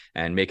is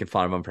and making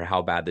fun of him for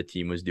how bad the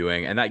team was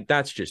doing. And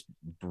that's just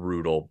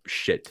brutal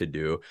shit to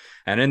do.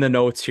 And in the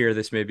notes here,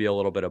 this may be a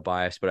little bit of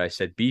bias, but I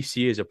said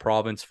BC is a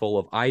province full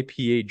of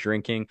IPA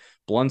drinking,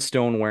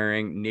 Blundstone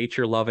wearing,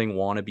 nature loving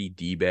wannabe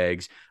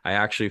D-bags. I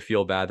actually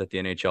feel bad that the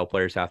NHL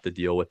players have to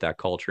deal with that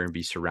culture and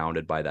be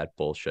surrounded by that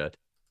bullshit.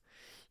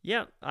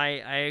 Yeah, I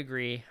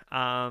agree.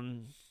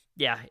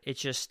 Yeah,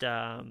 it's just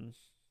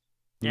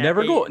Yeah,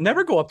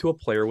 Never go up to a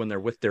player when they're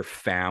with their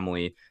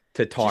family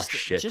to talk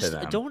shit to just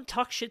them. don't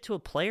talk shit to a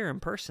player in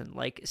person.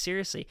 Like,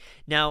 seriously.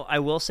 Now, I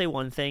will say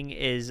one thing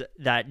is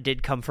that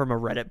did come from a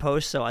Reddit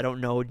post, so I don't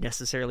know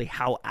necessarily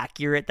how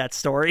accurate that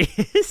story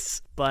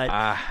is, but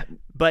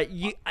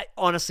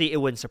honestly, it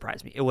wouldn't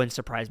surprise me. It wouldn't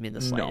surprise me in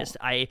the slightest.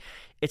 No.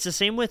 It's the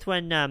same with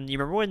when you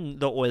remember when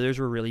the Oilers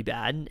were really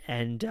bad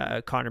and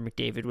Connor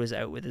McDavid was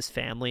out with his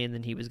family, and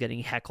then he was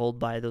getting heckled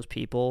by those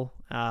people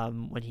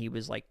when he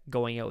was like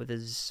going out with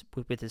his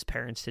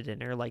parents to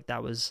dinner. Like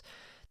that was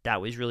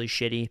really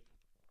shitty.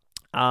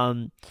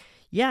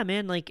 Yeah,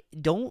 man, like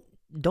don't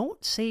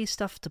say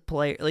stuff to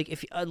player,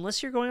 like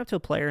unless you're going up to a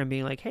player and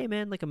being like, hey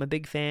man, like I'm a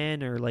big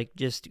fan, or like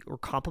or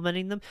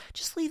complimenting them,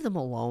 just leave them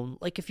alone.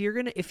 Like if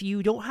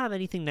you don't have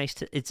anything nice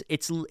to,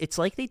 it's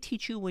like they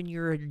teach you when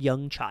you're a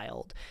young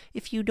child.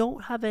 If you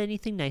don't have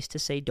anything nice to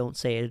say, don't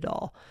say it at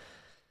all.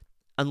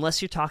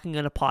 Unless you're talking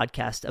on a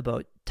podcast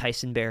about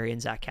Tyson Barrie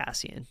and Zach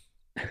Kassian.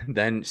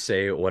 Then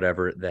say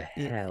whatever the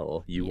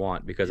hell you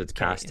want because it's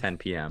past 10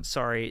 p.m.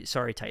 Sorry,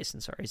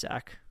 Tyson. Sorry,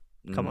 Zach.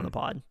 Come on the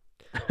pod.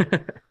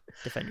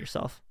 Defend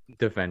yourself.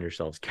 Defend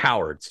yourselves.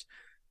 Cowards.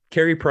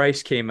 Carey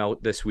Price came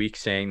out this week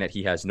saying that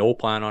he has no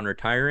plan on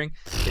retiring.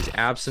 His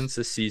absence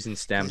this season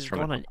stems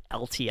from an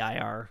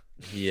LTIR.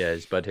 He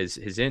is, but his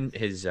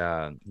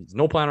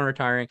no plan on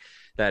retiring.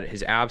 That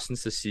his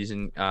absence this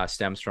season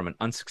stems from an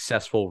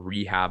unsuccessful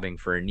rehabbing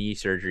for a knee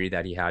surgery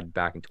that he had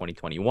back in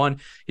 2021.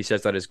 He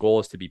says that his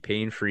goal is to be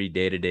pain-free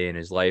day to day in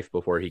his life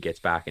before he gets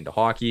back into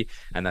hockey,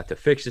 and that to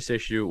fix this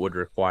issue would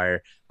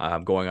require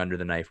going under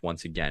the knife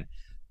once again.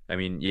 I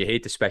mean, you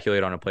hate to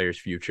speculate on a player's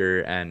future,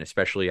 and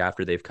especially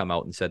after they've come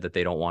out and said that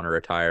they don't want to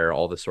retire,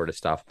 all this sort of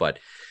stuff. But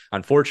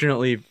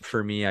unfortunately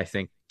for me, I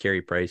think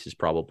Carey Price is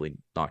probably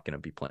not going to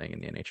be playing in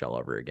the NHL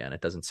ever again.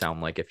 It doesn't sound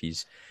like if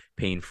he's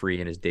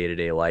pain-free in his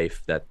day-to-day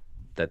life that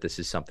this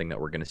is something that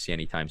we're going to see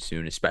anytime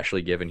soon,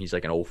 especially given he's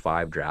like an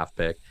 05 draft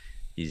pick.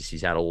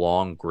 He's had a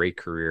long, great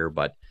career,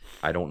 but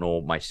I don't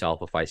know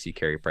myself if I see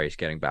Carey Price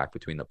getting back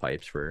between the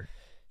pipes for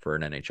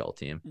an NHL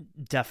team.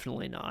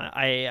 Definitely not.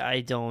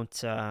 I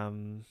don't.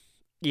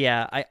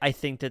 I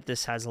think that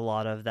this has a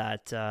lot of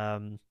that.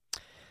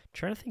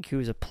 Trying to think who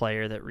was a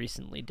player that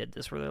recently did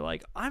this, where they're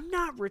like, "I'm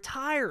not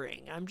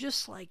retiring. I'm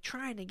just like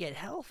trying to get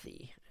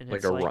healthy." And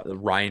like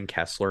Ryan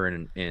Kessler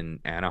in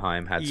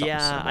Anaheim had something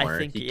similar. I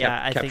think he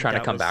kept trying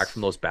to come back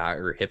from those back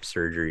or hip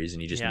surgeries,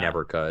 and he just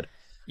never could.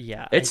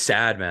 Yeah, it's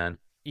sad, man.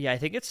 Yeah, I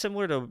think it's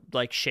similar to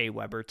like Shea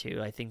Weber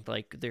too. I think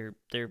like they're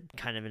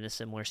kind of in a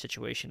similar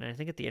situation. And I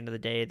think at the end of the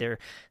day, they're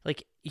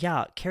like,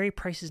 yeah, Carey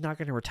Price is not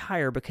going to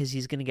retire because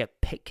he's going to get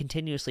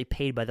continuously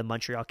paid by the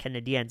Montreal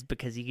Canadiens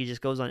because he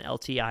just goes on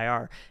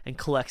LTIR and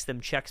collects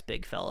them checks,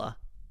 big fella.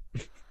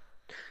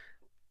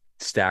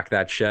 Stack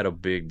that shed, a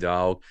big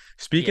dog.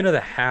 Speaking of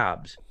the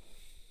Habs,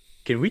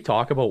 can we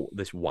talk about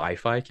this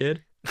Wi-Fi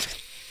kid?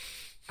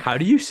 How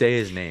do you say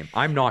his name?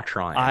 I'm not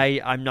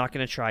trying. I'm not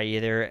going to try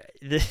either.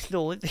 The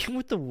only thing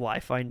with the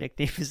Wi-Fi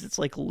nickname is it's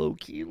like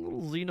low-key a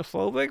little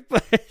xenophobic,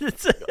 but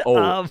it's,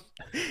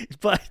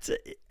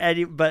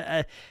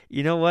 but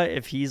you know what?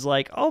 If he's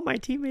like, oh, my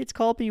teammates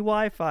called me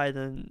Wi-Fi,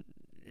 then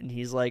and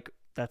he's like,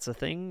 that's a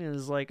thing.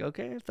 Is like,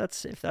 okay, if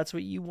that's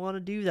what you want to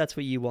do, that's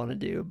what you want to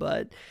do.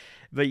 But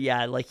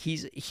yeah, like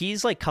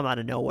he's like come out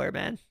of nowhere,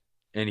 man.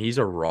 And he's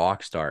a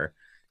rock star.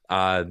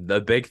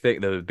 The big thing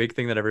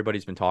that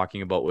everybody's been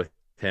talking about with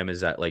him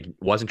is that like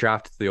wasn't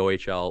drafted to the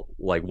OHL,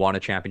 like won a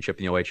championship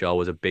in the OHL,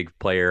 was a big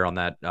player on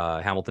that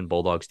Hamilton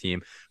Bulldogs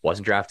team,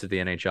 wasn't drafted to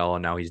the NHL,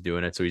 and now he's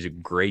doing it. So he's a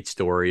great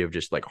story of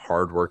just like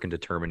hard work and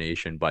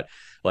determination. But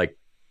like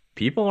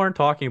people aren't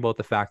talking about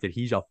the fact that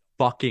he's a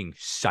fucking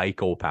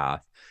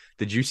psychopath.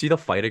 Did you see the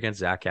fight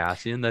against Zach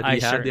Kassian that he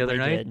had the other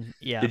night?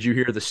 Yeah. Did you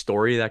hear the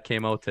story that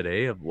came out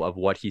today of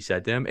what he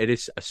said to him? It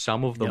is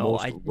some of the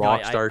most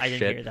rock star shit. I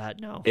didn't hear that.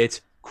 No,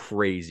 it's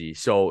crazy.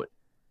 So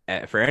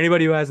for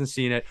anybody who hasn't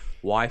seen it,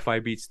 Wi-Fi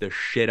beats the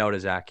shit out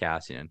of Zach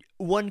Kassian.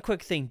 One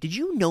quick thing. Did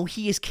you know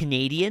he is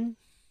Canadian?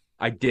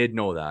 I did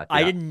know that.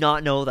 I did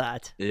not know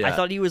that. Yeah. I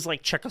thought he was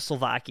like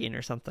Czechoslovakian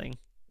or something.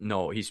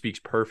 No, he speaks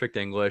perfect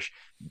English.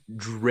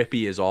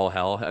 Drippy as all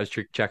hell. I was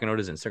checking out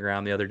his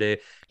Instagram the other day.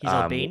 He's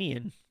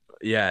Albanian.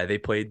 Yeah, they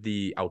played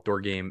the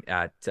outdoor game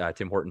at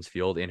Tim Hortons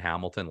Field in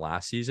Hamilton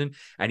last season,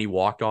 and he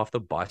walked off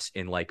the bus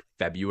in like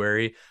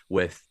February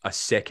with a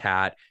sick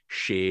hat,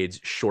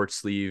 shades, short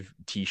sleeve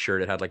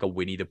t-shirt. It had like a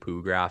Winnie the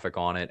Pooh graphic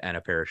on it and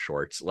a pair of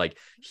shorts. Like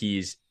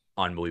he's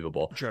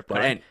unbelievable.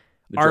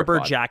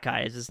 Arbor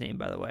Jacki is his name,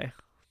 by the way.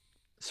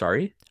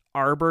 Sorry?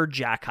 Arbor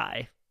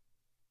Jacki.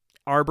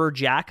 Arbor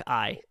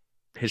Jacki.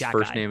 His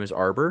first name is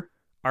Arbor?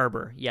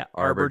 Arbor, yeah.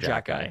 Arbor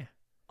Jacki.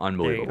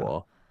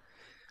 Unbelievable.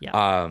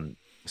 Yeah.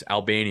 It's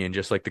Albanian,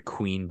 just like the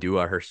Queen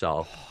Dua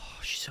herself. Oh,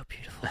 she's so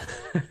beautiful.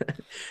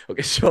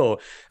 Okay, so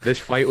this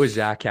fight with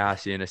Zach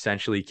Kassian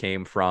essentially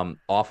came from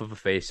off of a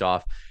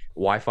face-off.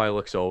 Wi-Fi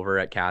looks over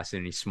at Kassian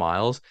and he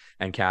smiles,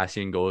 and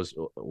Kassian goes,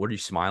 "What are you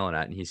smiling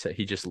at?" And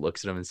he just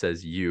looks at him and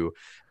says, "You."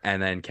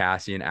 And then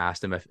Kassian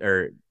asked him if,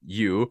 or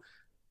you,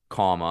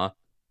 comma,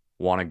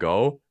 want to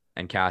go?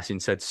 And Cassian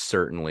said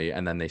certainly,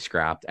 and then they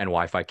scrapped, and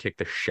Wi-Fi kicked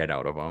the shit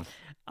out of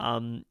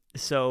him.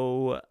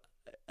 So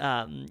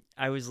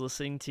I was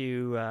listening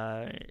to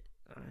I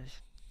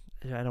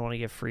don't want to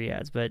give free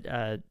ads, but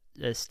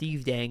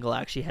Steve Dangle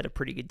actually had a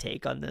pretty good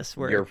take on this.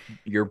 Where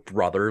your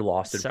brother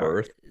lost at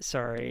birth.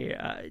 Sorry,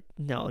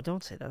 no,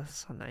 don't say that.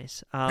 That's not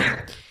nice.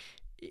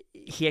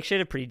 He actually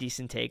had a pretty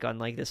decent take on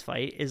like this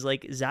fight. Is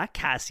like Zach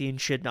Cassian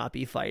should not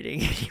be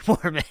fighting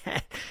anymore,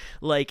 man.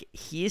 Like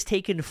he has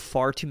taken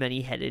far too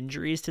many head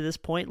injuries to this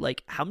point.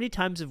 Like how many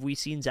times have we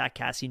seen Zach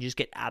Cassian just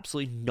get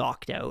absolutely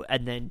knocked out,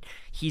 and then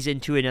he's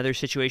into another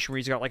situation where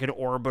he's got like an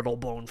orbital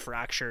bone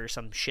fracture or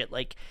some shit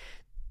like.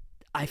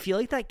 I feel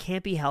like that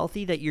can't be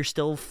healthy that you're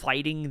still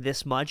fighting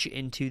this much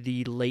into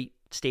the late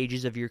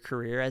stages of your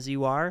career as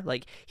you are.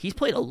 Like, he's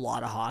played a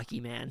lot of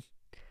hockey, man.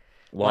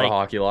 A lot of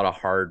hockey, a lot of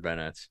hard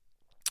minutes.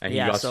 And he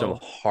got some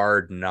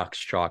hard knucks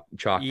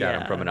chalked at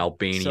him from an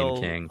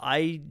Albanian king.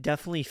 I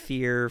definitely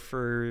fear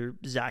for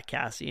Zach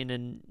Cassian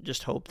and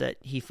just hope that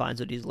he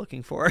finds what he's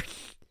looking for.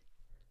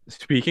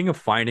 Speaking of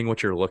finding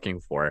what you're looking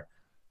for,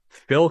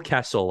 Phil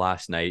Kessel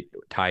last night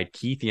tied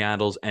Keith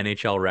Yandle's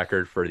NHL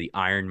record for the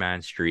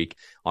Ironman streak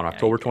on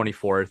October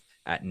 24th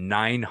at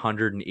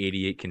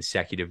 988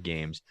 consecutive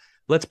games.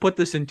 Let's put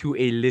this into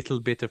a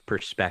little bit of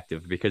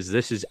perspective because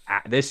this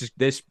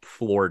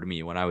floored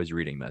me when I was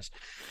reading this.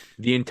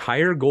 The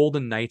entire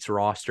Golden Knights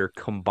roster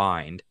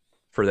combined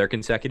for their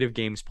consecutive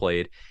games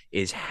played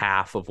is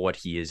half of what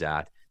he is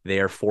at.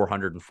 They are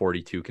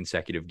 442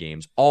 consecutive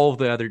games. All of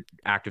the other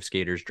active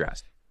skaters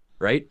dressed,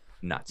 right?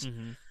 Nuts.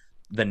 Mm-hmm.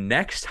 The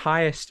next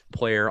highest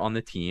player on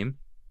the team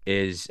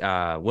is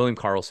William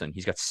Karlsson.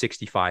 He's got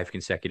 65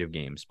 consecutive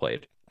games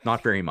played.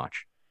 Not very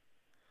much.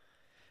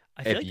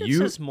 I feel like that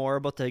says more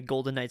about the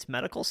Golden Knights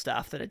medical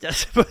staff than it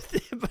does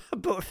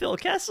about Phil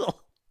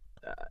Kessel.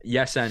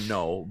 Yes and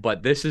no,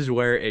 but this is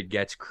where it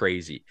gets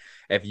crazy.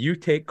 If you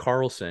take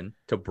Karlsson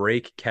to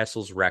break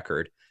Kessel's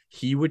record,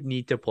 he would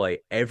need to play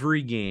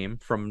every game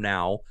from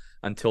now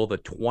until the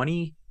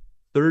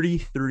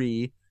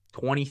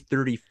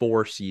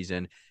 2033-2034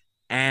 season,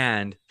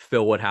 and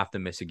Phil would have to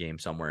miss a game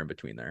somewhere in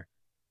between there.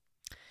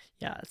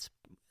 Yeah, it's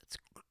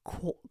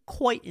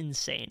quite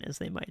insane, as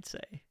they might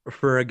say.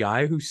 For a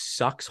guy who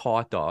sucks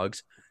hot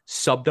dogs,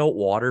 subbed out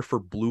water for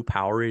Blue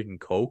Powerade and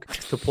Coke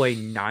to play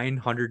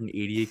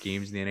 988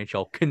 games in the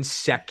NHL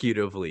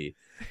consecutively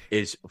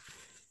is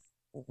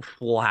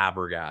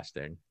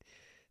flabbergasting.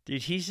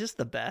 Dude, he's just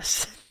the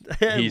best.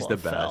 He's the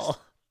best. Phil.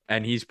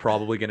 And he's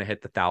probably going to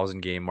hit the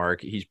 1,000 game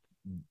mark. He's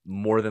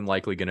more than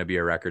likely going to be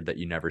a record that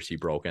you never see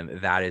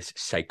broken. That is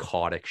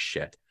psychotic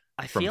shit.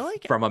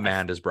 From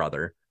Amanda's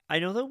brother. I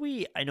know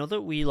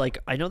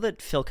that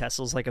Phil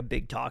Kessel's like a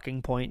big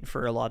talking point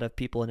for a lot of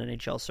people in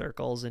NHL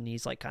circles, and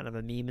he's like kind of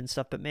a meme and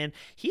stuff, but man,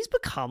 he's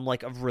become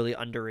like a really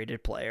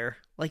underrated player.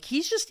 Like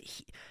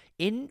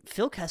in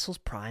Phil Kessel's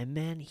prime,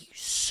 man,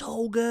 he's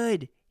so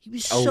good. He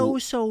was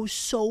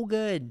so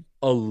good.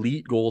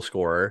 Elite goal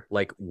scorer,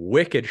 like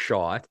wicked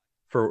shot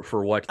for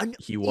what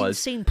he was.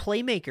 Insane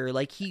playmaker.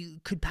 Like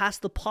he could pass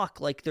the puck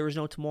like there was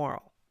no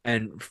tomorrow.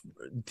 And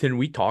can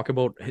we talk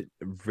about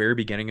very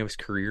beginning of his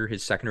career,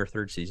 his second or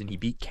third season? He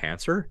beat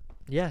cancer.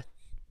 Yeah,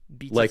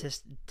 beat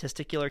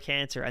testicular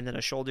cancer and then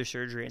a shoulder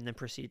surgery, and then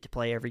proceeded to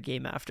play every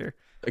game after.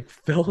 Like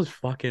Phil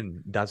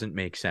fucking doesn't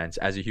make sense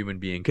as a human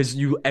being, because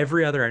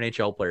every other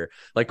NHL player,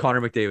 like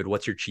Connor McDavid,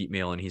 what's your cheat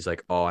meal? And he's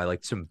like, oh, I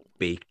like some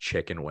baked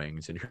chicken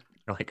wings, and you're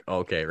like,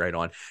 okay, right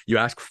on. You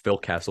ask Phil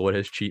Kessel what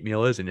his cheat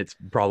meal is, and it's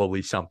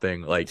probably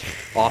something like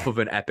off of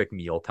an epic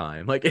meal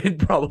time. Like it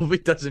probably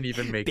doesn't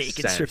even make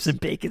bacon sense. Strips and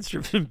bacon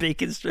strips and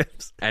bacon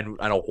strips and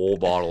a whole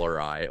bottle of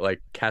rye.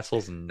 Like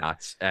Kessel's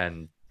nuts,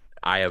 and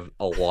I have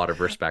a lot of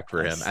respect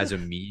for him as a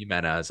meme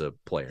and as a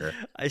player.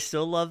 I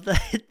still love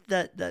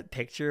that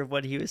picture of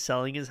when he was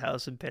selling his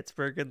house in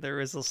Pittsburgh, and there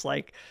was this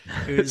like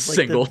it was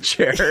single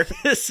chair,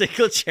 a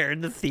single chair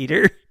in the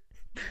theater.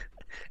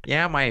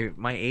 Yeah, my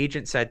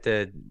agent said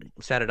to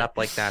set it up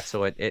like that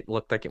so it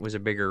looked like it was a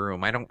bigger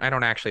room. I don't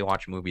actually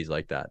watch movies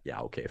like that.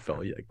 Yeah, okay, Phil,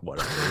 like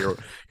whatever.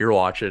 You're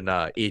watching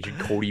Agent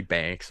Cody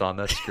Banks on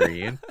the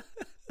screen.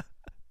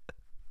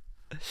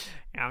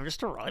 Yeah, I'm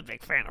just a really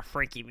big fan of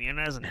Frankie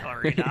Muniz and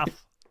Hilary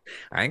Duff.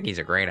 I think he's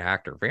a great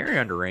actor. Very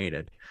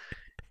underrated.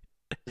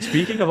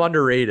 Speaking of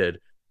underrated,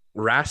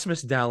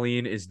 Rasmus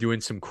Dahlin is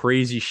doing some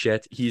crazy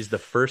shit. He's the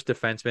first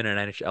defenseman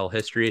in NHL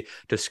history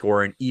to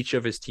score in each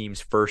of his team's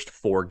first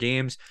 4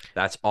 games.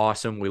 That's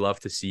awesome. We love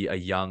to see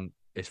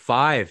it's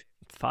 5.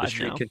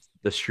 The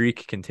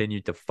streak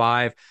continued to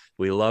 5.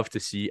 We love to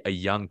see a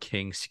young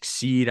king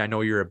succeed. I know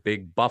you're a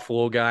big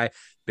Buffalo guy,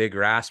 big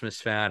Rasmus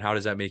fan. How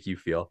does that make you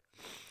feel?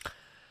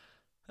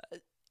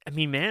 I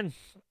mean, man,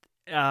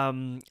 I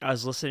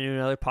was listening to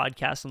another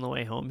podcast on the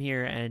way home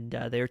here, and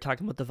they were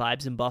talking about the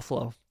vibes in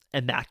Buffalo.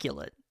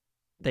 Immaculate.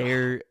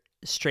 They're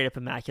straight up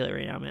immaculate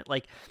right now, man.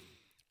 Like,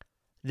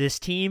 this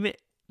team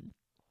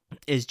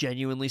is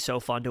genuinely so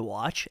fun to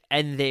watch,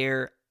 and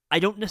I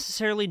don't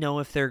necessarily know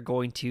if they're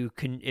going to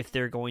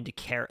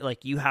carry,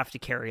 like, you have to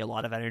carry a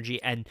lot of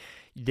energy, and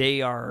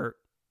they are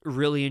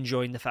really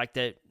enjoying the fact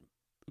that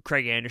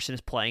Craig Anderson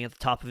is playing at the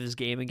top of his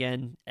game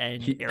again,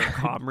 and He, Eric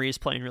Comrie is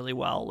playing really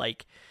well.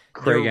 Like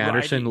they're Craig riding.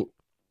 Anderson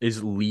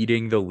is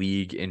leading the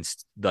league in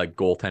like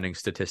goaltending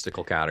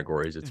statistical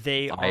categories.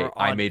 They are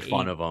I on made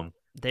fun a of him.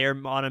 they are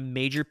on a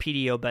major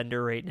PDO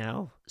bender right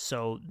now,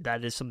 so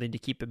that is something to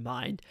keep in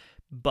mind.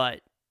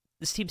 But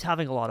this team's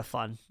having a lot of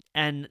fun,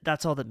 and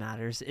that's all that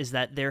matters is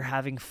that they're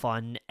having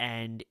fun.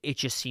 And it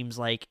just seems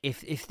like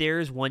if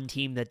there's one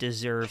team that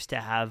deserves to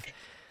have,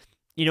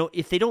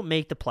 if they don't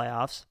make the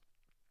playoffs,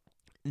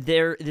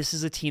 this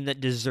is a team that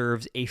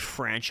deserves a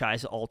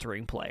franchise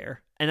altering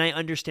player. And I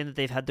understand that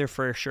they've had their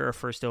fair share of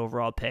first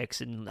overall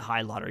picks and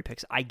high lottery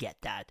picks. I get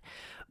that.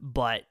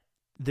 But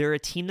they're a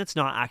team that's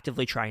not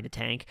actively trying to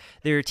tank.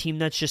 They're a team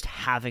that's just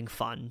having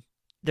fun.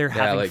 They're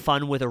having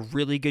fun with a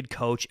really good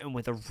coach and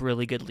with a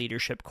really good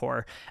leadership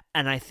core.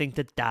 And I think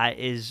that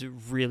is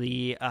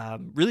really,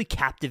 really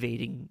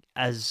captivating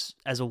as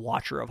a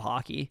watcher of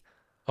hockey.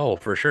 Oh,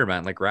 for sure,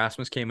 man. Like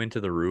Rasmus came into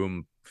the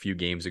room a few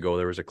games ago.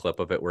 There was a clip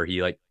of it where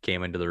he like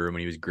came into the room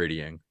and he was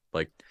grittying.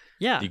 Like,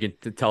 Yeah. you can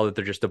tell that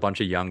they're just a bunch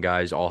of young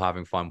guys all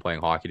having fun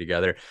playing hockey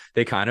together.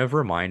 They kind of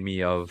remind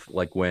me of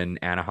like when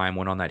Anaheim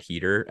went on that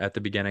heater at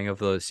the beginning of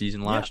the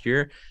season last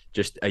year.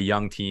 Just a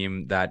young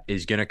team that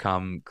is going to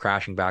come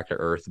crashing back to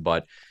earth,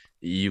 but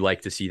you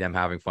like to see them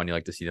having fun. You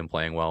like to see them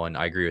playing well. And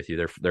I agree with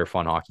you. They're a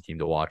fun hockey team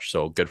to watch.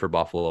 So good for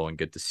Buffalo and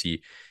good to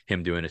see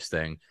him doing his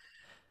thing.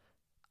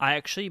 I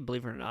actually,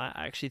 believe it or not,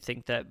 I actually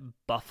think that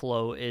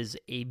Buffalo is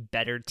a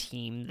better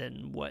team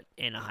than what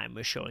Anaheim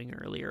was showing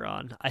earlier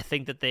on. I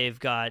think that they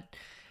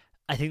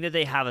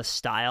have a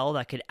style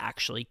that could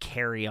actually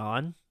carry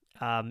on,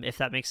 if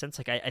that makes sense.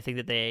 Like I think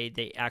that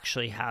they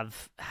actually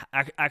have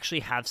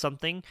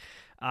something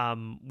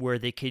where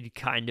they could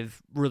kind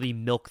of really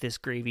milk this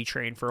gravy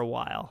train for a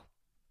while.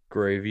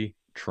 Gravy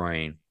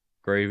train.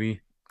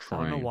 Gravy I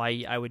don't know train.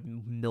 why I would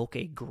milk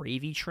a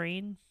gravy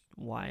train.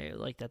 Why,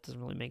 like, that doesn't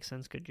really make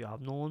sense. Good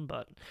job, Nolan.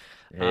 But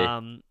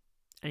Hey,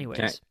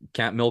 anyways,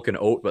 can't milk an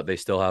oat, but they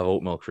still have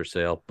oat milk for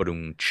sale. Boom.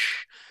 20,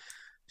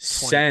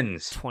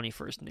 Sens.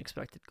 21st in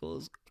expected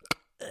goals.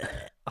 Oh,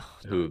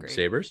 not Who? great.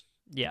 Sabres?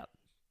 Yeah.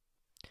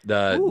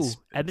 The Ooh,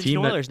 Edmonton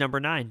team that Oilers, number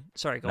 9.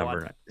 Sorry, go number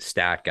on. nine,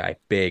 stat guy,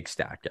 big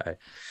stat guy.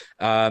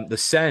 The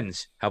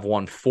Sens have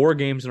won 4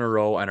 games in a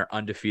row and are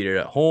undefeated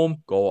at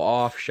home. Go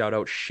off. Shout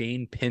out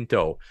Shane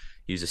Pinto.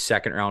 He's a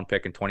second round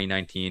pick in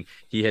 2019.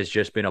 He has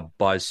just been a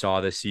buzzsaw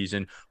this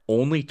season.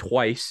 Only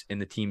twice in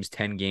the team's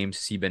 10 games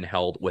has he been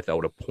held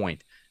without a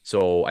point.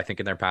 So I think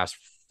in their past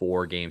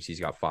 4 games, he's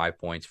got 5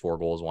 points, 4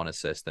 goals, 1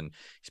 assist, and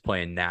he's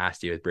playing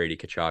nasty with Brady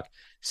Tkachuk.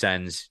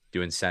 Sens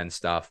doing Sens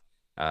stuff.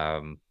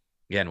 Again,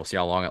 we'll see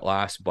how long it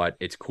lasts, but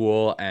it's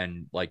cool.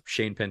 And like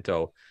Shane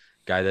Pinto,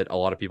 guy that a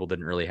lot of people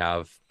didn't really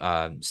have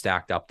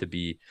stacked up to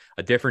be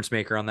a difference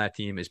maker on that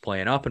team, is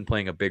playing up and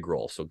playing a big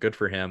role. So good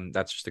for him.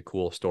 That's just a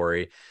cool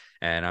story.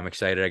 And I'm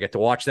excited. I get to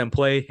watch them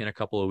play in a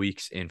couple of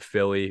weeks in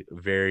Philly.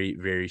 Very,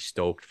 very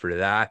stoked for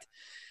that.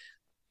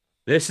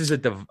 This is a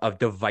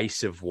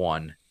divisive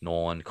one,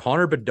 Nolan.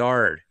 Connor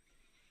Bedard,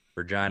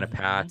 Regina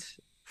Pats,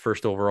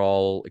 first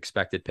overall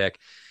expected pick.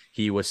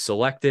 He was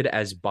selected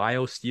as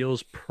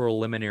BioSteel's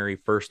preliminary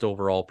first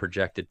overall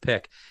projected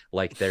pick.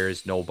 Like there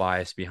is no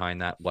bias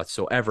behind that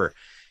whatsoever.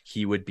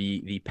 He would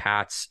be the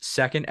Pats'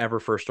 second ever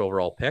first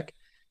overall pick,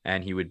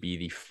 and he would be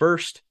the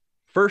first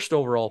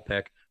overall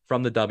pick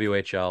from the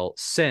WHL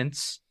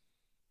since.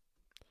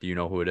 Do you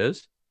know who it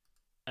is?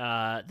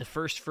 The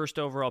first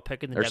overall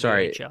pick in the Or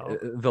sorry,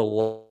 WHL. the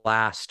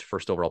last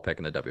first overall pick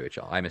in the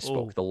WHL. I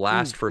misspoke. The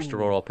last first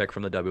overall pick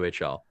from the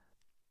WHL.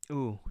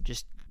 Ooh,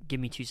 just give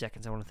me 2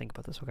 seconds. I want to think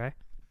about this, okay?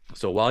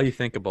 So while you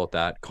think about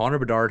that, Connor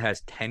Bedard has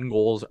 10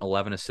 goals,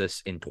 11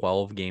 assists in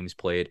 12 games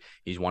played.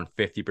 He's won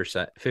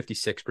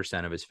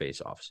 56% of his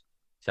faceoffs.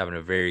 He's having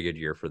a very good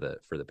year for the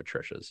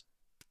Patricias.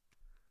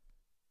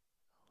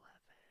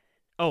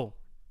 Oh,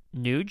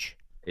 Nuge?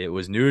 It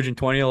was Nuge in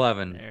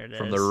 2011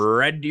 from the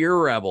Red Deer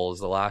Rebels,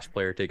 the last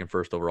player taken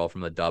first overall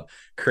from the Dub.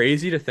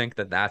 Crazy to think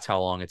that that's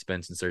how long it's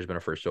been since there's been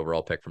a first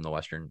overall pick from the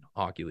Western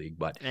Hockey League.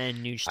 But and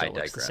Nuge still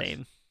looks the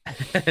same.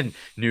 And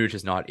Nuge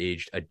has not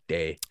aged a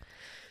day.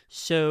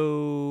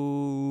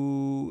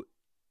 So,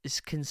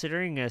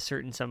 considering a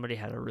certain somebody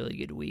had a really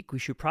good week, we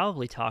should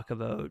probably talk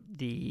about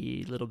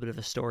the little bit of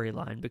a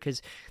storyline,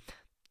 because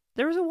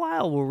there was a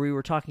while where we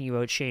were talking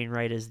about Shane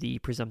Wright as the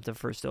presumptive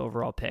first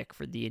overall pick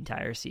for the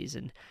entire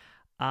season.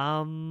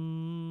 I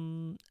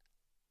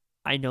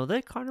know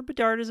that Connor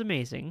Bedard is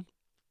amazing.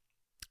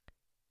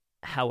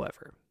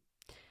 However,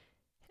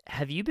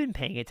 have you been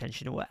paying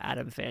attention to what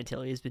Adam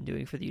Fantilli has been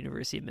doing for the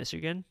University of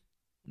Michigan?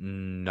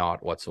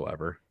 Not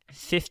whatsoever.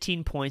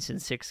 15 points in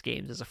 6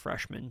 games as a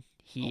freshman.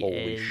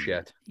 Holy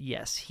shit.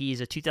 Yes,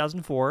 he's a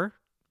 2004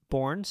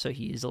 born, so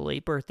he's a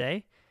late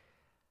birthday.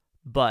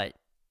 But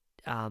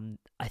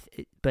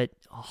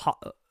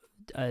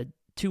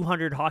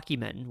 200 hockey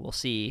men will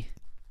see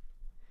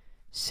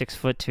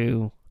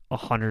 6'2",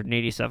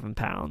 187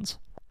 pounds.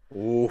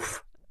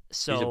 Oof.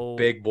 So he's a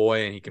big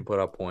boy and he can put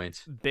up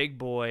points. Big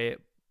boy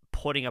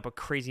putting up a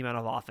crazy amount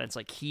of offense.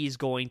 Like he's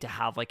going to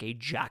have like a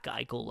Jack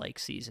Eichel like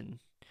season.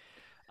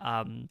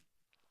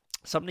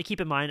 Something to keep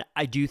in mind,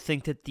 I do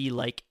think that the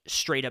like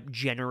straight up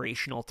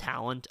generational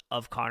talent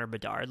of Connor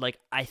Bedard, like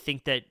I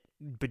think that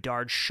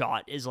Bedard's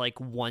shot is like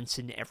once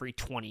in every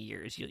 20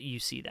 years you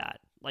see that.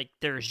 Like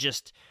it's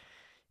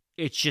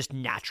just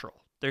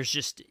natural.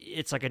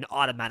 It's like an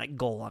automatic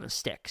goal on a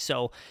stick.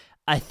 So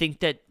I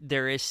think that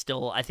there is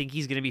still, I think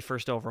he's going to be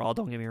first overall,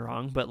 don't get me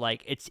wrong, but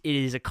like it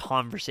is a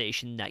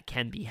conversation that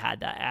can be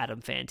had that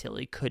Adam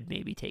Fantilli could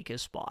maybe take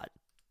his spot.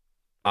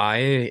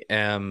 I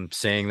am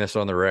saying this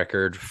on the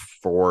record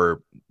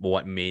for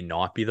what may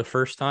not be the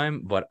first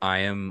time, but I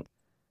am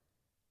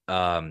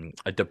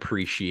a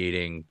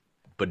depreciating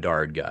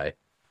Bedard guy.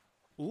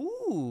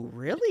 Ooh,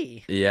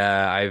 really?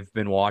 Yeah, I've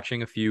been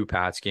watching a few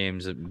Pats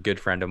games. A good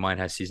friend of mine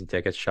has season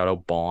tickets. Shout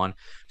out Bon.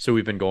 So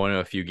we've been going to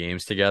a few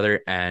games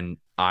together, and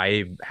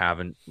I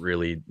haven't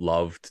really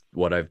loved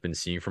what I've been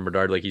seeing from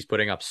Bedard. Like he's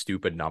putting up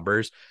stupid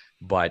numbers,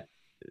 but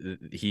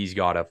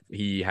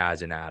he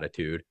has an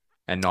attitude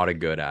and not a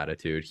good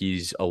attitude.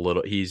 He's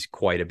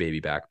quite a baby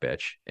back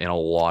bitch in a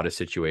lot of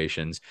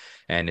situations,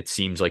 and it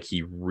seems like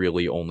he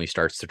really only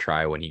starts to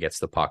try when he gets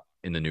the puck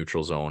in the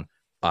neutral zone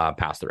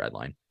past the red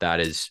line. That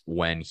is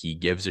when he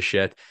gives a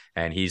shit,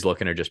 and he's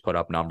looking to just put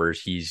up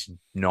numbers. He's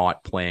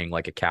not playing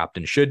like a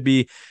captain should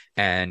be,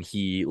 and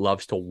he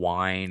loves to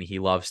whine. He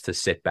loves to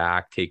sit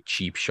back, take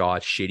cheap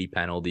shots, shitty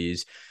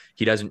penalties.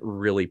 He doesn't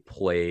really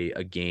play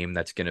a game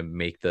that's going to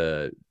make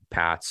the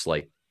Pats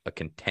like a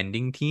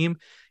contending team.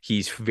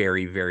 He's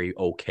very, very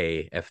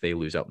okay if they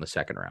lose out in the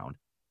second round.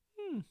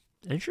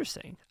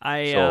 Interesting.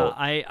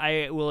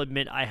 I will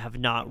admit I have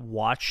not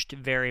watched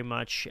very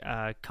much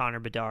Connor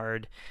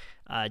Bedard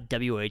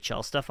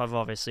WHL stuff. I've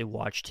obviously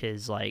watched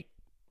his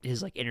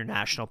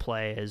international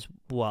play as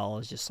well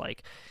as just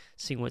like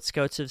seeing what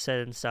scouts have said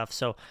and stuff.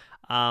 So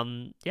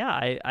I've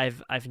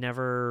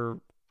never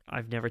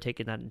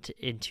taken that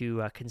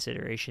into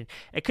consideration.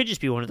 It could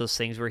just be one of those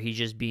things where he's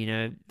just being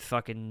a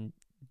fucking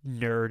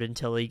nerd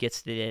until he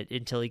gets to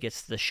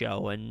the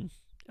show. And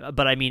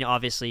but I mean,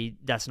 obviously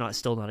that's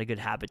still not a good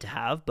habit to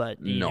have,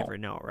 but you never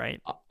know, right?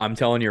 I'm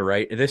telling you,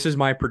 right? This is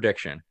my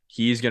prediction.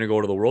 He's going to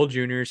go to the World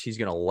Juniors. He's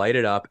going to light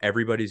it up.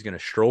 Everybody's going to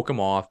stroke him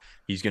off.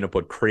 He's going to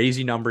put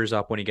crazy numbers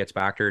up when he gets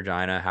back to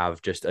Regina,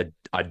 have just a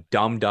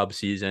dumb dub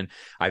season.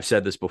 I've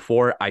said this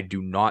before. I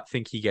do not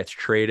think he gets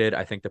traded.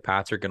 I think the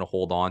Pats are going to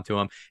hold on to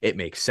him. It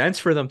makes sense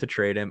for them to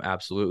trade him,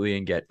 absolutely,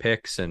 and get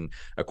picks and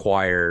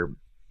acquire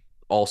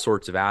all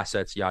sorts of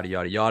assets, yada,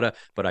 yada, yada.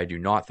 But I do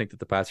not think that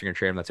the Pats are going to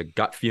trade him. That's a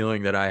gut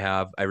feeling that I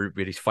have.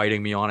 Everybody's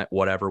fighting me on it.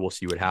 Whatever. We'll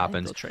see what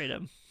happens. They'll trade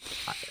him.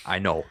 I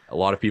know. A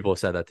lot of people have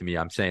said that to me.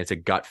 I'm saying it's a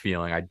gut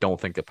feeling. I don't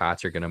think the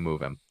Pats are going to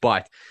move him.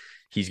 But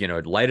he's going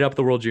to light it up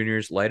the World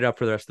Juniors, light it up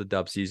for the rest of the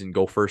dub season,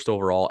 go first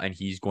overall, and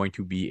he's going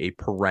to be a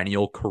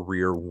perennial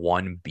career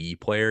 1B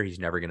player. He's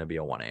never going to be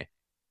a 1A.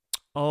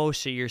 Oh,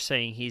 so you're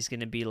saying he's going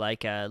to be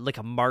like a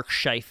Mark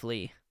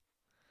Scheifele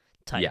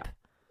type.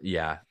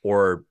 Yeah,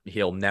 or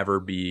he'll never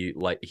be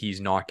like,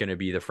 he's not going to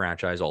be the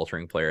franchise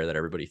altering player that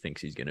everybody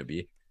thinks he's going to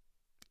be.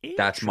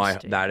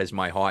 That is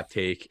my hot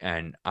take,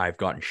 and I've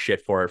gotten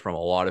shit for it from a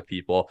lot of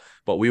people,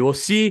 but we will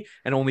see,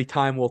 and only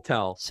time will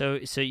tell. So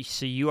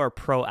you are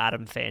pro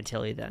Adam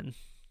Fantilli then?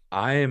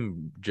 I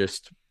am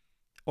just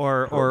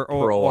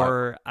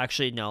or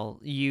actually no,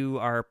 you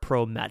are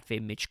pro Matvei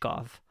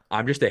Michkov.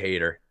 I'm just a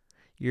hater.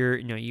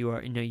 You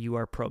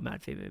are pro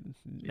Matvei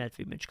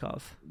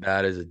Michkov.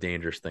 That is a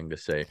dangerous thing to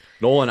say.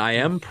 Nolan, I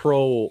am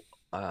pro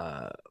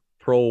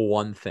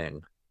one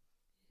thing.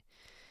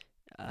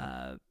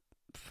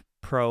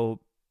 Pro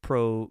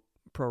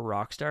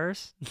rock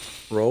stars.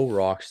 Pro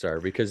rock star,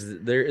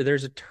 because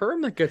there's a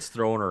term that gets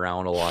thrown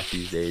around a lot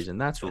these days, and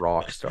that's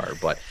rock star.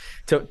 But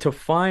to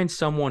find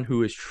someone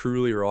who is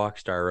truly rock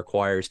star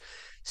requires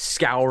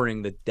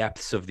scouring the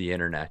depths of the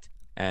internet.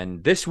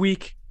 And this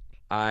week,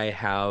 I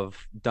have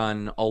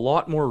done a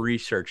lot more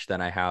research than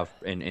I have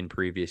in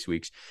previous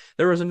weeks.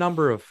 There was a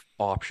number of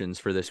options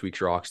for this week's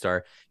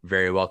Rockstar.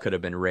 Very well could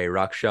have been Ray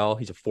Ruckshell.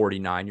 He's a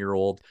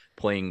 49-year-old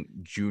playing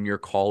junior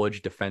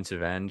college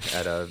defensive end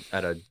at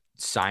a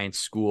science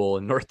school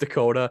in North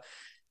Dakota.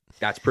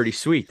 That's pretty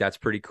sweet. That's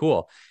pretty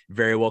cool.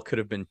 Very well could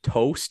have been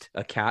Toast,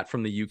 a cat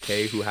from the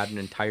UK who had an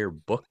entire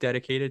book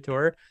dedicated to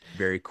her.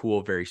 Very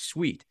cool, very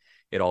sweet.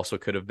 It also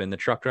could have been the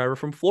truck driver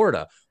from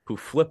Florida who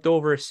flipped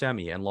over a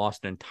semi and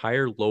lost an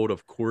entire load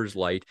of Coors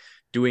Light,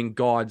 doing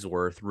God's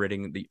worth,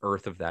 ridding the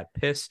earth of that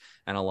piss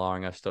and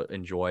allowing us to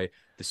enjoy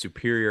the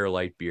superior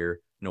light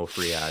beer, no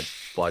free ads,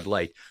 Bud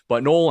Light.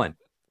 But Nolan,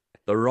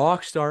 the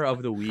rock star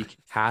of the week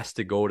has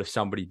to go to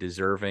somebody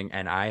deserving,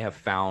 and I have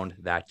found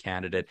that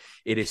candidate.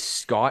 It is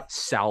Scott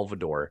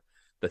Salvador,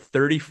 the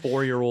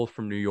 34-year-old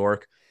from New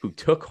York who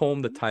took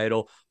home the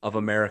title of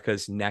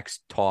America's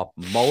Next Top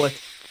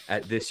Mullet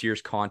at this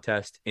year's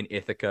contest in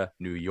Ithaca,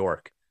 New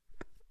York.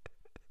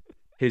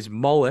 His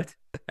mullet,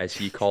 as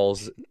he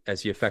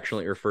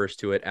affectionately refers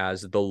to it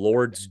as the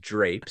Lord's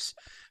drapes,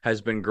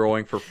 has been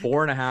growing for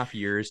 4.5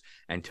 years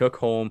and took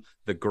home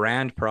the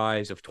grand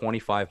prize of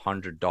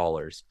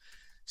 $2,500.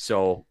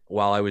 So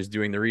while I was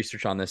doing the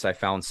research on this, I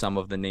found some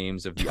of the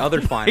names of the other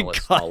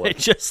finalists. I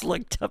just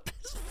looked up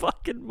his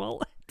fucking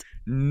mullet.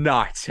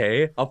 Nuts,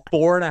 hey? A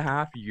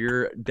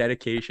 4.5-year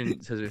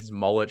dedication to his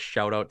mullet.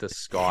 Shout out to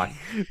Scott.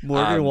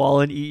 Morgan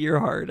Wallen, eat your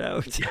heart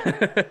out.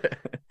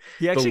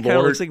 He actually kind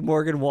of looks like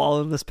Morgan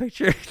Wallen in this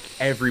picture.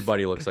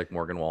 Everybody looks like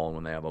Morgan Wallen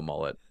when they have a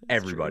mullet.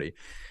 Everybody.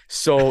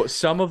 So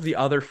some of the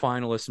other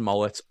finalist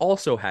mullets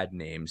also had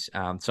names.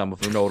 Some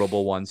of the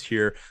notable ones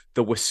here: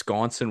 the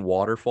Wisconsin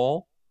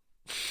Waterfall,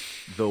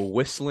 the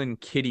Whistling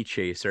Kitty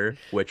Chaser,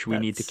 which we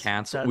need to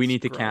cancel. We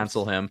need to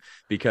cancel him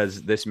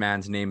because this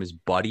man's name is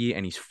Buddy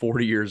and he's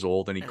 40 years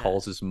old and he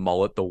calls his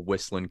mullet the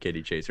Whistling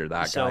Kitty Chaser.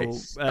 That guy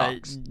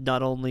sucks.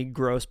 Not only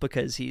gross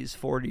because he's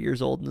 40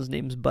 years old and his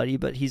name's Buddy,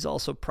 but he's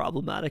also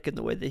problematic in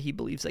the way that he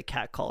believes that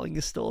catcalling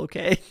is still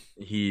okay.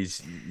 He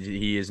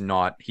is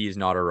not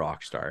a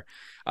rock star.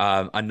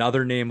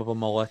 Another name of a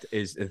mullet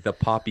is the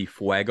Papi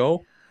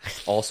Fuego,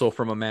 also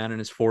from a man in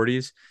his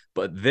 40s.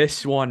 But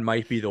this one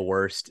might be the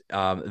worst.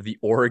 The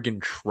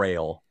Oregon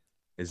Trail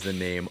is the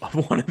name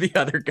of one of the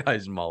other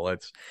guys'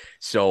 mullets.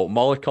 So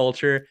mullet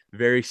culture,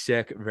 very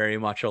sick, very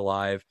much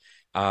alive.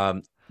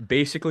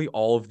 Basically,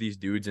 all of these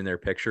dudes in their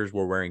pictures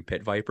were wearing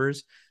pit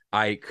vipers.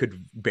 I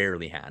could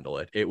barely handle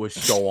it. It was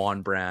so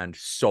on brand,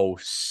 so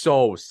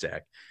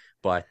sick.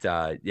 But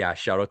yeah,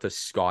 shout out to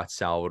Scott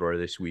Salvador,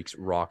 this week's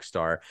rock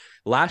star.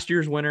 Last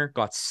year's winner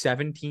got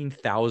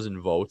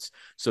 17,000 votes.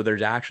 So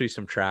there's actually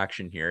some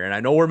traction here. And I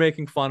know we're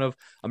making fun of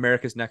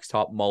America's Next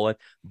Top Mullet,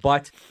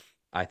 but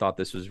I thought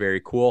this was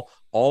very cool.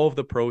 All of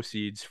the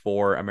proceeds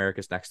for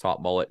America's Next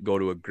Top Mullet go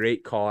to a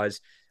great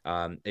cause.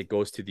 It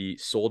goes to the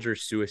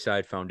Soldiers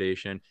Suicide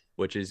Foundation,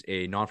 which is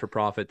a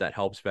non-for-profit that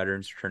helps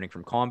veterans returning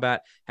from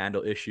combat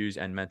handle issues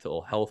and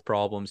mental health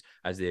problems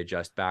as they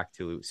adjust back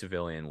to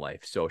civilian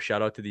life. So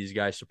shout out to these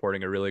guys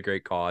supporting a really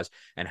great cause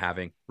and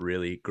having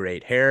really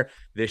great hair.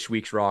 This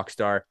week's rock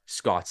star,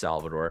 Scott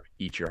Salvador.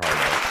 Eat your heart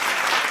out.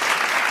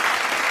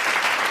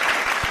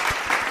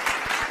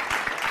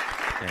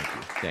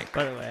 Thank you.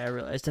 By the way, I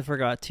realized I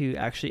forgot to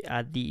actually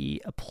add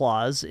the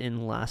applause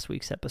in last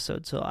week's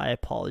episode, so I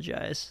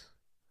apologize.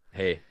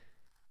 Hey,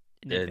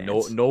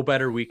 no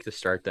better week to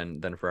start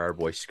than for our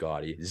boy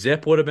Scotty.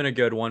 Zip would have been a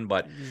good one,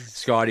 but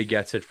Scotty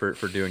gets it for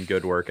doing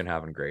good work and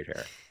having great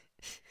hair.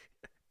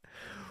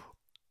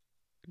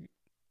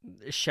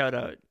 Shout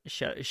out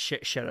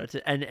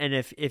to, and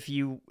if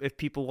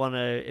people want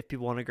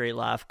a great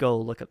laugh, go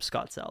look up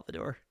Scott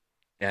Salvador.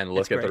 And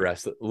look at the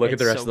rest of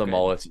the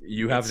mullets.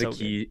 You have the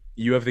key.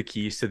 You have the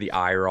keys to the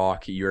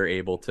iRock. You're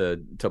able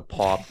to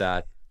pop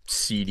that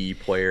CD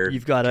player.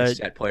 You've got a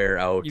cassette player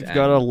out. You've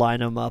got to line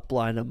them up,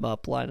 knock them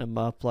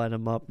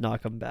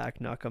back.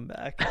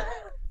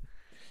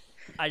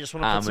 I just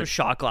want to put some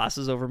shot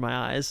glasses over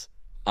my eyes.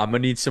 I'm gonna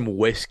need some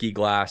whiskey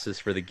glasses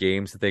for the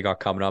games that they got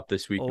coming up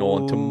this week.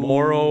 Nolan,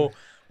 tomorrow,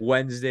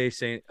 Wednesday,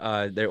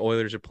 the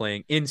Oilers are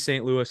playing in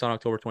St. Louis on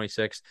October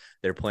 26th.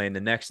 They're playing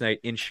the next night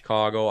in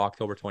Chicago,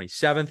 October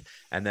 27th.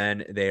 And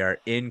then they are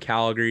in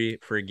Calgary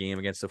for a game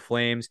against the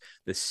Flames,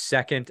 the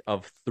second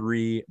of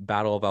 3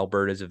 Battle of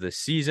Albertas of this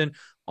season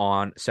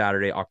on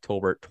Saturday,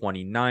 October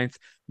 29th.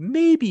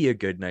 Maybe a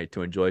good night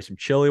to enjoy some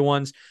chilly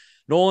ones.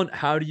 Nolan,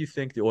 how do you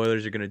think the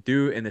Oilers are going to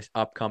do in this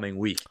upcoming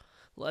week?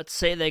 Let's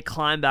say they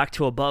climb back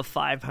to above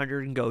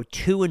 500 and go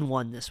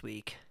 2-1 this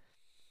week.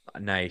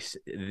 Nice.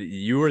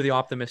 You were the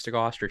optimistic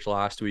ostrich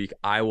last week.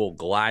 I will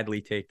gladly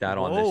take that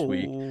on this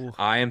week.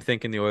 I am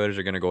thinking the Oilers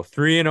are going to go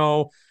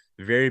 3-0.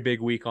 Very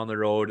big week on the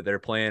road. They're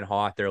playing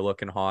hot. They're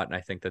looking hot. And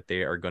I think that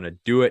they are going to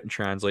do it and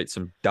translate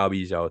some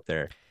dubbies out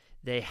there.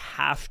 They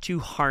have to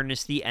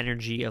harness the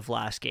energy of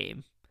last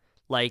game.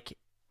 Like,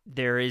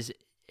 there is...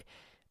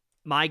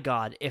 My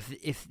God,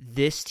 if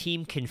this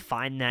team can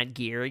find that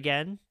gear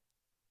again,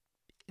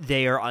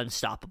 they are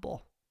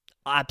unstoppable.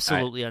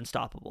 Absolutely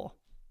unstoppable.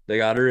 They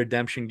got a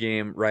redemption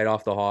game right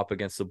off the hop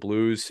against the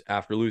Blues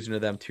after losing to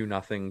them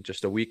 2-0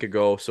 just a week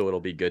ago. So it'll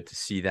be good to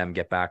see them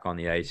get back on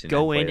the ice and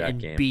go in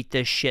and beat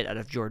the shit out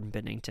of Jordan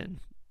Binnington.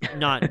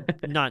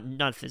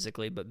 Not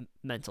physically, but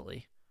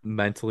mentally.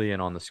 Mentally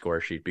and on the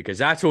score sheet, because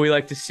that's what we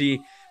like to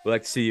see. We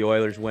like to see the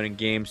Oilers winning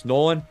games.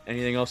 Nolan,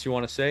 anything else you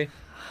want to say?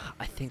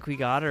 I think we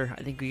got her.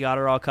 I think we got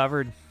her all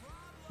covered.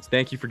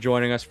 Thank you for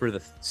joining us for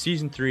the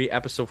Season 3,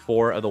 Episode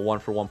 4 of the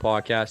 1-for-1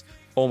 podcast,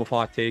 home of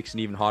hot takes and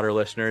even hotter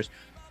listeners.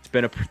 It's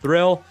been a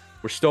thrill.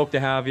 We're stoked to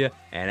have you.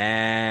 And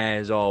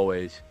as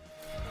always,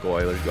 go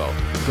Oilers, go.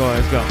 Go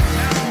Oilers,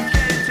 go.